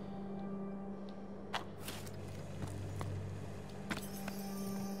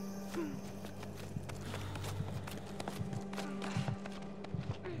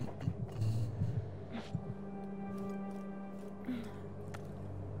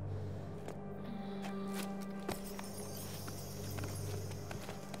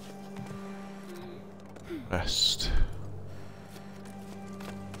 Rest.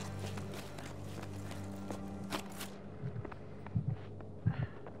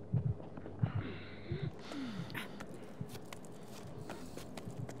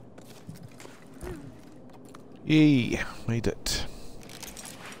 Yay, made it.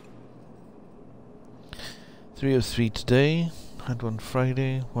 3 of 3 today. Had one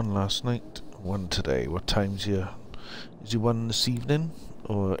Friday, one last night, one today. What time's your... Is your one this evening?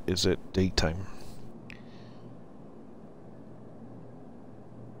 Or is it daytime?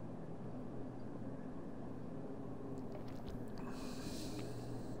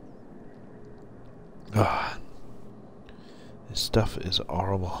 Ah, this stuff is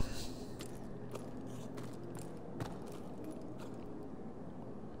horrible.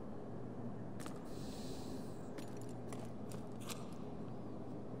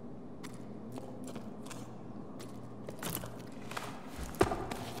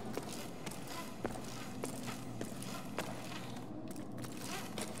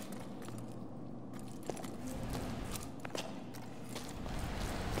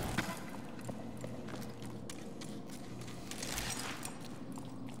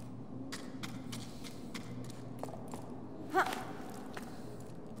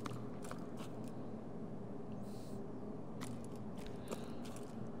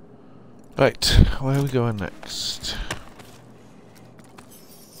 Right, where are we going next?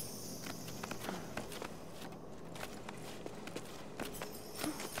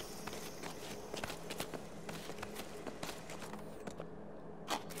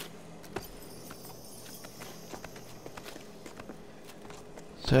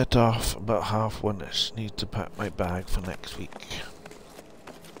 Set off about 1:30. Need to pack my bag for next week.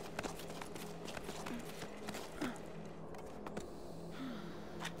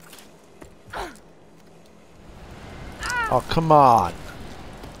 Oh, come on!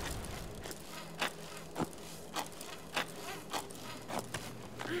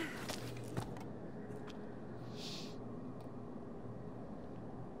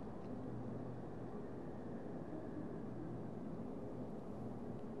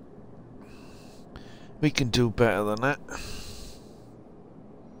 We can do better than that.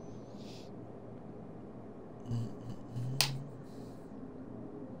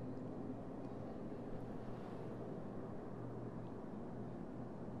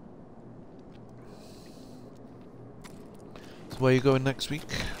 So where are you going next week?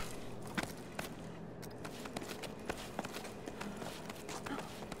 I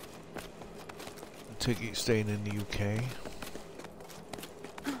take it you're staying in the UK.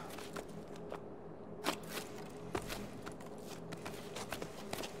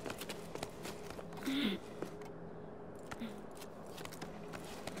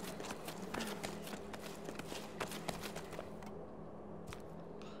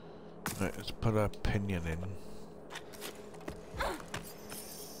 Right, let's put our opinion in.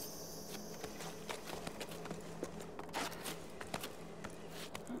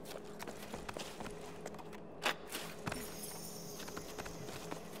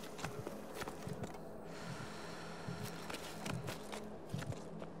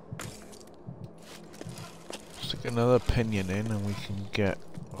 Stick another opinion in and we can get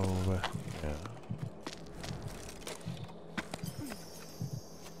over here.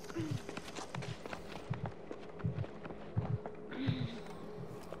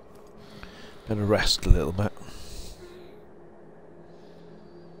 Better rest a little bit.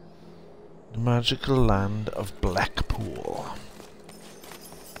 The magical land of Blackpool.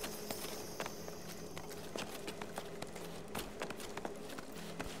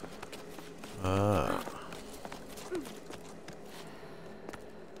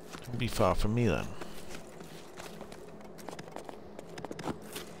 Can't be far from me then.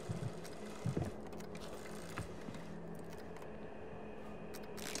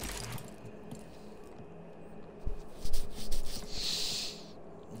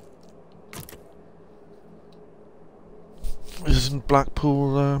 Isn't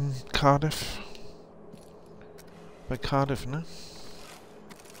Blackpool Cardiff? By Cardiff, no?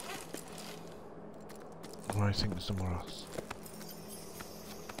 Or I think it's somewhere else.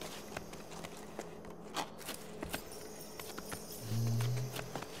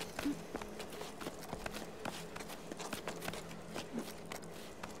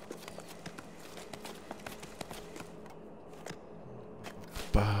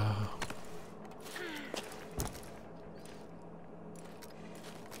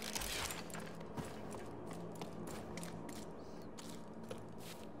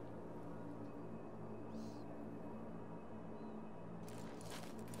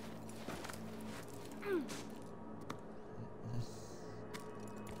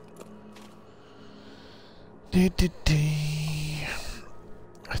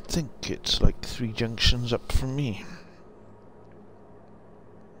 I think it's like 3 junctions up from me.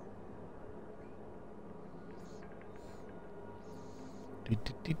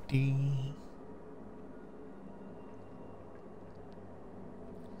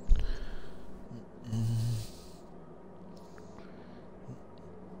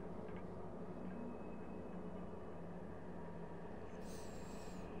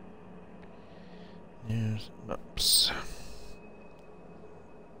 There's maps.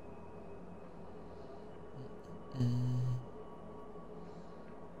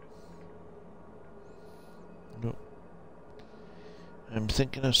 No. I'm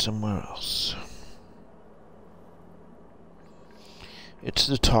thinking of somewhere else. It's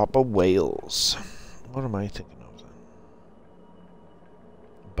the top of Wales. What am I thinking of then?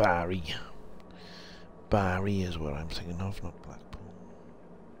 Barry. Barry is what I'm thinking of, not Blackpool.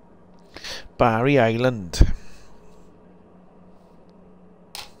 Barry Island.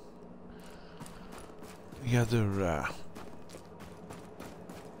 The other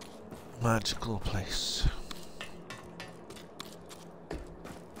magical place.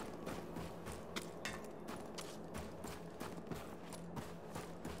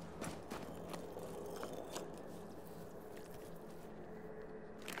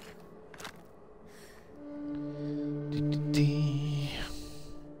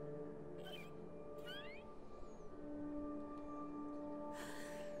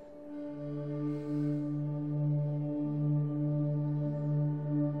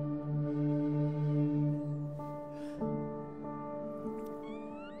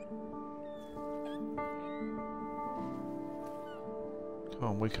 Come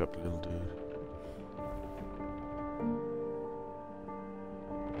on, wake up, little dude.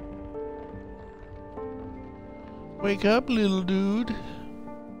 Wake up, little dude.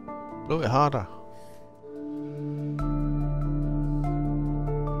 Blow it harder.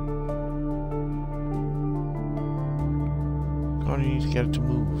 Come on, you need to get it to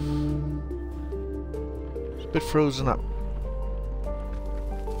move. It's a bit frozen up.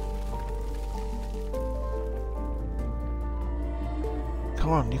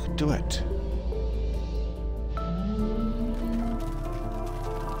 Come on, you can do it.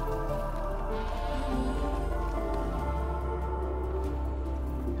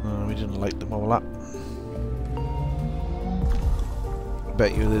 We didn't light them all up. I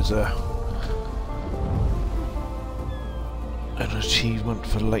bet you there's an achievement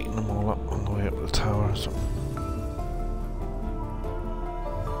for lighting them all up on the way up the tower or something.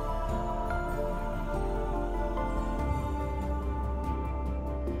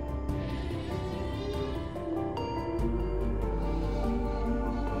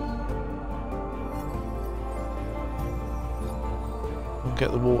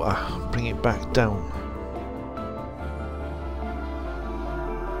 Get the water, bring it back down.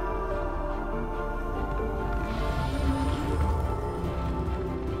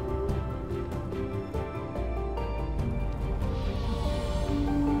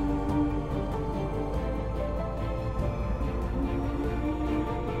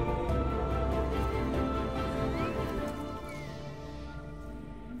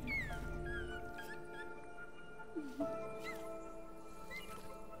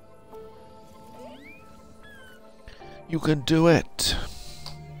 You can do it.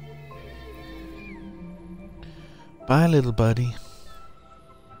 Bye, little buddy.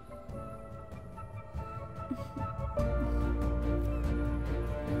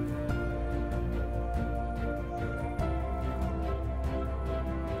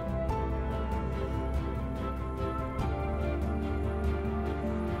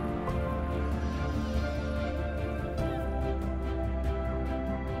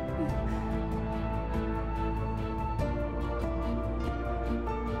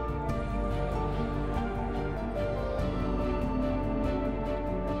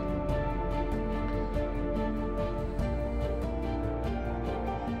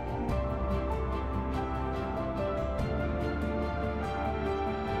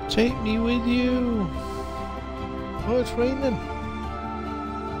 Take me with you. Oh, it's raining.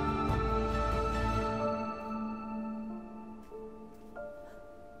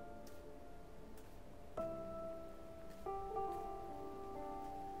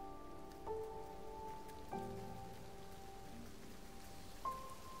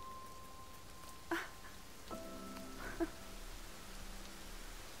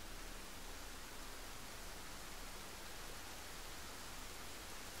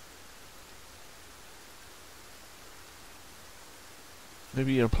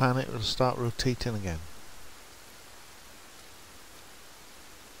 Maybe your planet will start rotating again.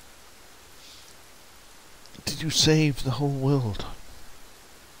 Did you save the whole world?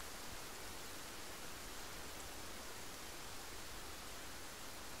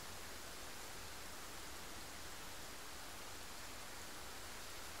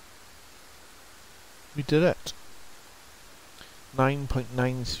 We did it.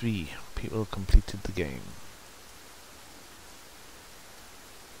 9.93 people completed the game.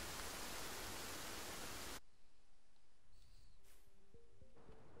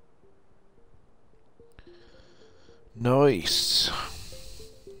 Nice.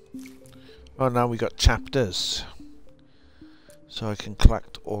 Oh, now we got chapters, so I can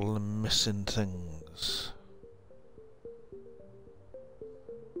collect all the missing things.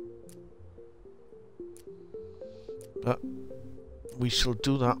 But we shall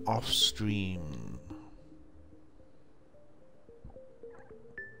do that off stream.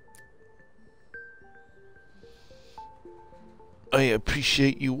 I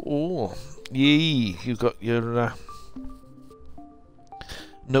appreciate you all. Yay, you got your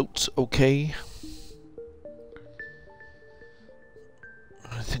notes okay.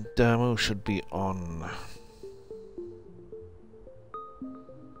 I think demo should be on.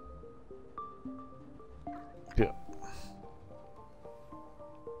 Yeah.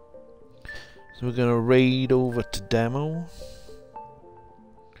 So we're gonna raid over to demo.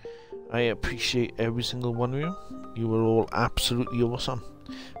 I appreciate every single one of you. You are all absolutely awesome.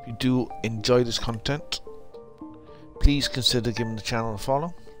 If you do enjoy this content, please consider giving the channel a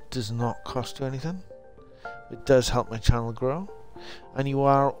follow. It does not cost you anything. It does help my channel grow. And you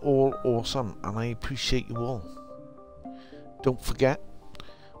are all awesome, and I appreciate you all. Don't forget,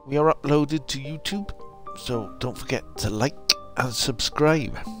 we are uploaded to YouTube, so don't forget to like, and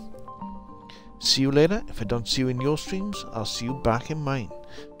subscribe. See you later. If I don't see you in your streams, I'll see you back in mine.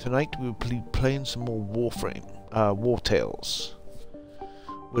 Tonight we will be playing some more War Tales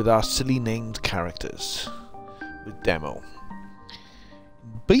with our silly named characters with demo.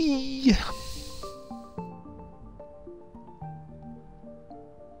 Bye.